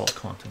what the salt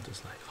content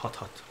is like. Hot,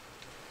 hot.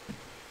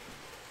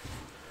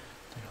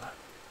 Take a look.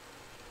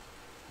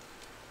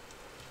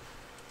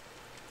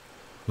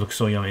 Looks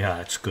so yummy. Yeah,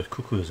 it's good.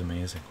 Kuku is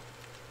amazing.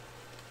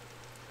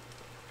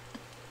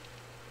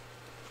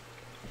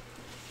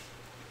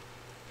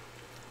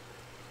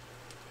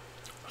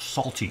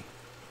 Salty.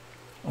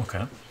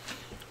 Okay.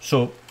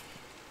 So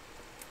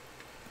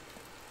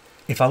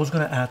if I was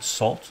going to add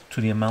salt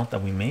to the amount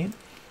that we made,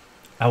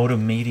 I would have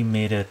maybe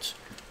made it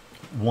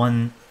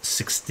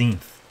 1/16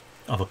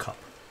 of a cup,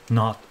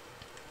 not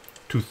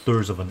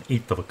 2/3 of an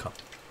eighth of a cup.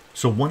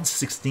 So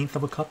 1/16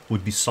 of a cup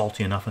would be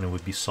salty enough, and it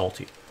would be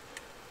salty.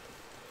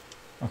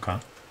 Okay,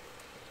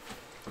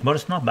 but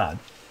it's not bad.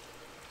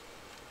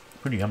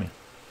 Pretty yummy.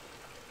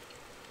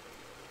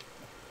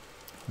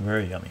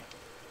 Very yummy.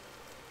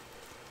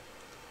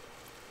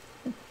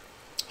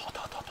 Hot,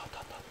 hot, hot, hot,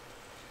 hot, hot.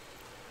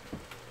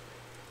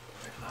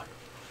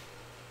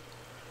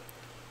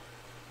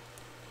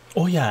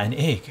 Oh yeah, an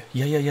egg.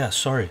 Yeah.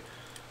 Sorry.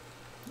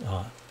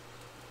 Yeah.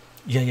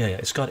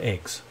 It's got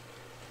eggs.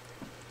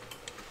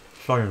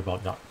 Sorry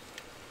about that.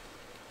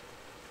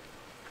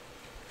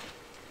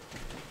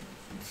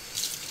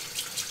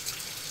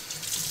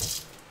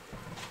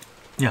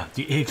 Yeah,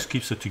 the eggs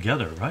keeps it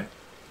together, right?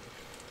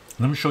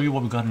 Let me show you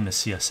what we got in the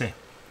CSA.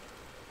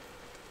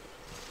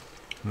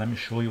 Let me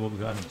show you what we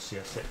got in the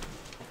CSA.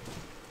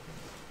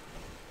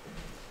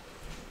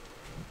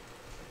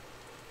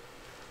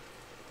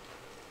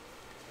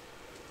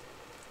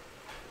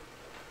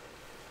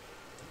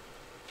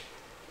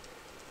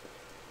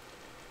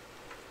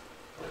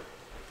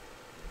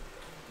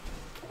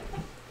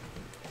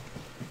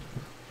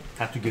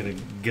 Have to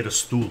get a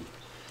stool,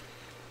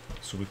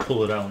 so we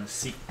pull it out and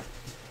see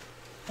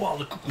while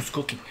the Kuku's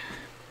cooking.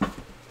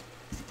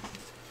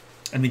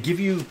 And they give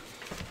you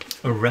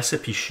a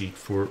recipe sheet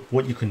for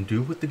what you can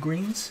do with the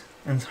greens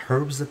and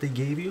herbs that they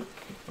gave you.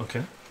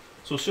 Okay,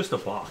 so it's just a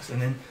box,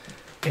 and then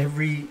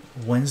every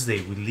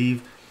Wednesday we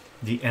leave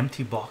the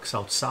empty box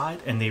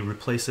outside and they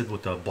replace it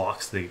with a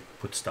box they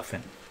put stuff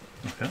in.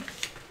 Okay,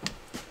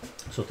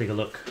 so take a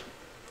look.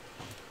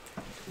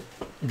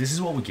 This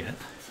is what we get.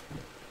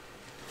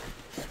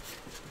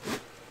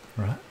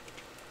 Right,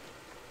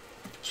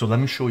 so let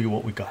me show you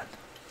what we got.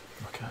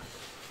 Okay.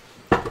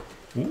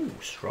 Ooh,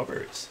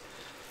 strawberries.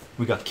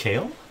 We got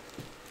kale.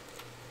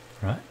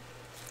 Right,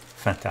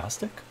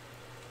 fantastic.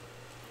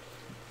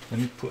 Let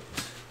me put.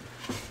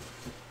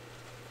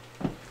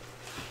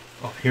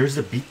 Oh, here's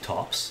the beet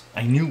tops.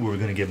 I knew we were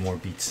gonna get more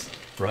beets,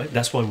 right?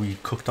 That's why we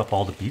cooked up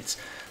all the beets.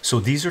 So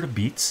these are the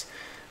beets,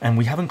 and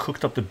we haven't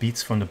cooked up the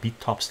beets from the beet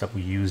tops that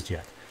we used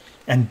yet.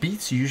 And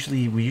beets we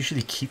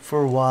usually keep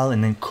for a while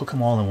and then cook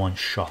them all in one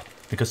shot,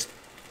 because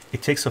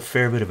it takes a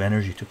fair bit of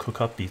energy to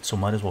cook up beets, so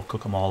might as well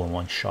cook them all in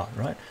one shot,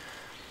 right?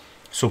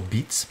 So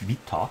beets,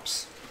 beet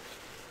tops,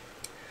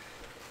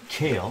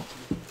 kale,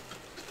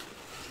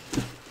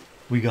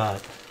 we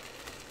got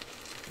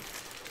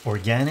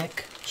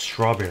organic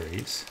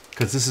strawberries,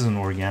 because this is an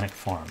organic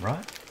farm,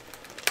 right?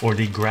 Or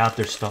they grab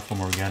their stuff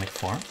from organic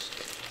farms.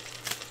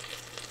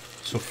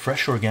 So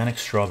fresh organic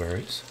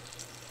strawberries,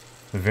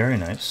 very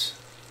nice,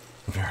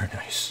 very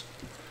nice.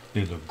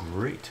 They look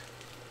great.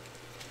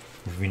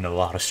 We've eaten a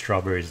lot of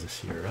strawberries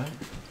this year, right?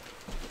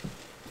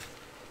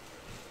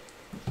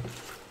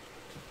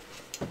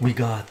 We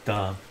got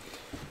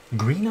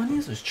green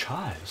onions or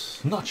chives?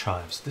 Not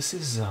chives. This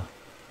is let me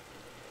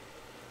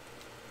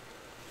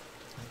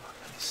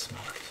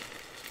smell it.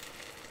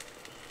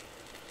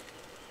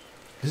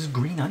 This is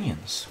green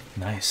onions.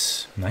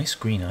 Nice, nice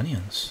green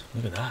onions.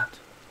 Look at that.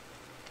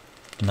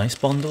 Nice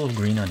bundle of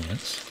green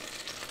onions.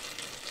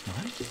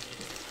 Right.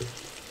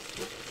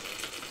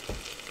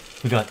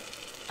 We got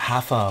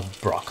half a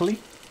broccoli.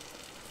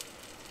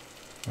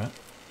 Right,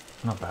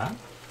 not bad.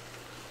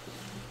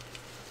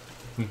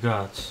 We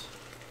got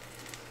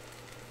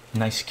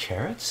nice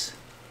carrots,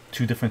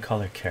 2 different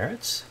color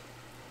carrots.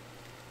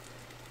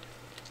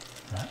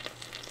 Right.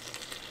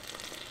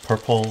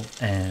 Purple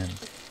and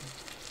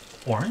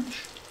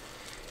orange.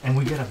 And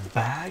we get a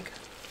bag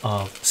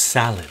of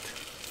salad,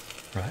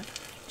 right?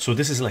 So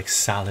this is like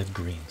salad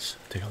greens.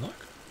 Take a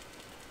look.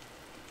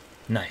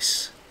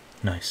 Nice,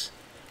 nice.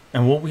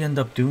 And what we end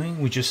up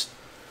doing, we just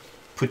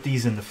put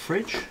these in the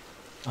fridge,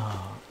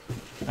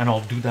 and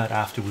I'll do that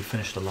after we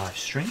finish the live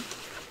stream.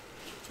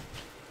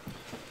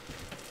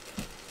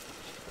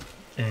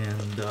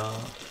 And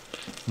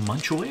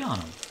munch away on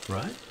them,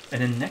 right?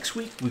 And then next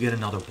week we get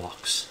another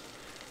box.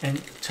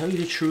 And tell you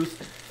the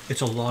truth, it's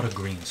a lot of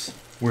greens.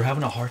 We're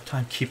having a hard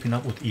time keeping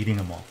up with eating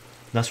them all.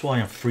 That's why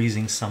I'm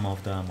freezing some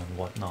of them and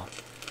whatnot.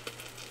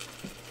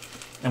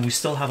 And we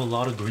still have a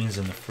lot of greens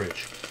in the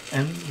fridge.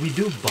 And we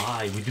do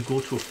go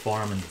to a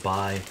farm and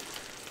buy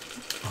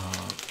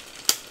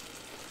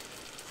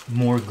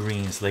more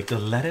greens, like the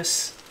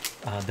lettuce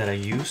that I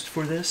used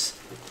for this,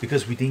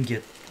 because we didn't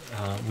get,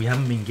 we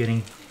haven't been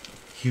getting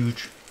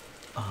huge,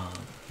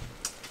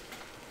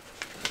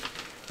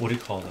 what do you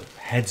call it,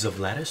 heads of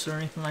lettuce or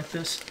anything like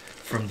this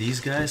from these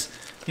guys.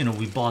 You know,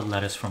 we bought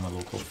lettuce from a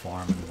local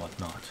farm and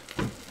whatnot.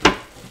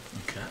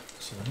 Okay,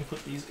 so let me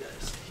put these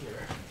guys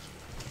here.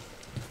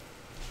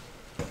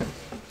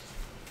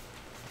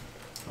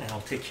 And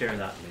I'll take care of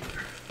that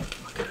later.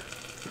 Okay.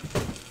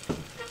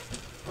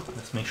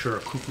 Let's make sure our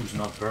cuckoo's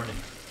not burning.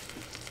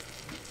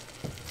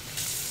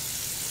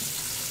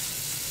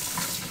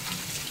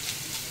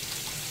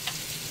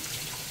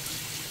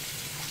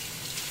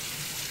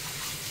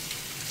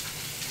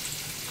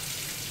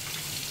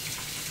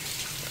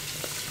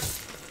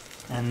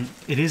 And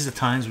it is the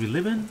times we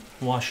live in.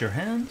 Wash your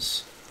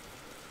hands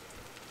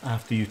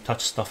after you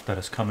touch stuff that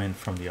has come in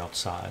from the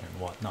outside and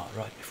whatnot,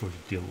 right, before you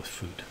deal with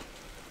food.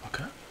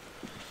 Okay,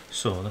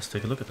 so let's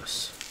take a look at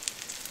this.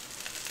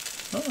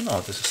 Oh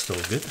no, this is still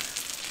good.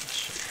 Let's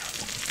check it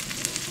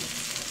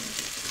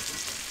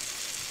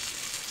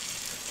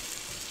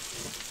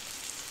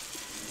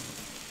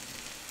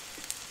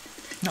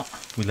out. No,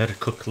 we let it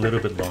cook a little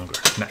bit longer.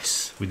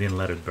 Nice, we didn't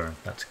let it burn.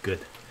 That's good.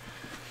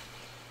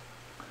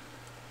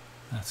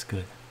 That's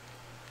good.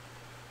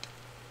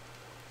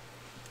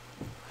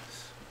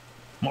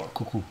 More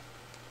cuckoo.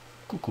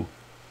 Cuckoo.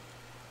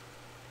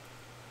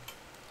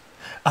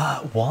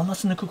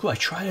 Walnuts in the cuckoo. I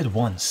tried it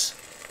once.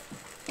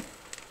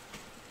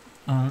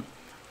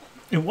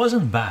 It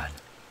wasn't bad.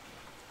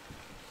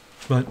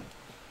 But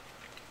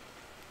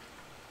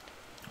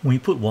when you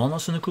put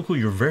walnuts in the cuckoo,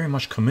 you're very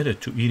much committed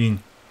to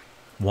eating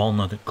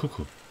walnut and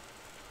cuckoo.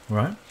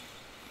 Right?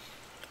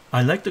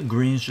 I like the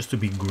greens just to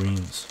be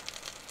greens,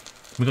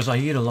 because I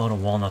eat a lot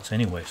of walnuts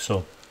anyway,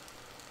 so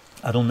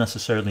I don't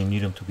necessarily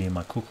need them to be in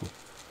my cuckoo.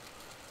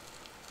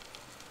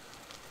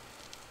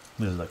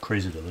 This is like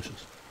crazy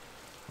delicious.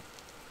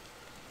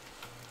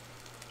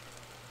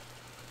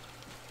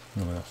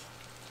 Look at that.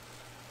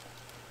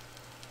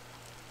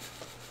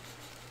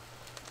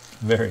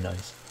 Very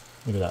nice.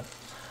 Look at that.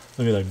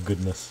 Look at that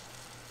goodness.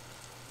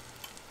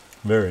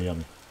 Very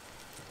yummy.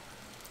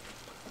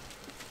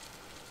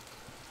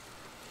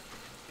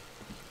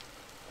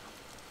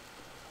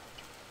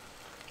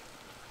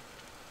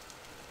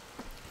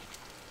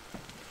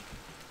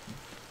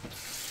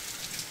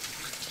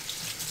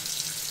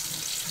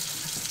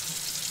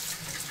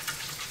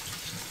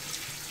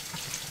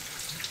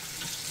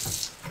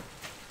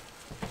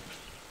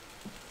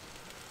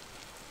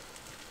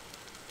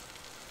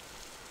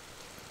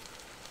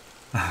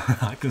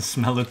 I can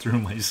smell it through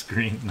my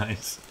screen.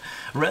 Nice.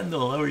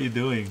 Rendell, how are you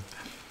doing?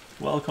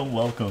 Welcome,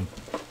 welcome.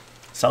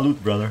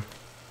 Salute, brother.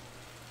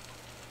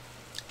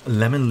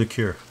 Lemon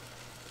liqueur.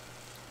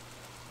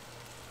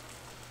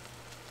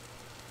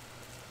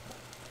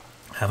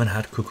 Haven't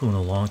had cuckoo in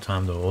a long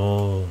time though.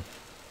 Oh.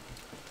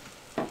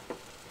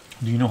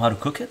 Do you know how to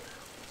cook it?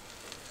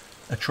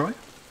 Troy?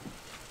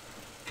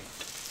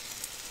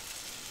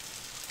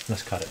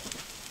 Let's cut it.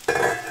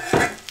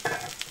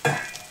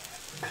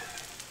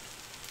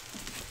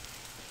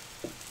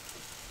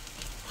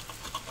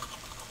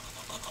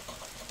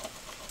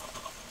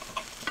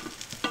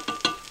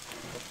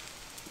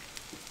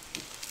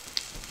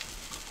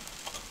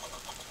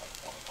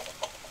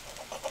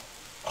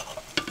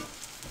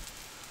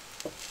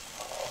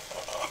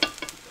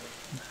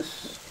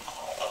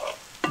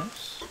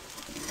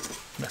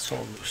 That's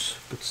all loose.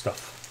 Good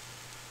stuff.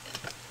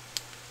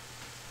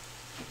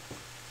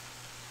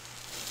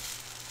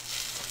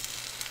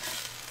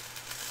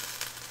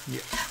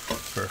 Yeah,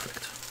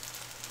 perfect.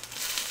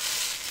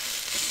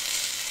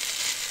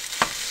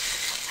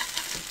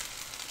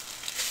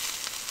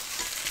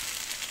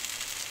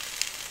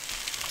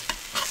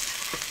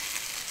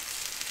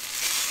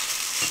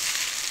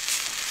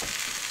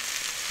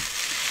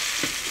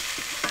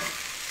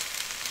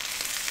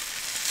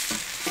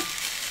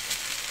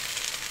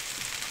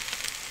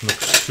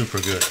 Looks super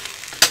good.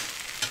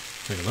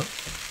 Take a look.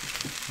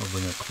 I'll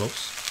bring it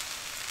close.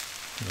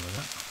 Look at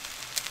that.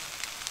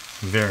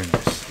 Very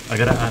nice. I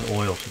gotta add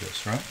oil to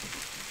this, right?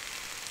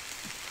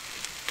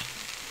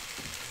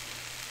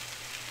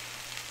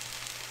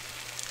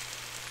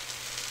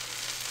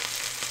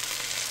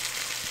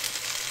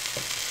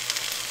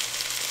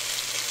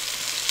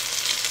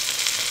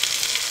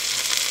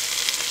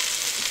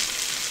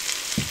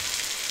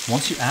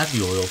 Once you add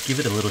the oil, give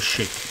it a little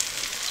shake.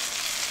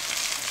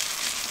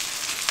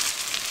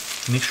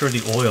 Make sure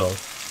the oil,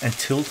 and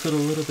tilt it a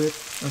little bit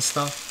and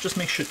stuff. Just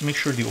make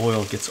sure the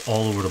oil gets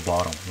all over the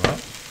bottom,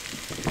 right?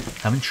 I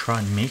haven't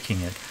tried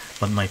making it,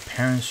 but my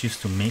parents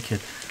used to make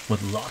it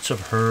with lots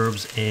of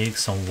herbs,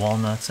 eggs, some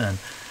walnuts, and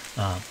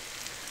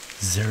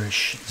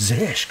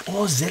zereshk.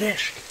 Oh,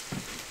 zereshk.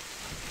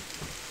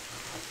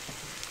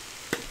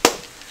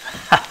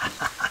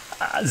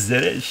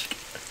 Zereshk.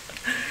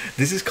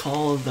 This is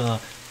called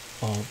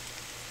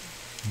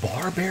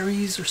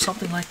barberries or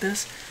something like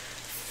this.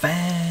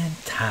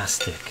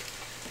 Fantastic.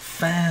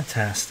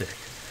 Fantastic.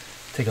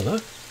 Take a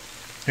look.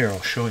 Here,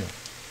 I'll show you.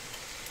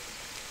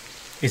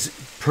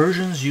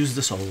 Persians use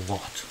this a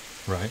lot,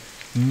 right?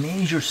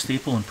 Major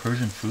staple in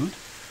Persian food.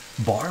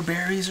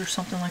 Barberries or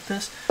something like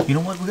this. You know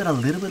what? We got a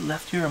little bit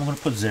left here. I'm going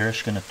to put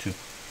zereshk in it too.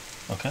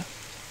 Okay?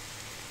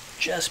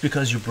 Just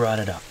because you brought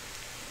it up.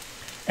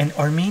 And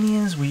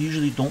Armenians, we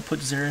usually don't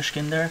put zereshk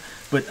in there,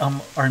 but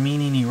I'm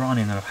Armenian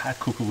Iranian and I've had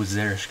kuku with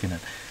zereshk in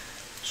it.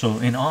 So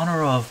in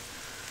honor of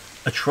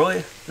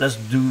Troy, let's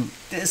do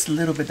this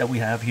little bit that we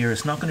have here.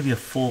 It's not going to be a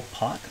full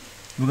pot.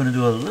 We're going to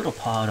do a little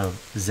pot of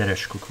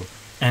zereshk kuku.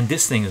 And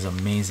this thing is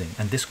amazing.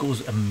 And this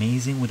goes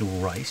amazing with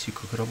rice. You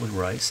cook it up with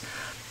rice.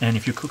 And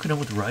if you're cooking it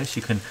with rice,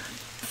 you can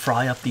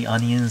fry up the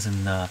onions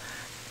and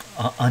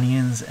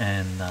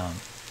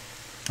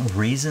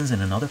raisins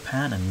in another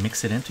pan and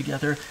mix it in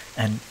together.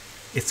 And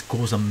it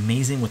goes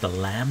amazing with a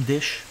lamb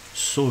dish.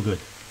 So good.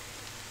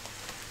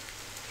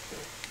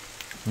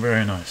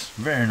 Very nice.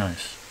 Very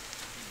nice.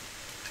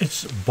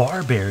 It's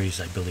barberries,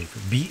 I believe.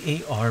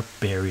 B-A-R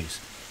berries.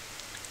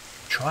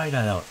 Try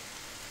that out.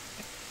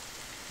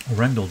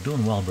 Rendell,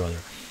 doing well, brother.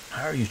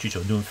 How are you,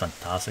 Chycho? Doing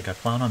fantastic. I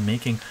plan on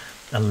making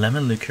a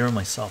lemon liqueur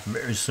myself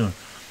very soon.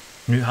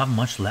 Do you have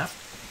much left?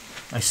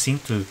 I seem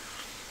to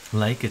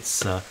like it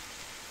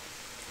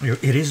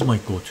is my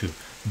go-to.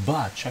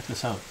 But check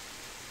this out.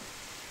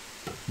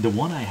 The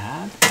one I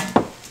had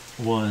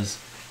was,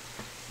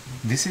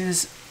 this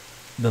is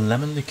the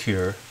lemon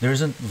liqueur. There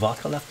isn't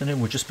vodka left in it.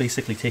 We're just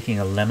basically taking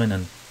a lemon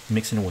and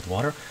mixing it with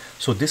water.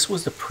 So this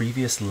was the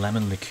previous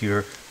lemon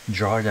liqueur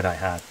jar that I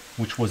had,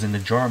 which was in the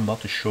jar I'm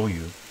about to show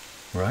you,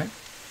 right?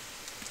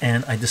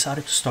 And I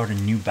decided to start a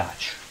new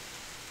batch,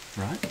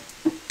 right?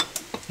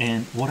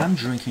 And what I'm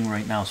drinking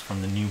right now is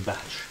from the new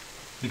batch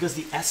because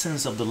the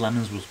essence of the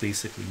lemons was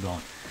basically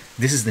gone.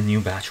 This is the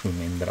new batch we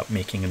ended up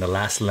making in the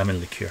last lemon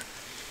liqueur.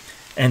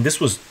 And this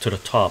was to the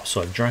top,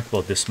 so I've drank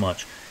about this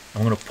much.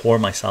 I'm going to pour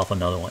myself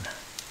another one.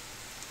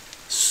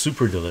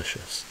 Super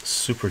delicious.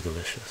 Super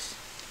delicious.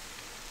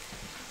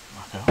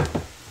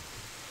 Okay.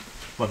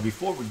 But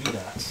before we do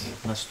that,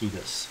 let's do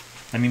this.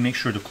 Let me make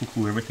sure the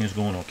Kuku, everything is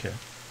going okay.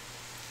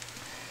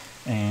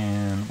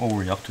 And what were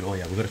we up to? Oh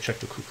yeah, we got to check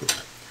the Kuku.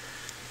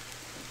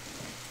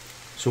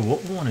 So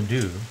what we want to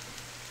do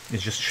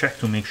is just check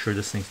to make sure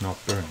this thing's not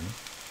burning.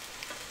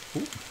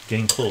 Ooh,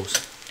 getting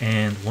close.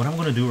 And what I'm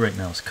going to do right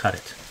now is cut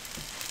it.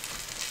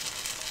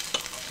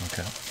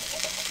 Okay.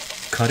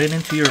 Cut it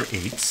into your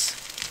eighths.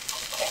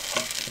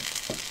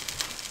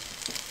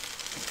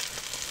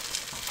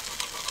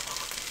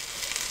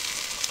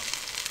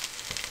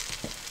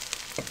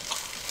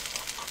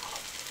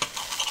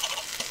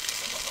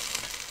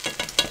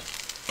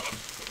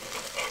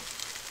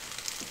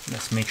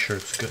 Let's make sure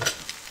it's good.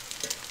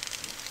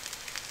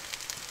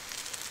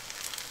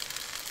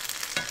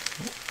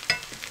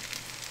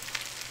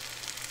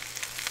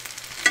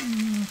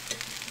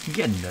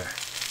 Getting there.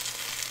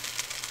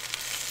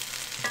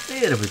 A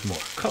little bit more,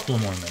 a couple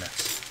more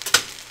minutes.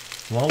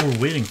 While we're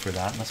waiting for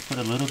that, let's put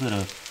a little bit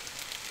of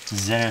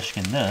zereshk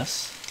in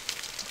this.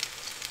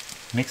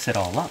 Mix it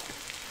all up.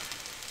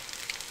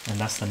 And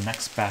that's the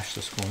next batch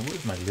that's going.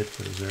 Where's my lid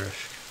for the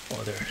Zerish?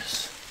 Oh, there it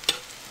is.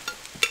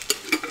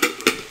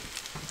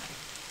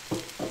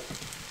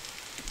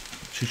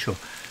 Chycho,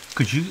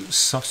 could you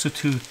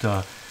substitute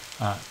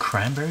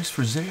cranberries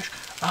for Zerish?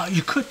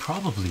 You could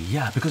probably,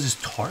 yeah, because it's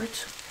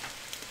tart.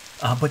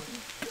 But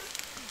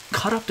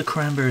cut up the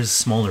cranberries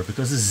smaller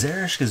because the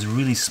Zerish is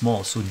really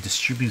small, so it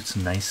distributes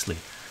nicely.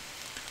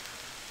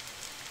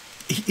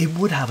 It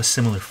would have a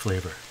similar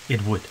flavor.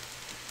 It would,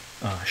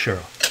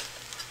 Cheryl.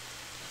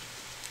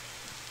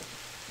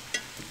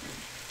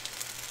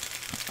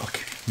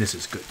 Okay, this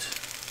is good.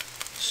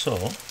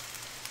 So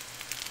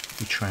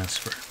we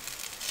transfer.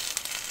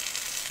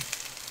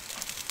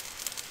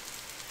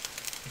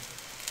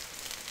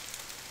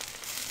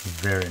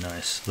 Very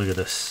nice. Look at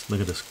this.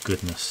 Look at this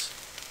goodness.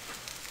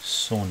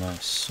 So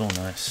nice. So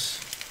nice.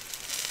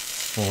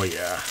 Oh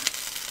yeah.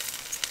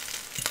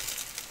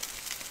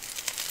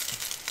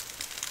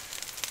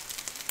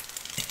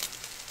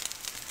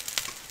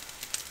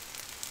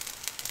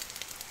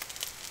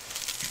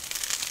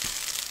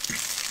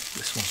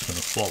 This one's going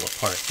to fall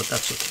apart, but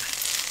that's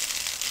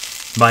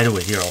okay. By the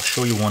way, here, I'll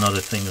show you one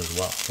other thing as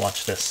well.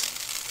 Watch this.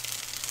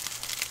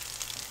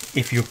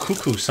 If your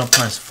Kuku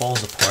sometimes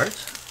falls apart,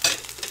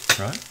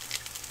 right?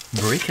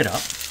 Break it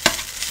up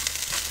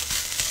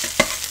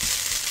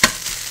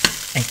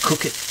and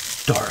cook it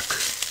dark.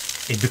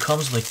 It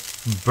becomes like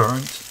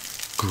burnt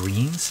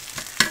greens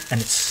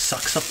and it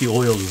sucks up the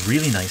oil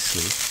really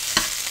nicely.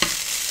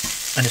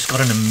 And it's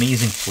got an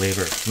amazing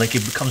flavor. Like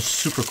it becomes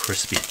super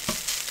crispy,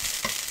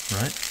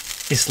 right?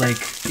 It's like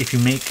if you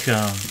make,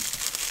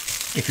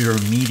 if you're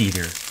a meat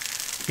eater,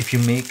 if you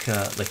make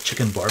like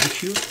chicken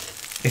barbecue,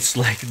 it's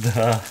like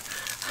the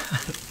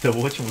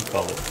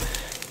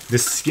whatchamacallit, the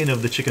skin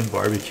of the chicken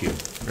barbecue,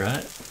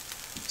 right?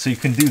 So you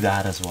can do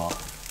that as well.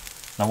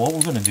 Now what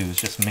we're going to do is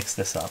just mix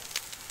this up.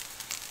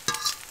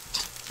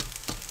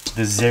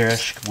 The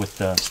Zerish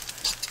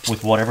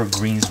with whatever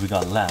greens we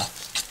got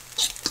left.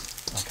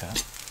 Okay.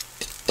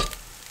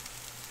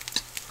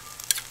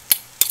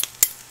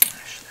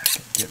 Actually, I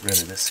can get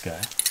rid of this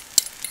guy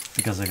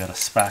because I got a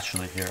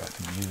spatula here I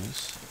can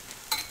use.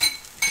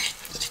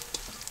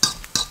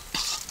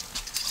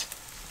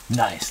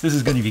 Nice, this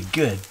is going to be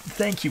good.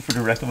 Thank you for the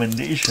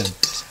recommendation,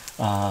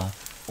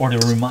 or the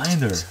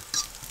reminder,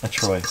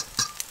 Troy,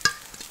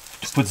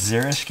 to put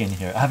Zerish in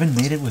here. I haven't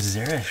made it with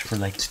Zerish for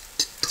like,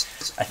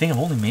 I think I've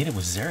only made it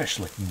with Zerish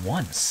like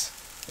once.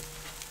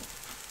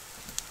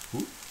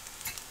 Ooh.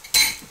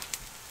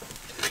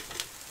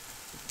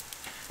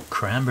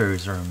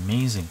 Cranberries are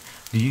amazing.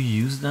 Do you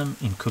use them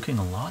in cooking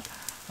a lot,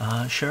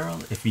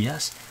 Cheryl? If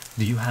yes,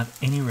 do you have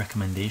any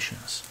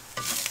recommendations?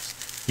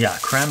 Yeah,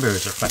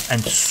 cranberries are fun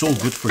and so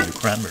good for you,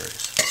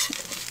 cranberries.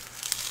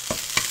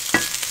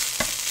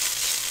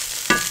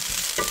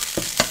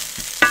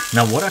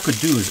 Now what I could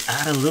do is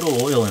add a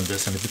little oil in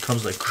this and it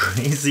becomes like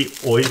crazy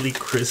oily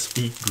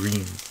crispy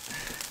greens.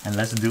 And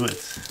let's do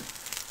it.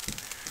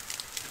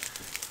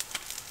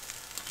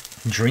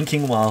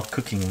 Drinking while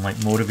cooking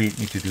might motivate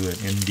me to do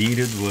it. Indeed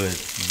it would.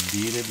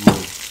 Indeed it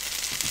would.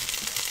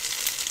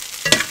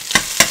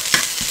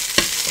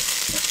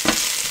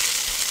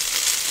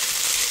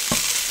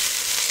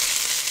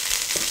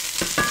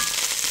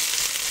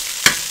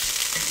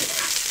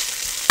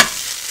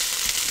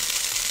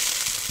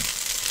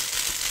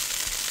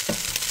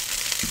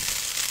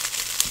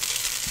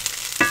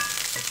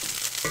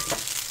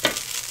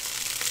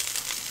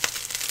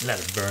 Let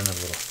it burn a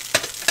little.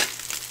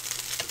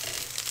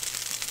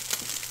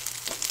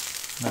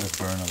 Let it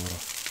burn a little.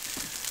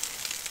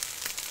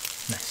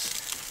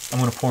 Nice. I'm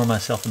going to pour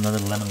myself another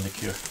lemon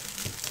liqueur.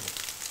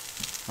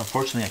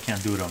 Unfortunately, I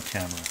can't do it on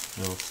camera.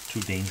 It's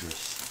too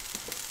dangerous.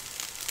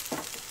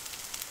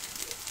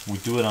 We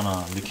do it on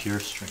a liqueur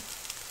string.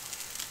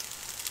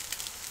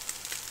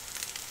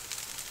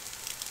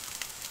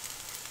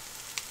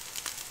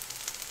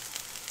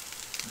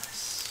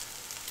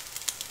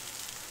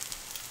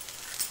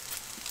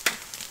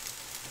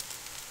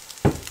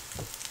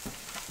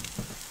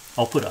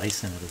 I'll put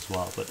ice in it as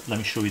well, but let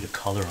me show you the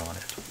color on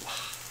it. Wow.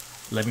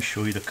 Let me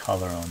show you the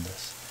color on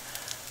this.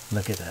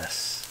 Look at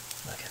this.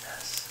 Look at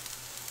this.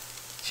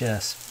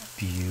 Just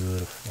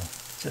beautiful.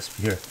 Just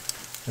here.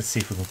 Let's see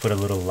if we can put a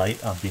little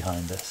light up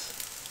behind this.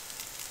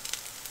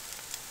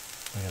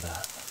 Look at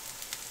that.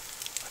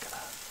 Look at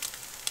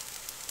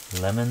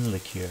that. Lemon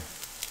liqueur.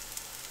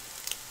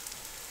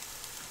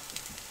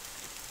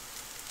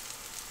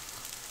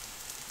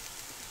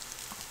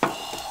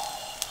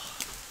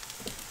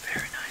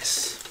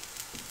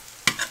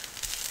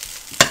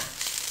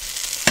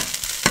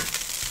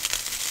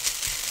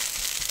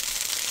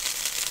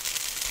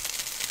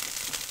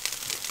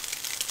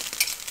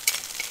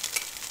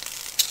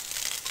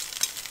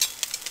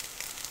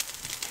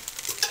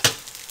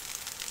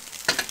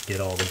 Get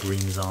all the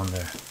greens on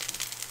there.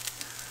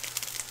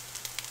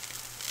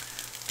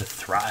 The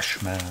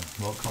Thrash Man.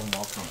 Welcome,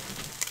 welcome.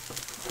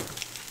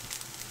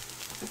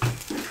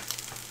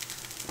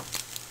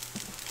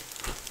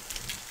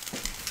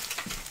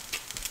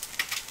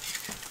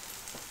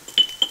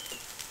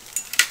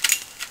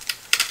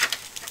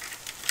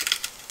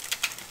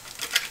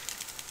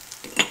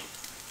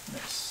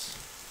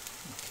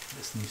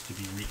 this needs to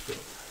be refilled.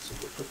 So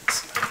we'll put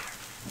this guy here.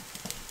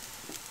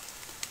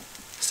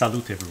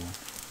 Salute everyone.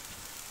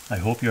 I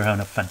hope you're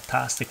having a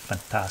fantastic,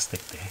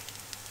 fantastic day.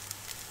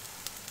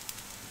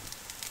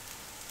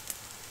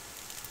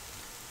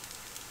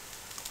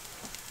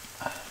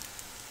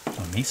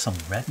 I made some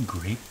red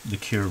grape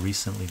liqueur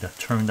recently that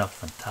turned out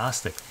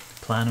fantastic.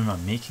 Planning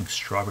on making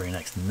strawberry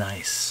next.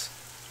 Nice.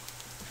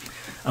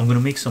 I'm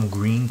gonna make some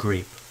green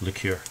grape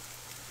liqueur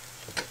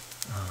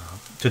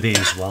today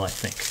as well, I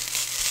think.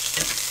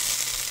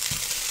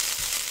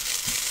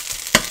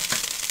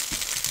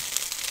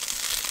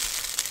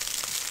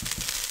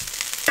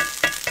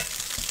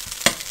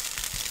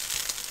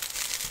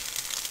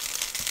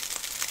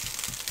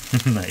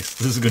 Nice.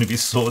 This is gonna be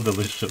so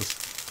delicious.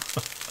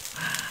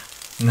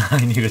 Now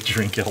I need a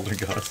drink, Elder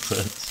God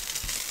says.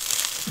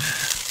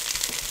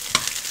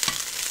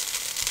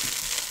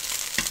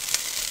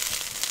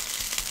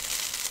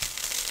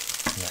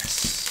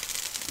 Yes.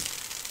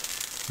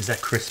 Is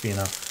that crispy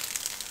enough?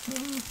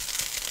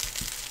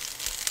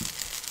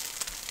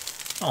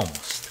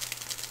 Almost.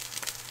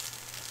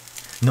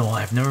 No,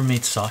 I've never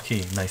made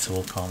sake. Nice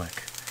old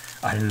comic.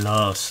 I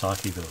love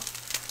sake though.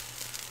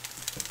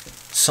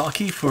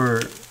 Sake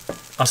for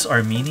us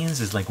Armenians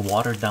is like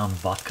watered down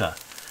vodka.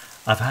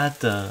 I've had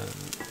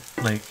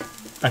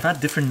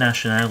different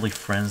nationality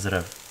friends that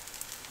I've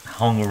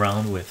hung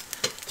around with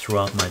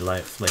throughout my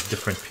life, like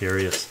different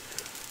periods.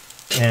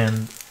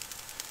 And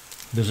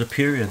there's a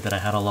period that I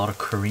had a lot of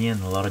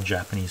Korean, a lot of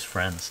Japanese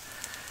friends,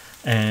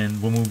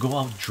 and when we go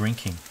out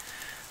drinking,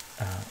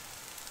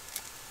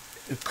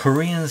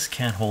 Koreans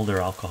can't hold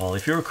their alcohol.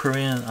 If you're a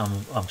Korean,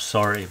 I'm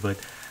sorry, but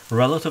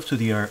relative to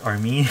the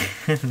Armenian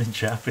and the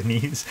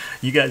Japanese,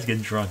 you guys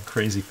get drunk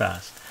crazy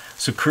fast.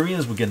 So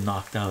Koreans would get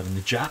knocked out, and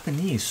the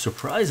Japanese,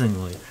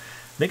 surprisingly,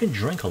 they can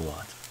drink a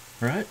lot,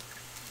 right?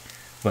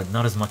 But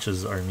not as much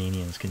as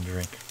Armenians can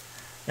drink.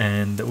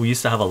 And we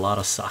used to have a lot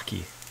of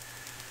sake,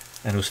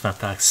 and it was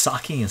fantastic.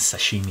 Sake and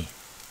sashimi,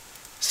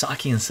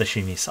 sake and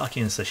sashimi, sake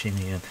and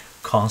sashimi, and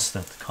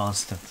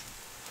constant.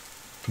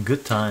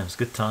 Good times,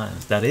 good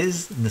times. That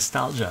is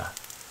nostalgia.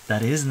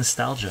 That is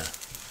nostalgia.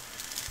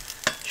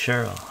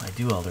 Cheryl, I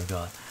do, Elder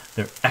God.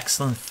 They're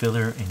excellent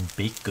filler in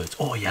baked goods.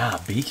 Oh yeah,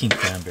 baking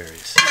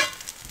cranberries.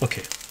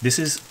 Okay, this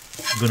is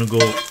gonna go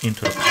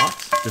into the pot.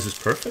 This is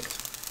perfect.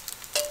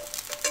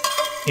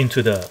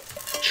 Into the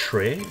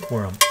tray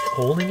where I'm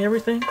holding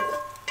everything.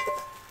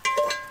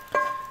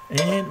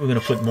 And we're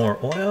gonna put more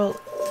oil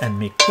and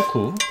make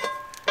kuku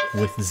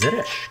with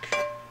zereshk.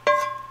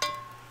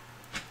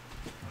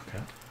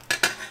 Okay.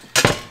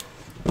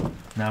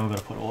 Now we're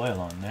gonna put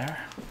oil on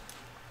there.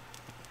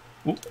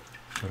 Oop,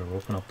 better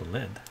open up the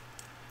lid.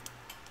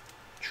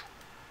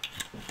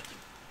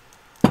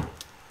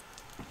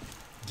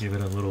 Give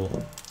it a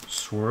little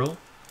swirl.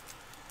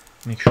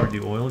 Make sure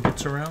the oil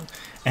gets around.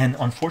 And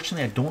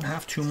unfortunately, I don't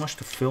have too much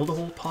to fill the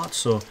whole pot,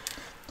 so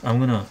I'm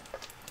gonna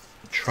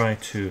try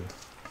to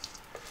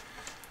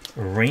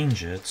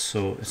arrange it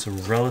so it's a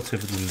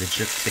relatively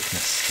legit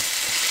thickness.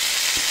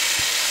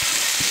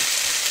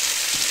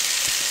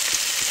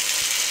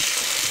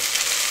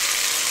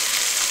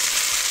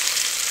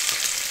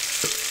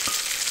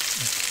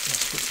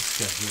 Let's put this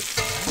guy here.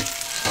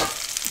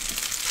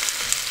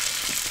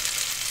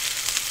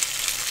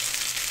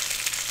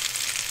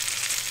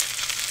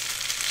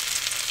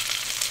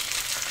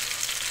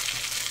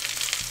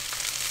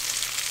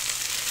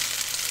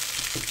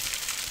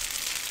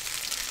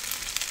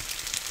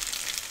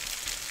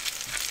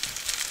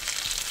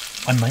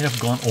 I might have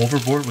gone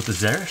overboard with the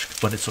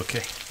zereshk, but it's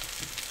okay.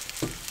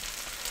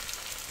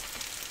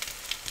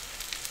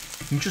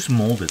 You just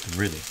mold it,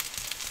 really.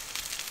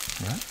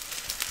 Right?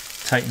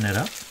 Tighten it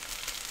up.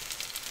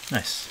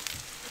 Nice.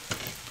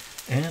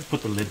 And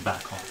put the lid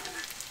back on.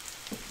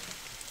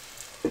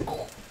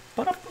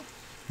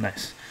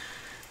 Nice.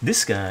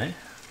 This guy,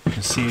 you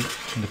can see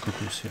in the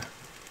Kukus here.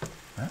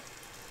 Right?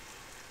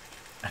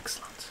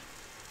 Excellent.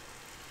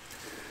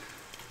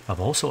 I've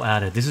also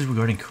added, this is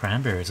regarding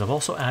cranberries, I've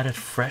also added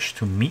fresh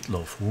to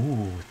meatloaf.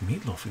 Ooh, with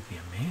meatloaf would be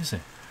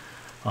amazing.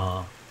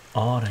 Odd,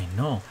 I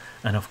know.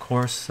 And of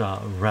course,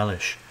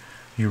 relish.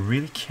 You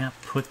really can't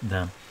put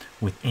them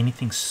with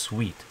anything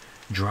sweet.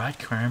 Dried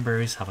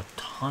cranberries have a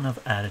ton of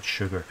added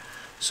sugar,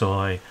 so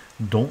I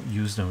don't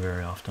use them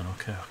very often.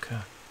 Okay.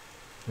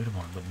 Wait a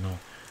moment, but no.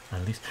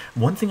 At least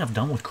one thing I've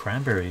done with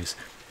cranberries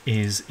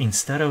is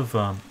instead of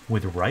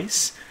with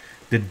rice,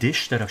 the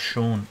dish that I've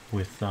shown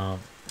with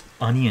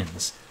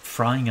onions,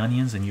 frying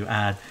onions, and you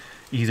add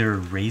either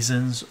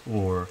raisins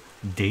or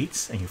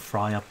dates, and you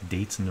fry up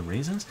dates and the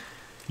raisins,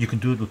 you can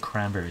do it with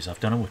cranberries. I've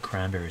done it with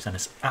cranberries, and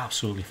it's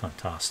absolutely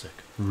fantastic.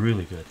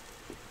 Really good.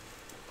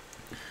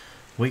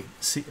 Wait,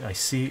 see, I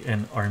see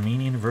an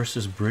Armenian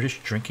versus British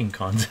drinking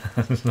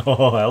contest.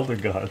 Oh, Elder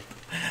God.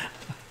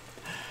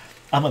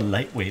 I'm a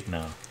lightweight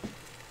now.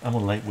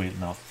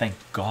 Thank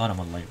God I'm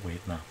a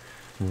lightweight now.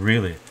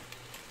 Really.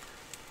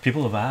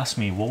 People have asked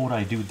me, what would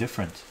I do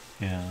different?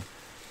 Yeah.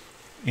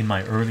 In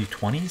my early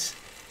 20s,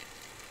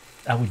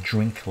 I would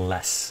drink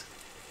less.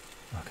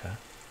 Okay.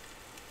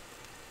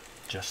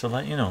 Just to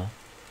let you know.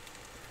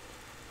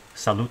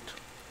 Salute.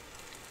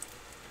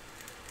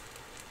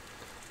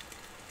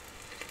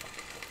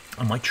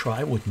 I might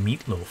try with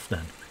meatloaf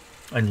then.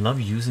 I love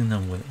using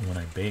them when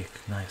I bake.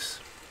 Nice.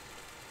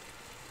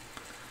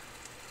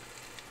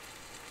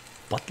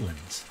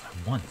 Butlins.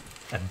 I won.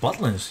 At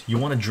Butlins, you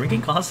want a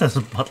drinking contest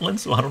at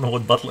Butlins? Well, I don't know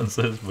what Butlins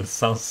is, but it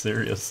sounds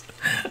serious.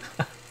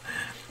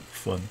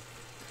 Fun.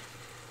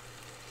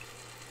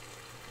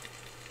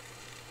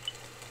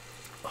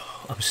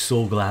 Oh, I'm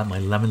so glad my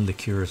lemon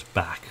liqueur is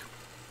back.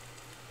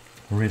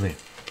 Really.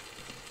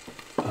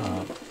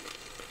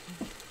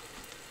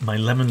 My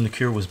lemon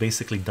liqueur was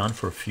basically done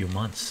for a few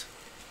months.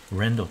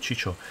 Rendo,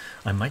 Chycho,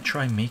 I might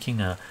try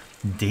making a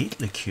date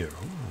liqueur.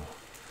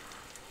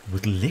 Ooh.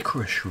 With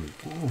licorice root.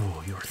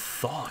 Ooh, your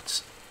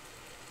thoughts.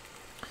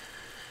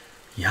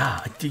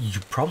 Yeah, you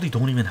probably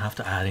don't even have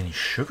to add any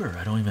sugar.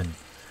 I don't even,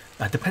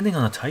 depending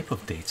on the type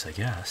of dates, I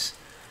guess.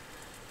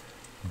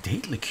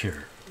 Date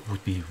liqueur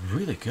would be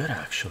really good,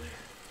 actually.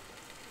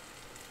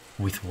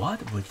 With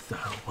what? With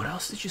what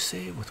else did you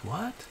say? With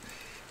what?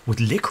 With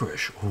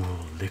licorice.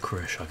 Oh,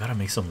 licorice. I gotta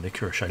make some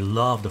licorice. I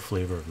love the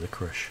flavor of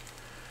licorice.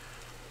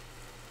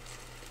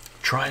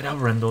 Try it out,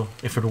 Rendell.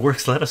 If it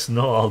works, let us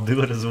know. I'll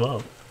do it as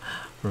well.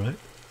 Right?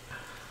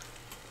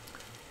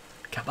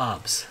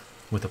 Kebabs.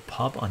 With a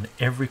pub on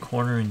every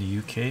corner in the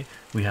UK,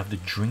 we have the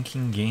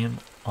drinking game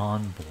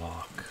on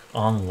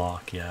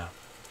lock. Yeah,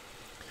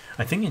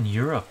 I think in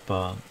Europe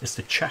it's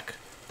the Czech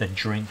that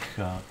drink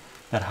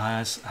that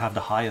have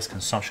the highest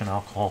consumption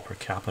alcohol per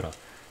capita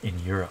in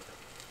Europe.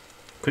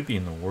 Could be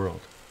in the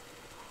world.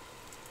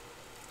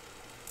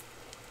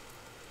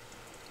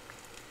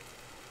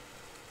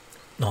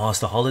 No, it's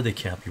the holiday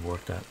camp you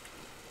worked at.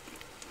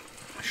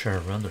 Sure,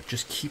 Rando.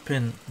 Just keep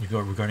in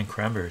regarding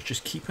cranberries.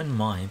 Just keep in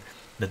mind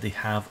that they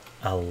have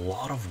a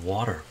lot of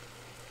water.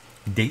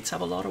 Dates have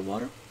a lot of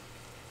water,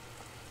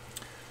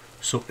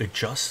 so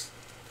adjust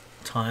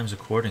times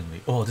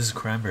accordingly. Oh, this is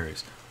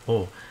cranberries.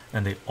 Oh,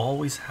 and they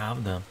always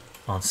have them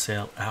on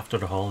sale after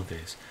the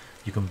holidays.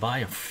 You can buy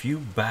a few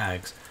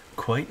bags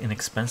quite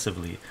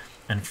inexpensively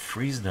and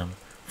freeze them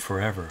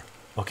forever.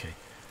 Okay,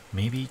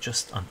 maybe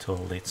just until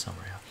late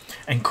summer. Yeah,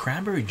 and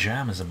cranberry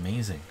jam is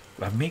amazing.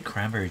 I've made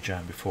cranberry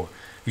jam before.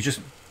 You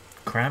just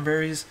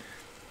cranberries,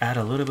 add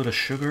a little bit of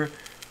sugar,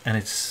 and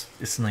it's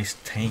nice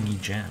tangy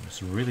jam.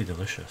 It's really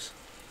delicious.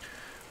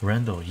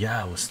 Rendo,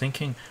 yeah, I was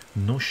thinking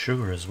no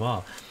sugar as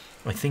well.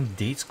 I think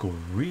dates go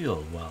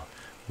real well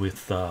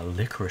with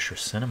licorice or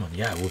cinnamon.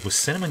 Yeah, with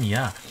cinnamon.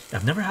 Yeah,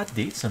 I've never had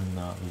dates and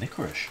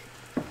licorice.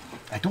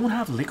 I don't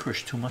have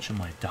licorice too much in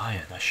my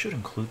diet. I should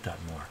include that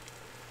more.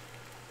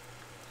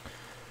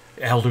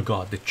 Elder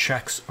God, the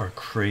Czechs are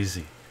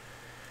crazy.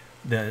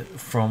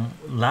 From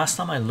last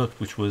time I looked,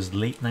 which was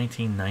late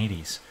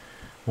 1990s,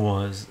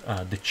 was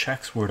the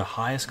Czechs were the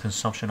highest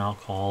consumption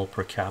alcohol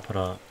per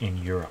capita in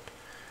Europe,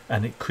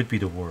 and it could be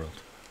the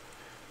world.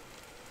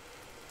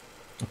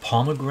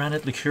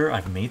 Pomegranate liqueur,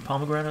 I've made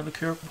pomegranate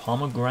liqueur.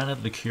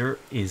 Pomegranate liqueur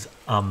is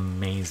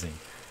amazing,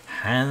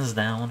 hands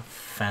down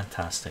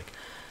fantastic.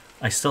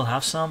 I still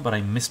have some, but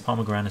I missed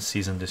pomegranate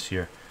season this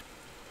year.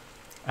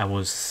 I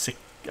was sick.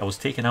 I was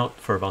taken out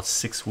for about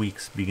 6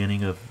 weeks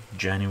beginning of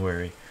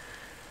January.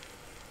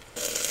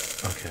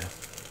 Okay,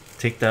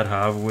 take that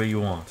however way you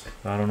want.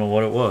 I don't know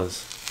what it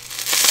was.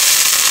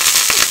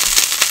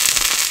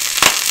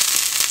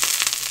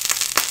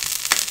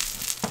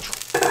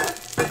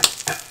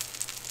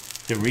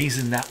 The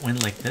reason that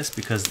went like this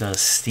because the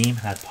steam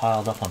had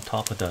piled up on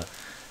top of the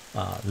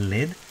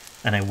lid,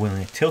 and when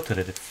I tilted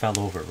it, it fell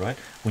over. Right,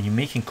 when you're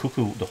making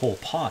kuku the whole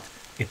pot,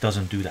 it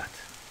doesn't do that.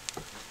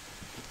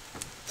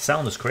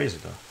 Sound is crazy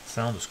though.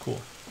 Sound is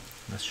cool.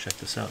 Let's check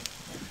this out.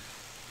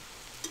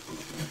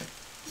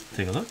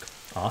 Take a look.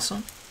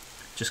 Awesome.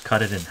 Just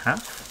cut it in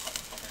half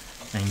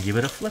and give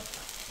it a flip.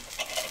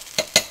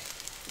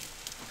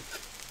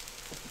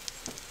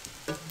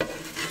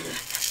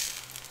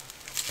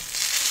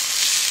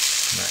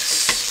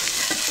 Nice.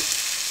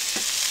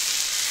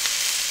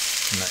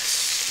 Nice.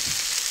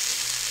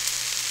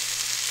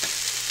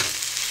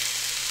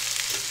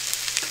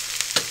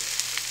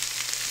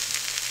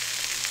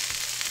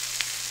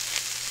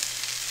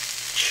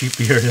 Cheap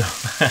beer though.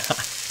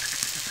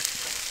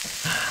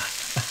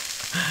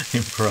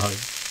 In Prague.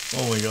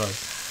 Oh my god,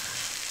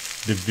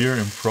 the beer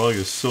in Prague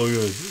is so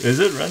good. Is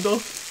it,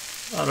 Randall?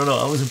 I don't know.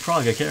 I was in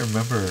Prague. I can't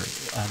remember.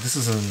 This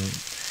is in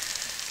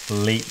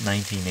late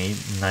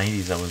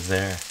 1990s. I was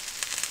there.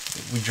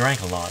 We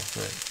drank a lot,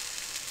 but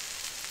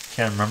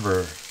can't remember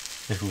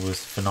if it was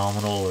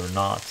phenomenal or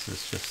not.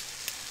 It's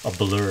just a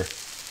blur.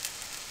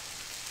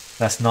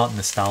 That's not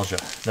nostalgia.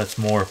 That's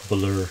more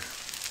blur.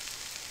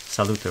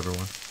 Salute,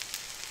 everyone.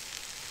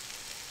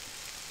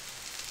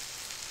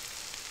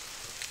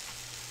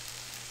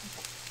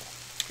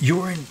 You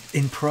were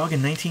in Prague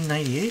in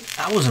 1998?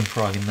 I was in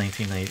Prague in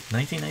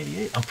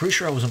 1998. I'm pretty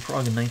sure I was in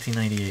Prague in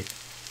 1998.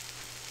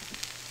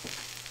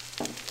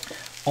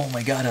 Oh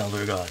my god,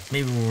 Elder God.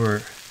 Maybe we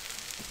were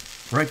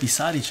right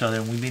beside each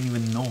other and we didn't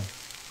even know.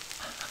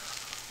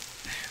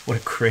 What a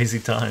crazy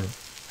time.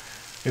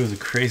 It was a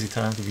crazy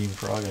time to be in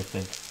Prague, I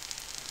think.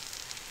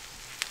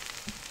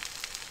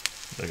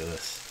 Look at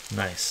this.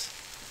 Nice.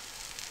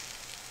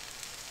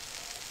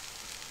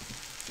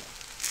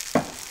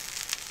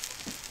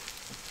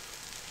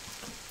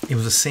 It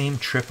was the same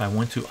trip. I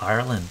went to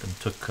Ireland and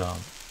took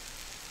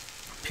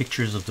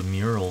pictures of the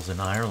murals in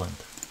Ireland.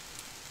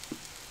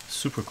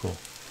 Super cool.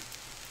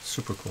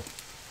 Super cool.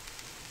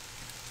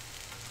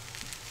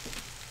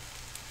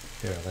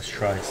 Here, let's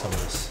try some of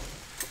this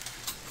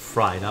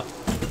fried up.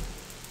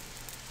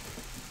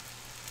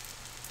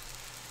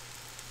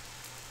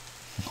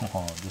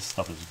 Oh, this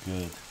stuff is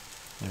good.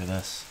 Look at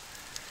this.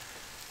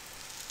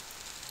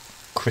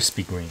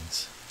 Crispy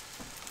greens.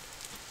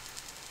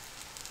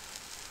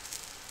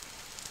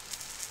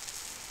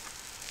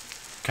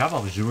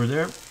 Kebabs, you were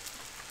there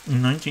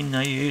in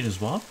 1998 as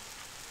well?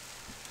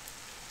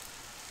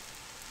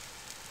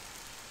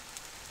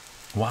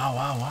 Wow,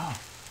 wow, wow.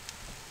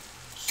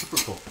 Super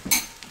cool.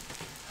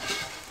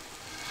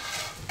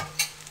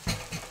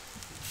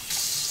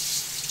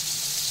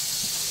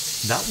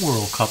 That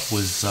World Cup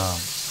was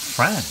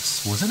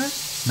France, wasn't it?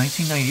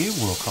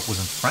 1998 World Cup was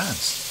in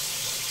France.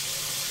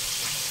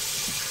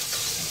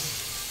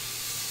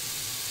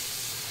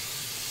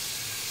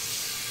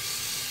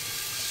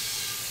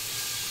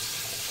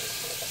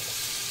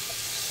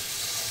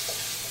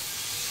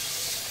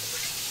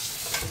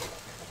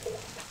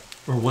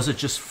 Or was it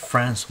just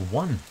France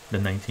won the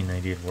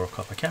 1998 World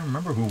Cup? I can't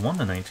remember who won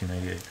the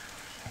 1998.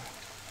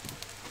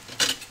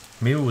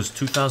 Maybe it was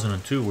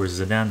 2002 where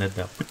Zidane did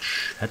that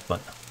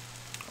headbutt.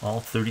 All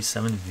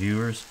 37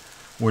 viewers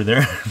were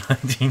there in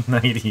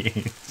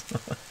 1998.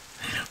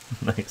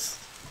 Nice.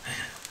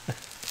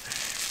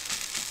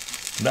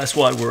 That's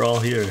why we're all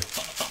here.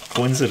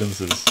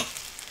 Coincidences.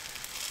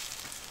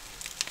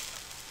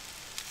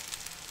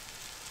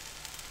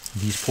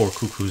 These poor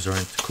cuckoos are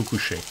in cuckoo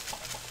shape.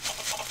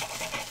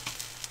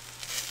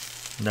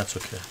 That's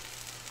okay.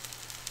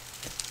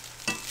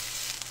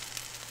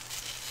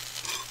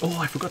 Oh,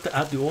 I forgot to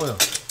add the oil.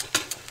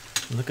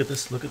 Look at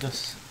this, look at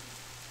this.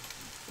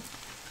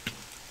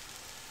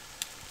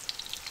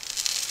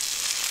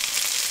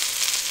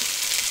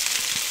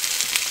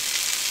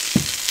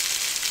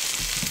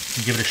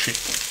 Give it a shake.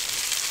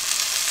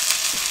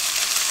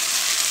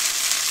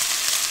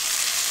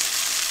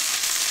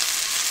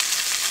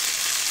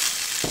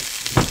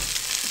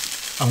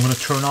 I'm going to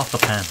turn off the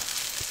pan.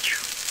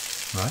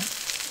 Right?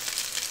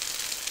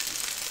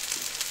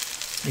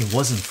 It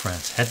wasn't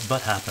France.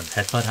 Headbutt happened.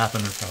 Headbutt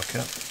happened in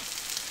Falcao.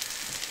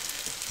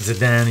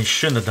 Zidane, he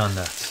shouldn't have done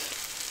that.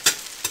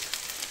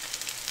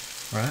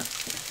 Right?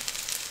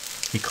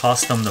 He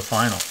cost them the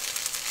final.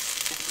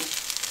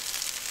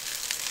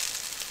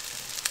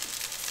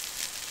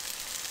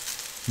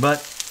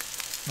 But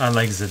I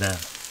like Zidane.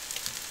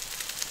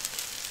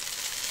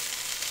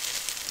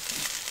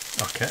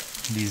 Okay,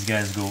 these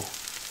guys go.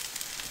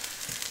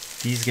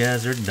 These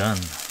guys are done.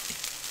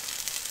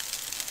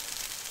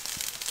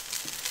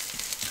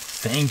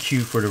 Thank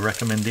you for the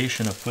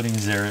recommendation of putting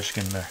Zereshk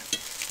in there.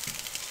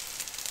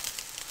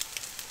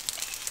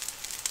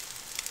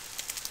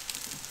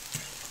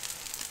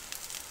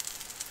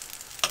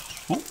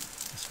 Ooh,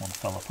 this one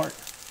fell apart.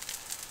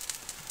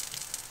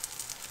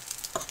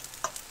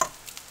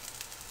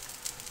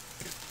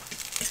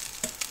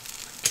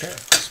 Okay,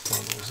 let's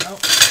pull those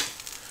out.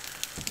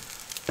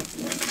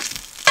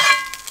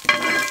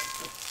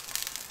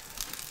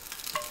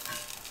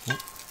 Ooh.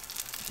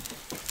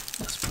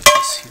 Let's put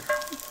this here.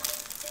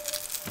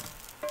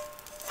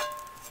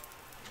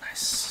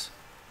 Nice.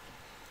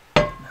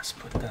 Let's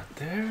put that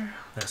there.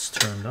 That's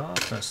turned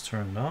off. That's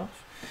turned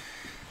off.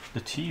 The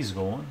tea's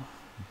going.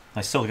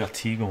 I still got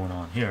tea going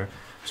on here.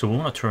 So we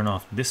want to turn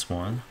off this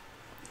one.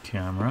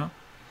 Camera.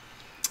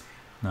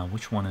 Now,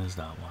 which one is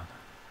that one?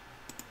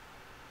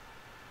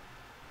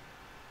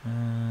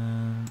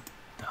 And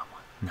that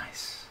one.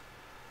 Nice.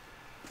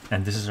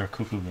 And this is our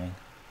cuckoo gang.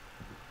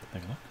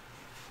 Take a look.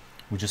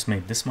 We just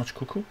made this much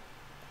cuckoo.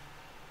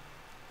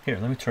 Here,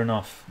 let me turn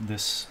off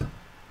this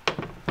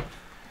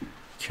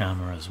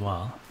camera as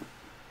well.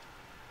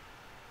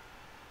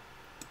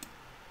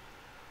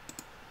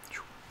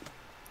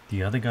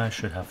 The other guy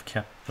should have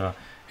kept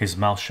his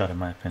mouth shut, in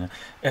my opinion.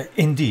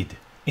 Indeed,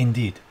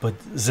 indeed. But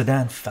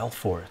Zidane fell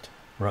for it,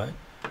 right?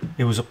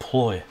 It was a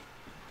ploy.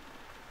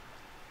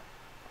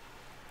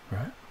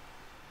 Right?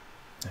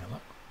 There,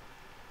 look.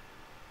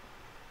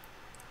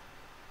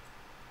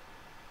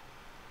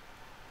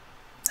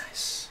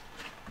 Nice.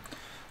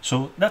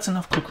 So that's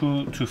enough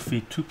cuckoo to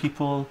feed 2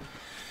 people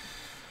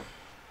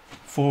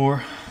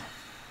for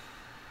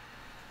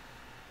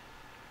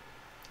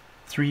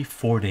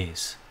 3-4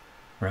 days,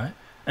 right?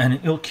 And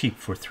it'll keep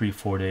for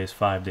 3-4 days,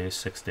 5 days,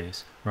 6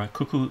 days, right?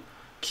 Cuckoo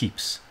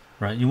keeps,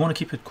 right? You want to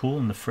keep it cool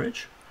in the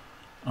fridge,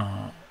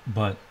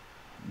 but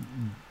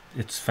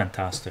it's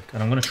fantastic.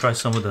 And I'm going to try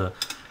some of the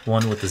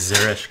one with the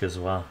Zereshk as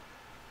well.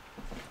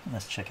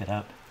 Let's check it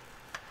out.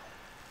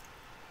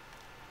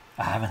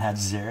 I haven't had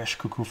Zereshk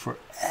cuckoo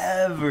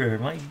forever.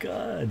 My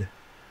God.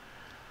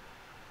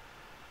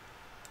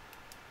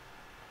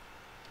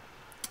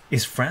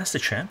 Is France the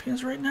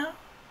champions right now?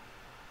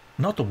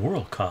 Not the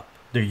World Cup.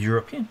 They're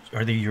European.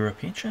 Are they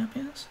European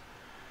champions?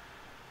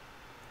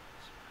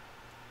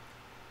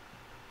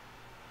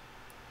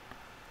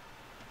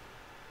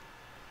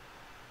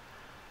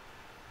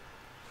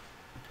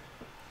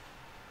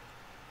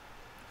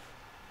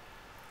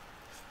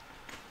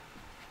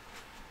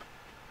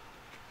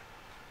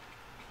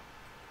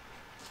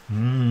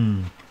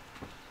 Mmm,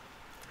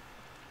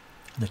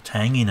 the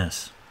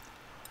tanginess.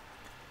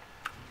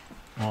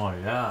 Oh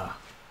yeah,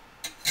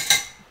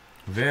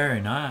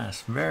 very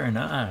nice, very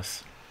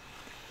nice.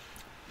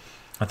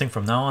 I think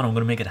from now on I'm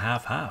gonna make it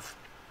half-half.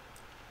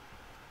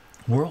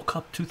 World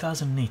Cup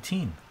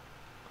 2018.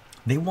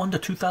 They won the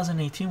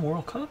 2018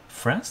 World Cup.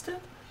 France did?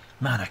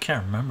 Man, I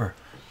can't remember.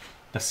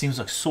 That seems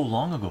like so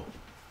long ago.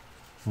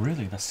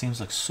 Really, that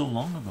seems like so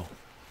long ago.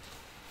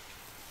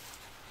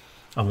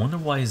 I wonder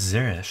why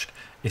Zeresh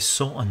is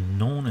so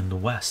unknown in the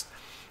West.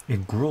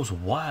 It grows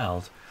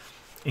wild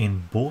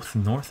in both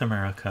North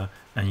America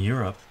and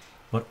Europe,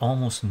 but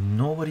almost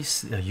nobody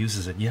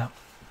uses it. Yeah,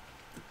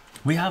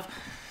 we have,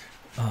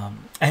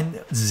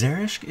 and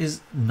Zeresh is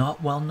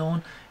not well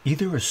known.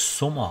 Either is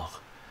Somar,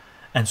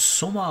 and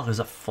Somar is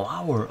a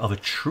flower of a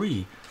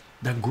tree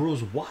that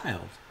grows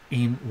wild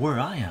in where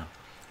I am.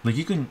 Like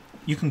you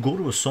can go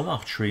to a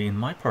Somar tree in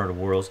my part of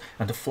the world,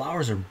 and the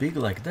flowers are big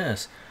like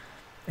this,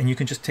 and you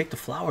can just take the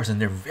flowers,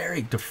 and they're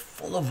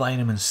full of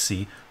vitamin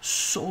C.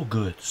 So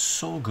good,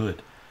 so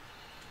good,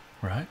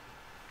 right?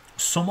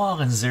 Somar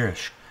and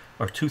Zeresh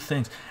are two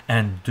things.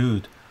 And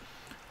dude,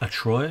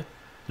 Troy,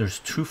 there's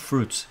two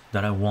fruits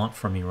that I want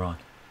from Iran.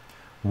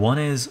 One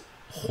is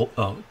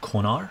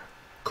konar.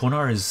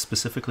 Konar is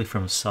specifically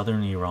from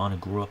southern Iran.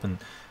 It grew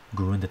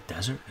in the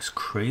desert. It's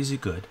crazy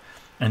good.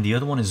 And the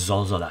other one is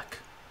zalzalak.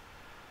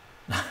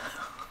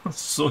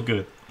 So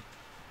good.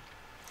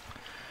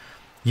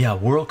 Yeah,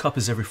 World Cup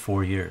is every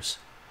 4 years.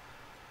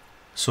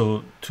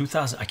 So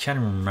 2000, I can't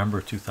even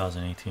remember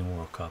 2018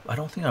 World Cup. I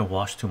don't think I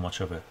watched too much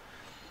of it.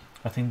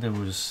 I think there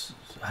was,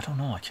 I don't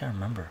know, I can't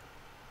remember.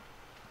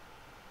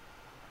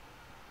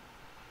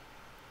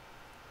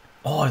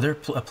 Oh, are there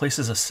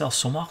places that sell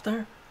sumac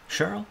there,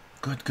 Cheryl?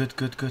 Good, good,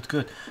 good, good,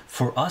 good.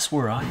 For us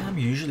where I am,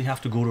 you usually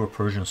have to go to a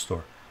Persian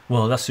store.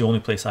 Well, that's the only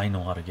place I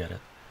know how to get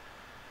it.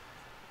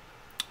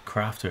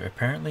 Crafter,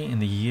 apparently in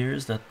the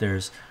years that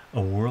there's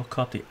a World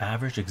Cup, the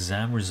average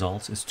exam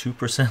results is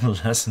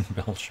 2% less in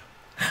Belgium.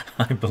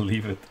 I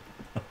believe it.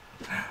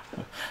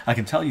 I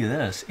can tell you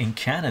this, in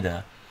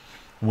Canada,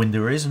 when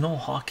there is no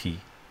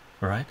hockey,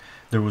 right,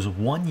 there was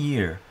 1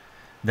 year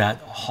that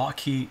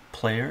hockey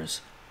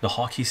players, the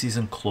hockey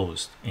season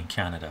closed in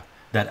Canada,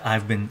 that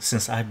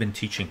since I've been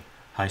teaching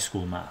high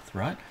school math,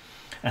 right?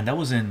 And that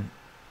was in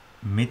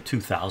mid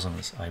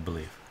 2000s, I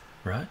believe,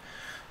 right?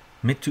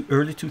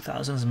 Early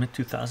 2000s, mid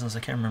 2000s, I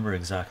can't remember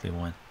exactly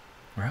when,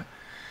 right?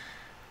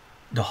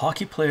 The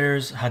hockey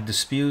players had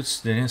disputes,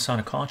 they didn't sign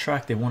a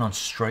contract, they went on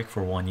strike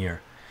for 1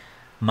 year.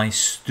 My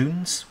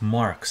students'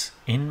 marks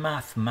in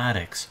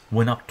mathematics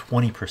went up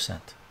 20%.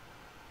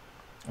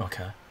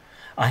 Okay,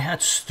 I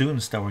had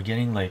students that were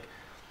getting like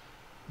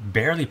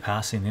barely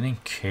passing, they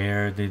didn't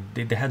care,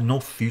 they had no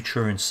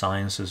future in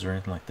sciences or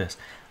anything like this.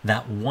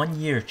 That 1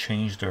 year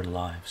changed their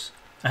lives.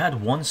 I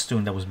had one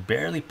student that was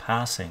barely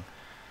passing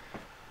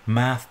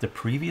math the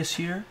previous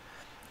year,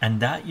 and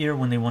that year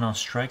when they went on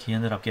strike, he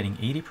ended up getting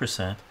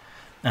 80%.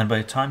 And by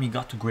the time he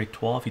got to grade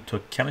 12, he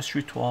took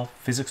chemistry 12,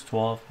 physics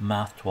 12,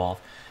 math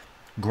 12,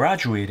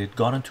 graduated,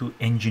 got into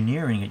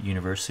engineering at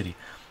university.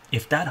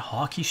 If that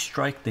hockey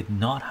strike did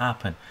not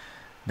happen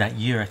that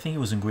year, I think he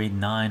was in grade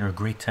 9 or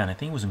grade 10, I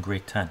think he was in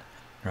grade 10,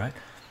 right?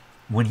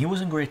 When he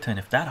was in grade 10,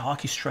 if that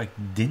hockey strike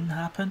didn't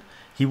happen,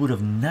 he would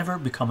have never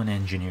become an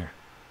engineer,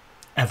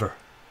 ever,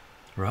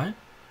 right?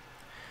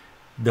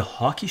 The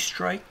hockey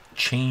strike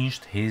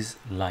changed his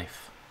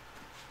life.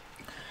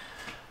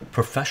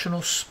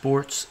 Professional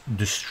sports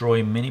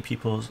destroy many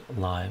people's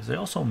lives. They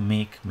also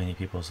make many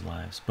people's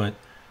lives, but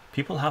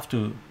people have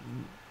to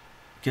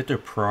get their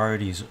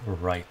priorities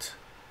right.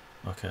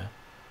 Okay,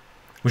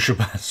 we should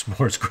ban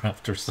sports,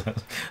 Crafter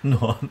says.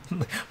 No,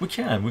 we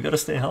can't. We got to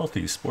stay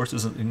healthy. Sports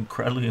is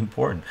incredibly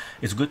important.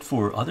 It's good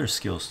for other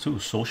skills too,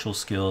 social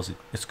skills.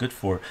 It's good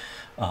for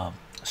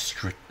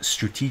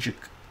strategic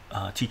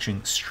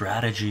teaching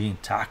strategy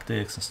and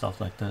tactics and stuff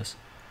like this.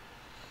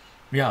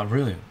 Yeah,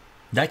 really,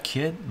 that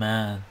kid,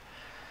 man,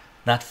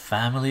 that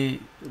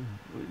family,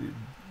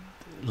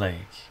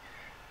 like,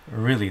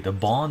 really, the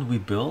bond we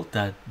built,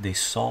 that they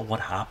saw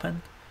what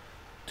happened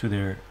to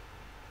their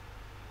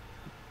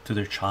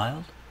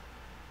child,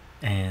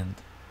 and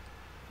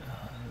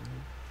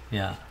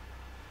yeah,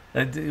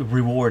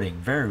 rewarding,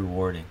 very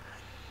rewarding.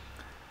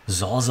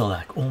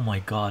 Zalzalak, oh my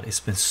god, it's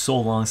been so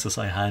long since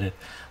I had it.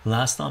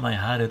 Last time I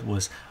had it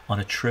was on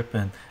a trip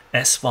in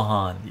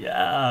Esfahan.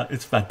 Yeah,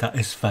 it's fantastic.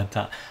 It's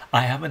fantastic.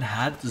 I haven't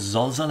had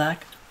Zalzalak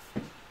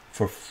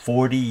for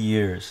 40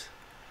 years.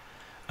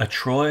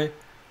 Troy,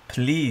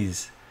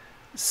 please,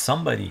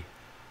 somebody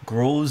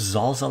grow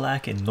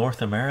Zalzalak in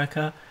North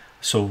America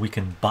so we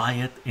can buy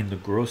it in the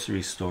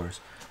grocery stores,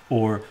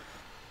 or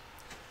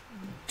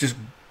just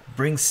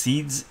bring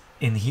seeds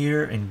in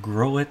here and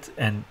grow it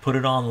and put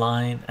it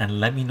online, and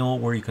let me know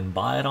where you can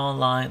buy it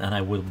online, and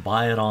I will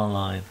buy it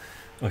online.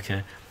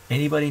 Okay,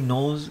 anybody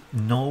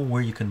know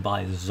where you can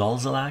buy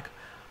Zalzalak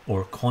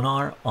or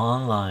Konar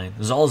online?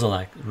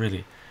 Zalzalak,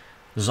 really,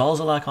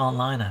 Zalzalak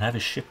online, and have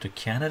it shipped to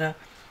Canada.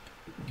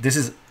 This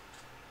is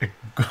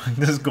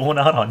This is going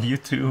out on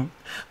YouTube,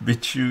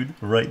 BitChute,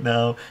 right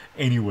now,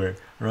 anywhere,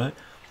 right?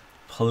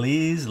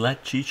 Please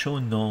let Chycho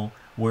know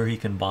where he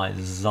can buy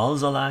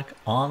Zalzalak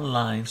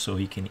online so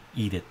he can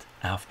eat it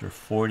after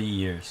 40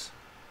 years.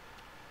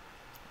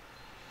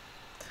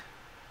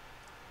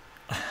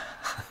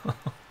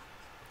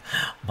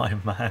 My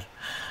man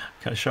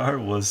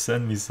Kashar was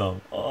send me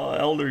some. Oh,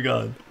 Elder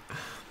God,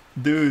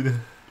 dude,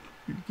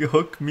 you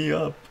hook me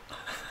up.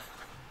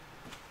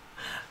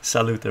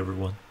 Salute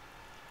everyone.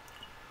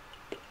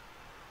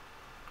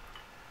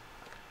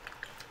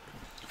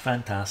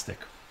 Fantastic.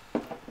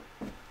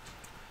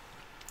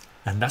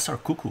 And that's our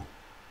Kuku.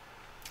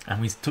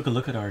 And we took a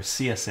look at our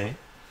CSA.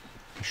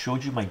 I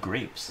showed you my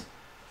grapes,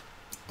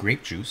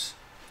 grape juice,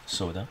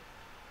 soda.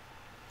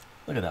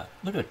 Look at that.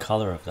 Look at the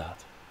color of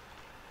that.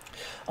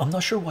 I'm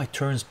not sure why it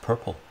turns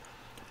purple.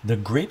 The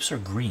grapes are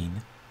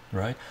green,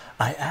 right?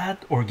 I add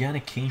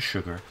organic cane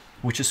sugar,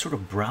 which is sort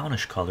of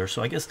brownish color.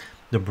 So I guess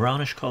the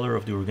brownish color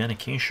of the organic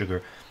cane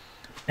sugar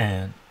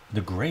and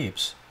the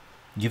grapes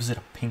gives it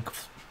a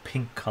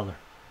pink color.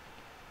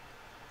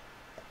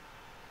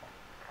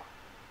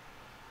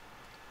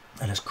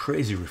 And it's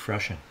crazy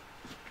refreshing.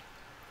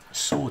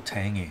 So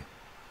tangy.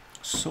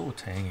 So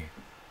tangy.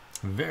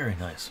 Very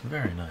nice.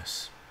 Very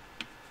nice.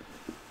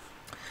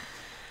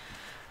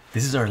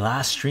 This is our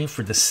last stream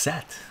for the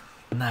set.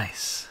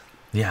 Nice.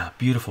 Yeah,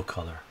 beautiful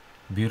color.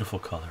 Beautiful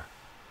color.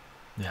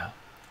 Yeah.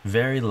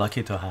 Very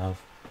lucky to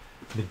have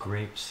the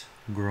grapes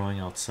growing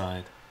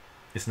outside.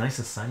 It's nice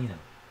and sunny now.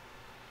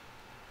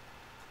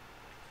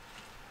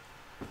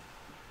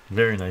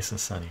 Very nice and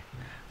sunny.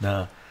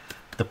 The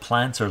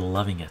plants are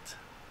loving it.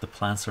 The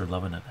plants are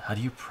loving it. How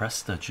do you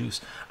press the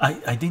juice?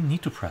 I didn't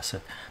need to press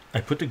it. I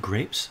put the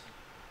grapes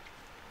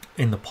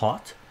in the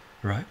pot,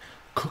 right?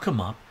 Cook them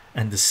up,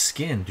 and the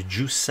skin, the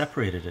juice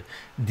separated it.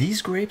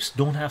 These grapes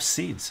don't have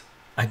seeds.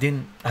 I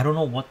don't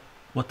know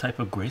what type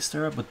of grapes they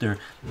are, but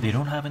they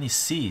don't have any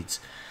seeds.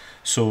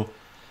 So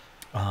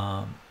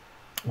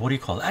what do you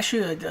call it?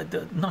 Actually,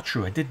 not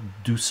true. I did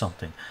do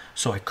something.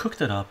 So I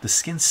cooked it up. The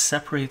skin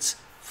separates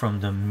from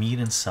the meat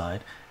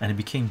inside, and it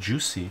became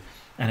juicy.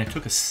 And I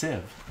took a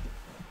sieve.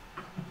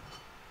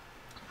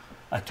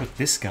 I took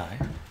this guy,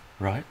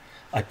 right?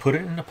 I put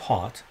it in a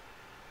pot,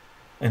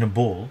 in a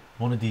bowl,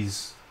 one of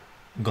these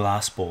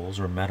glass bowls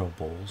or metal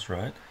bowls,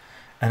 right?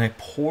 And I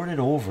poured it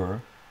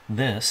over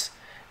this,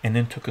 and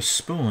then took a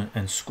spoon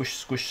and squish,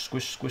 squish,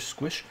 squish, squish,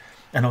 squish.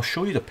 And I'll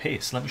show you the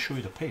paste. Let me show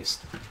you the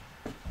paste.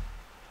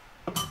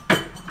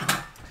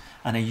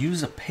 And I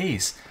use a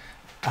paste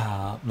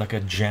like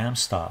a jam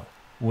style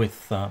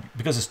with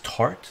because it's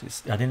tart.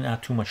 I didn't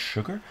add too much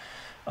sugar.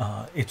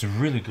 It's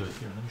really good.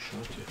 Here, let me show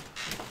it to you.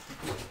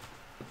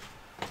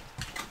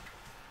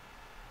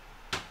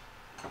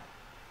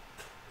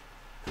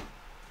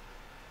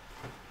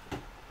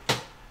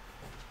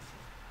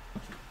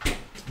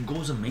 It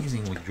goes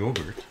amazing with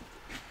yogurt.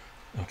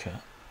 Okay.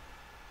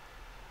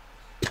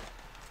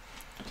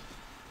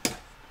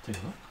 Take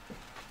a look.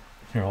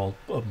 Here, I'll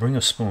bring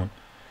a spoon.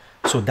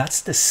 So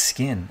that's the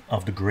skin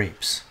of the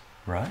grapes,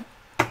 right?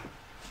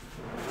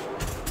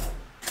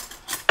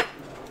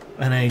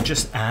 And I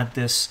just add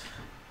this,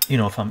 you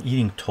know, if I'm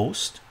eating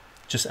toast,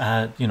 just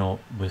add, you know,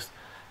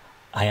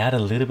 I add a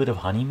little bit of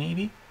honey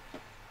maybe,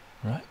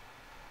 right?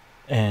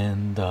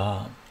 And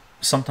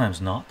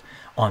sometimes not.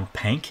 On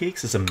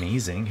pancakes is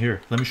amazing.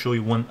 Here, let me show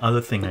you one other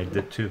thing I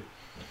did too.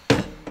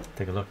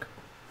 Take a look.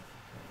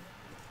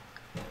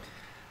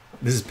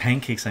 This is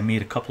pancakes I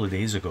made a couple of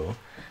days ago,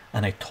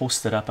 and I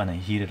toast it up and I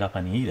heat it up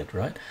and eat it,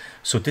 right?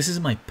 So this is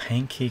my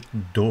pancake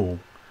dough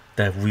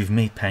that we've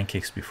made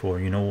pancakes before.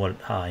 You know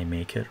how I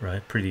make it,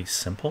 right? Pretty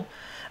simple.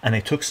 And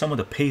I took some of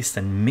the paste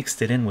and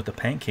mixed it in with the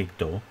pancake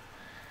dough.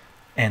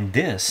 And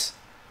this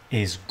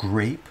is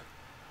grape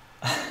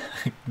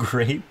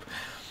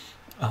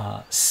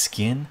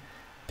skin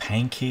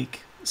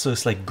pancake. So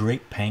it's like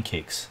grape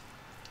pancakes,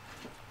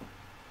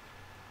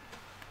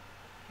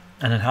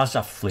 and it has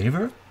that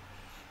flavor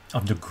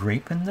of the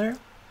grape in there.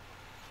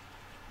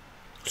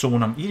 So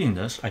when I'm eating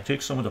this, I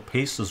take some of the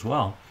paste as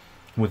well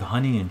with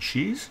honey and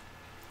cheese,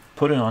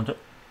 put it on.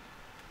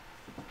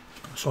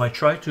 So I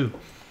try to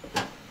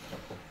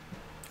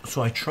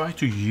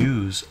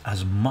use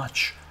as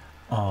much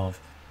of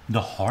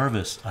the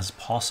harvest as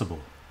possible,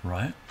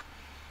 right?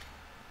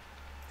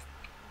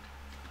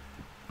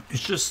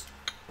 It's just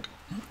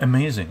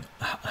amazing.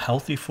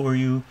 Healthy for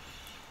you,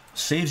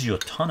 saves you a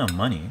ton of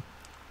money,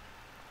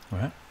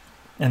 right?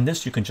 And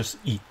this you can just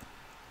eat.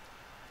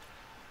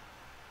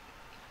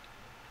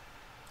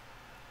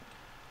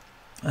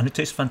 And it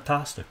tastes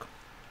fantastic,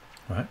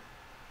 right?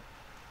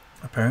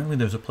 Apparently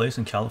there's a place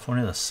in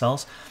California that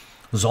sells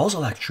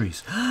Zalzalak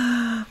trees.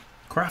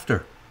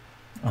 Crafter,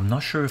 I'm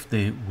not sure if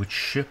they would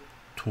ship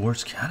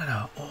towards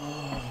Canada.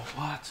 Oh,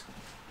 what?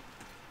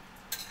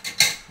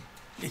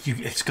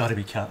 It's got to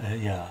be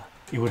yeah,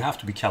 it would have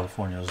to be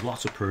California. There's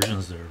lots of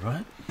Persians there,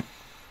 right?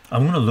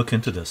 I'm gonna look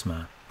into this,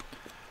 man.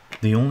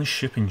 They only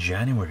ship in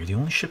January. They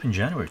only ship in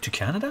January to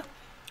Canada.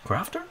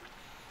 Crafter,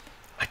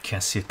 I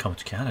can't see it come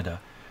to Canada,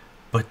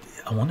 but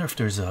I wonder if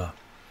there's a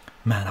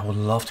Man, I would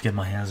love to get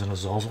my hands on a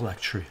Zolzolak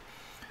tree.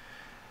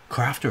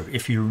 Crafter,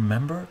 if you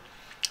remember,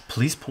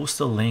 please post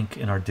a link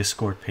in our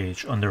Discord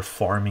page under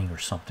farming or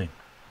something,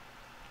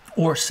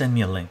 or send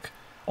me a link.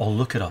 I'll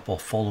look it up, I'll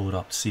follow it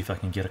up, see if I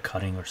can get a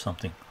cutting or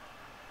something.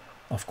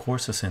 Of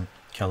course, it's in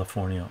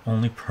California.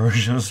 Only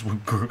Persians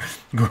would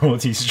grow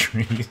these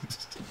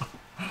trees.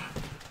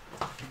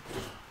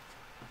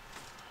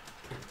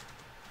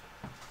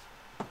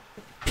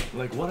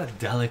 Like, what a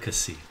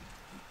delicacy.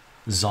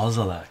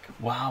 Zolzolak.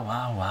 Wow,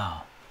 wow,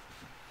 wow.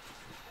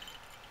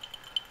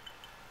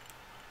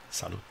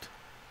 Salute.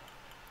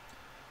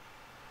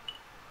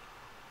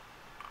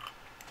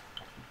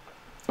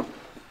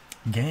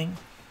 Gang,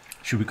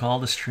 should we call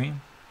the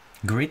stream?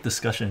 Great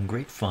discussion,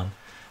 great fun.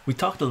 We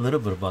talked a little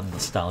bit about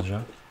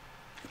nostalgia,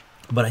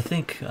 but I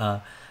think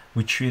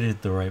we treated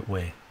it the right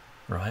way,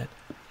 right?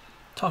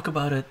 Talk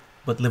about it,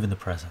 but live in the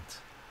present.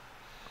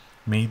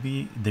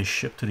 Maybe they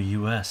ship to the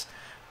US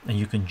and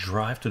you can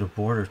drive to the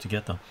border to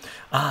get them.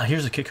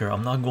 Here's a kicker.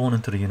 I'm not going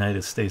into the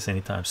United States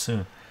anytime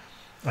soon.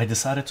 I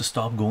decided to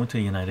stop going to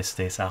the United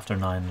States after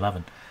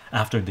 9/11,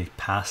 after they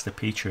passed the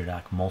Patriot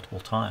Act multiple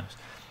times.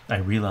 I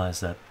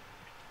realized that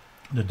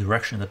the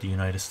direction that the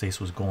United States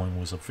was going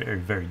was a very,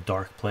 very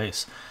dark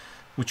place,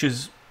 which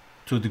is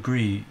to a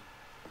degree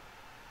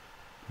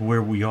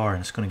where we are,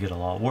 and it's going to get a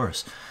lot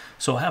worse.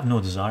 So I have no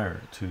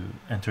desire to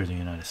enter the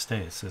United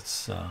States.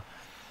 It's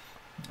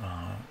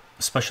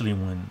especially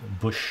when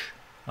Bush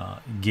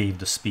gave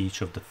the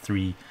speech of the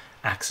three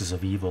axes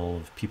of evil,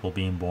 of people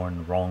being born in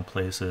the wrong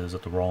places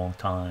at the wrong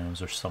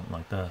times or something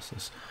like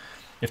this.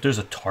 If there's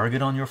a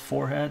target on your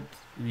forehead,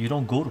 you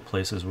don't go to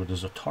places where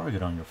there's a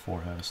target on your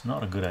forehead. It's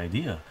not a good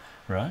idea,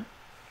 right?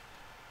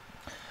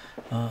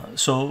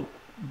 So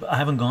I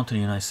haven't gone to the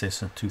United States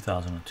since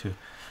 2002,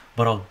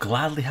 but I'll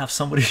gladly have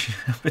somebody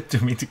ship it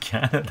to me to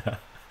Canada.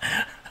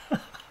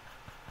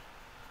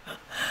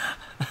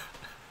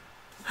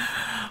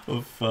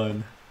 Oh,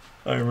 fun.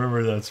 I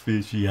remember that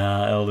speech.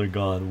 Yeah, Elder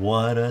God,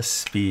 what a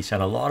speech.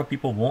 And a lot of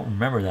people won't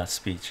remember that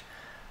speech.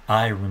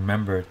 I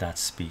remember that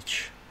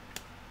speech,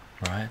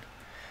 right?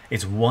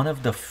 It's one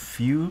of the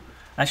few,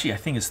 actually I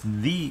think it's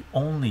the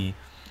only,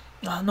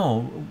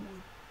 no,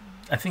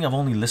 I think I've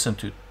only listened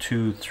to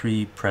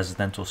 2-3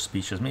 presidential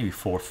speeches, maybe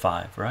 4 or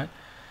 5, right?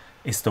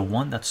 It's the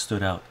one that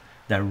stood out,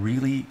 that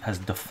really has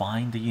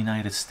defined the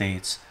United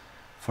States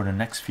for the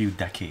next few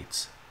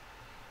decades.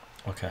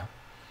 Okay,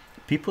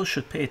 people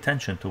should pay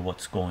attention to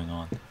what's going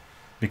on,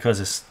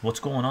 because what's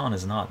going on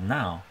is not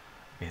now,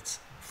 it's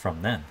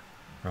from then,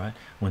 right?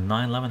 When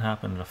 9/11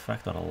 happened, it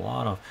affected a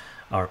lot of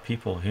our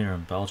people here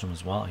in Belgium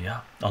as well.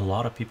 Yeah, a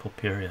lot of people,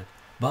 period.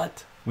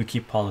 But we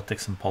keep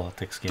politics in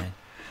politics,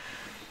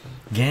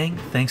 gang.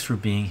 Thanks for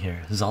being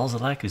here.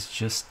 Zalzalek is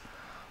just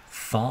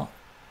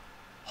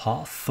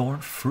hawthorn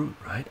fruit,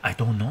 right? I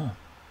don't know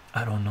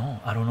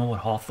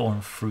what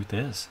hawthorn fruit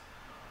is.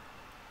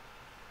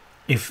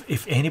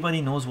 If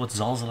anybody knows what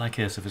Zalzalek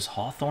is, if it's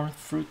hawthorn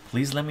fruit,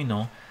 please let me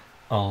know.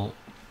 I'll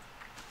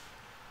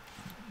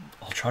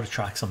try to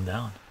track some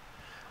down.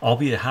 I'll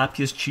be the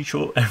happiest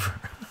chycho ever.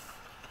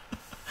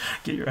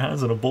 Get your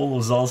hands on a bowl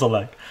of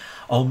Zalzalek.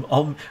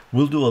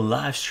 We'll do a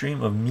live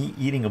stream of me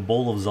eating a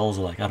bowl of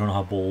Zalzalek. I don't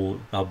know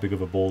how big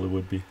of a bowl it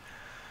would be.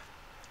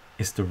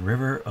 It's the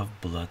river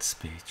of blood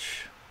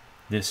speech.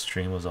 This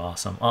stream was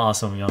awesome.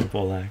 Awesome, young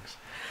Polax.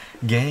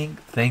 Gang,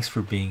 thanks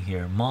for being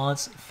here.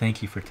 Mods,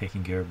 thank you for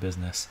taking care of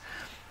business.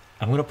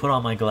 I'm gonna put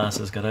on my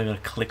glasses. I gotta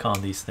click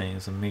on these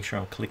things and make sure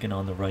I'm clicking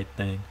on the right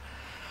thing.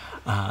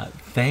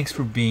 Thanks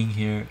for being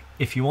here.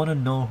 If you want to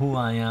know who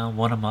I am,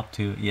 what I'm up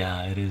to,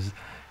 yeah, it is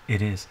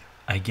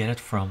I get it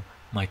from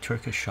my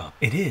Turkish shop.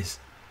 It is,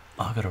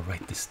 I gotta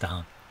write this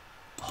down.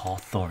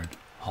 Hawthorn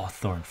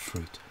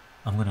fruit.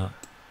 I'm gonna,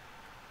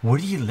 where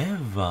do you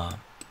live,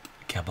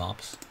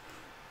 kebabs?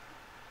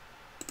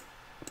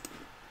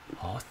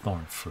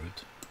 Hawthorn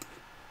fruit.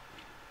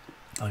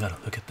 I gotta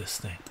look at this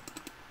thing.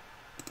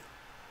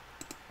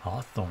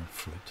 Hawthorn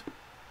fruit.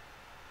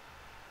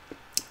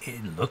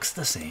 It looks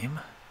the same.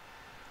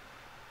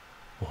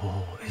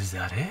 Oh, is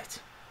that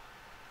it?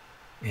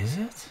 Is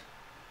it?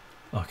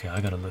 Okay,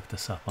 I gotta look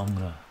this up. I'm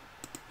gonna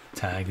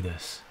tag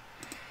this.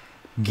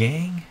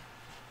 Gang,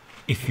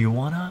 if you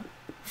wanna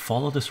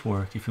follow this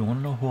work, if you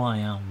wanna know who I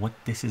am, what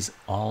this is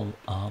all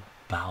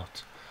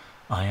about,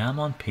 I am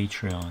on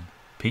Patreon.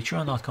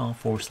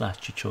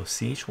 Patreon.com/chycho,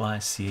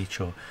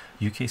 chycho.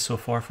 UK so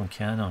far from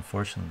Canada,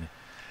 unfortunately.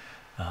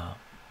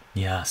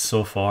 Yeah,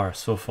 so far.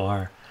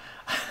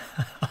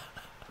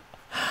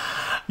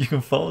 You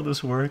can follow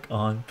this work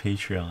on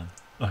Patreon.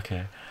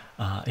 Okay,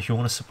 if you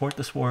want to support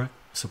this work,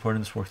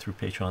 supporting this work through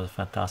Patreon is a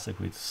fantastic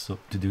way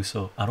to do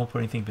so. I don't put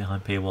anything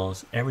behind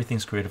paywalls.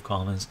 Everything's Creative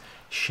Commons.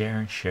 Share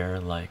and share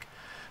alike.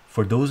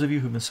 For those of you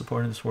who've been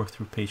supporting this work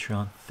through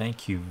Patreon,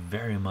 thank you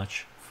very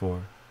much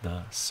for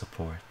the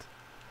support.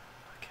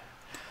 Okay,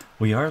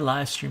 we are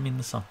live streaming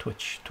this on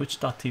Twitch,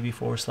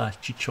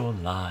 twitch.tv/chycho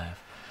live,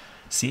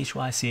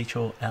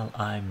 chycholive.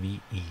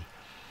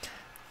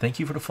 Thank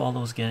you for the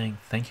follows, gang.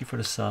 Thank you for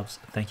the subs.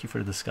 Thank you for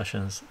the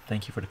discussions.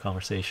 Thank you for the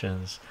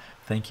conversations.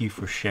 Thank you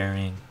for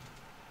sharing.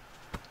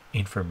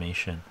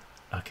 information.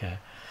 Okay,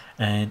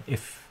 and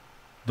if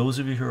those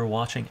of you who are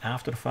watching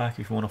after the fact,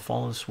 if you want to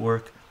follow this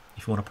work,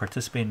 if you want to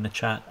participate in the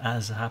chat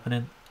as it's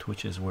happening,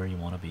 Twitch is where you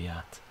want to be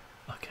at.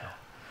 Okay,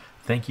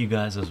 thank you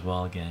guys as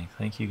well, gang.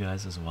 Thank you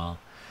guys as well.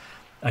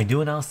 I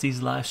do announce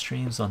these live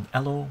streams on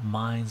Elo,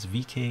 Minds,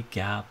 VK,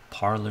 Gap,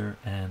 Parlor,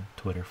 and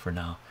Twitter for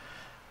now.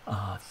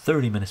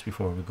 30 minutes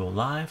before we go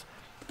live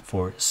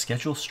for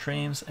scheduled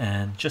streams,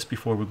 and just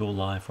before we go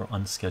live for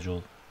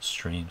unscheduled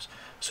streams.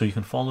 So you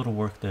can follow the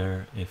work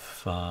there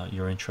if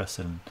you're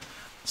interested in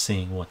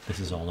seeing what this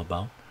is all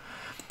about.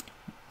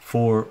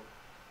 For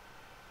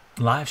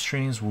live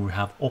streams where we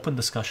have open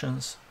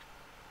discussions,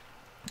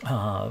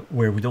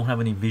 where we don't have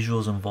any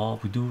visuals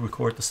involved, we do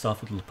record the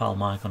stuff with the lapel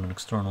mic on an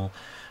external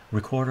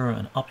recorder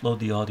and upload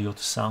the audio to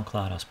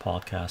SoundCloud as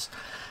podcast.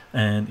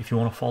 And if you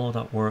want to follow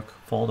that work,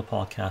 follow the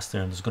podcast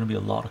there, and there's going to be a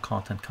lot of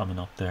content coming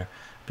up there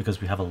because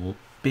we have a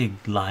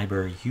big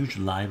library, huge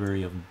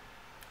library of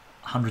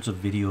hundreds of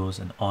videos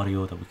and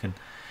audio that we're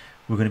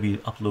going to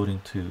be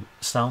uploading to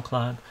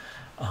SoundCloud.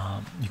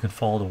 You can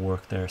follow the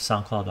work there,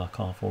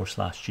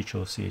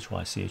 soundcloud.com/chycho,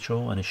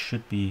 chycho, and it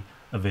should be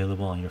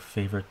available on your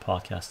favorite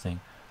podcasting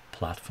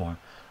platform.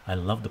 I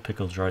love the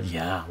pickle jar.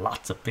 Yeah,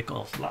 lots of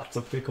pickles, lots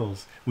of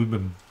pickles. We've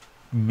been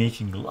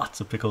making lots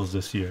of pickles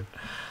this year.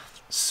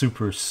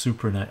 Super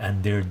nice,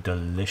 and they're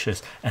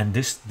delicious. And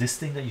this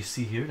thing that you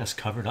see here that's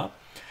covered up,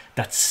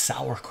 that's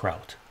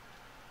sauerkraut.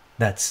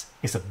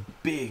 It's a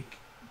big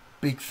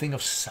thing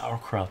of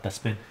sauerkraut that's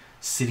been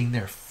sitting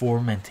there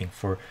fermenting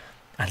for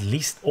at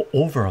least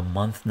over a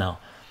month now,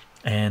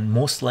 and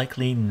most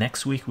likely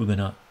next week we're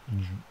gonna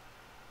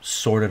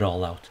sort it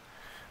all out.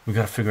 We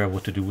got to figure out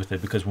what to do with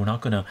it, because we're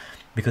not gonna,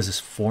 because it's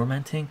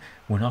fermenting,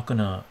 we're not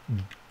gonna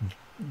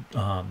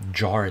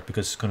jar it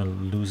because it's gonna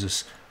lose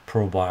its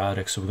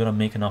probiotics. So we're gonna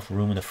make enough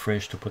room in the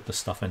fridge to put the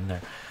stuff in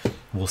there.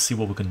 We'll see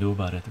what we can do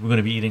about it. We're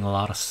gonna be eating a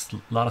lot of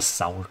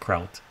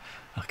sauerkraut.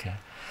 Okay,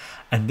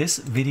 and this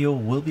video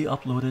will be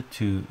uploaded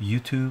to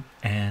YouTube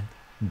and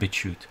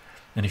BitChute.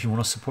 And if you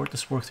want to support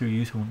this work through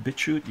YouTube and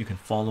BitChute, you can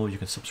follow, you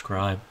can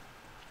subscribe,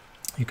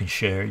 you can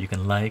share, you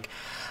can like,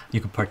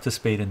 you can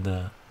participate in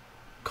the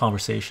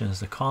conversations,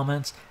 the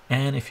comments.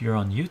 And if you're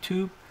on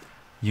YouTube,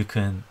 you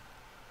can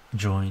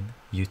join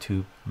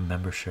YouTube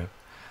membership.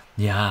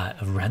 Yeah,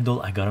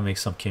 Randall, I gotta make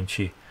some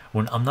kimchi.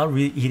 When I'm not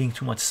really eating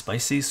too much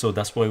spicy, so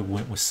that's why I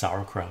went with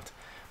sauerkraut.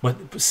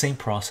 But same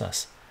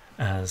process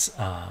as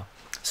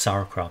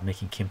sauerkraut,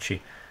 making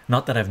kimchi.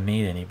 Not that I've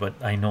made any, but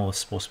I know it's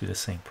supposed to be the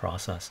same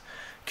process.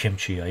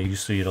 Kimchi, I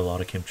used to eat a lot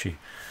of kimchi.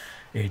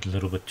 Ate a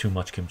little bit too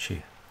much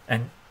kimchi.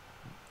 And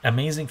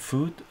amazing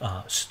food,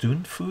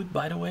 student food,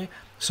 by the way.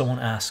 Someone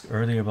asked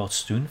earlier about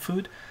student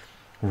food.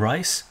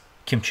 Rice,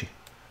 kimchi.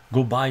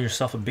 Go buy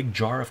yourself a big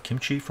jar of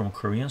kimchi from a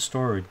Korean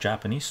store or a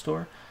Japanese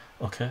store,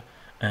 okay,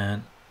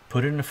 and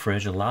put it in the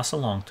fridge. It lasts a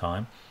long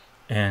time,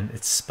 and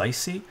it's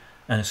spicy,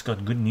 and it's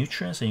got good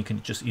nutrients, and you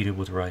can just eat it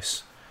with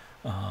rice,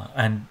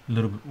 and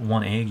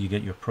one egg, you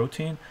get your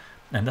protein,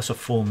 and that's a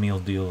full meal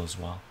deal as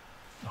well.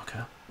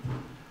 Okay,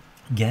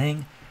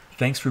 gang,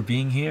 thanks for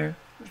being here.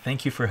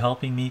 Thank you for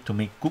helping me to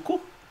make kuku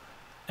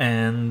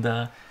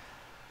and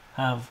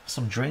have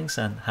some drinks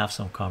and have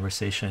some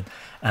conversation.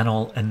 And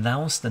I'll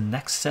announce the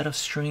next set of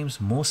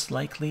streams most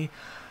likely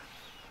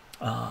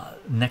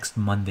next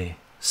Monday,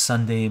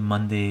 Sunday,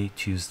 Monday,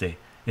 Tuesday.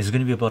 It's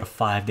going to be about a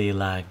 5-day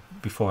lag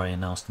before I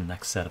announce the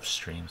next set of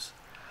streams.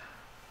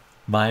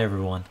 Bye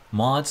everyone.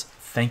 Mods,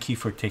 thank you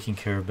for taking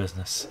care of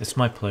business. It's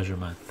my pleasure,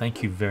 man.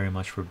 Thank you very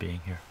much for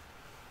being here.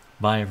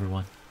 Bye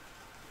everyone.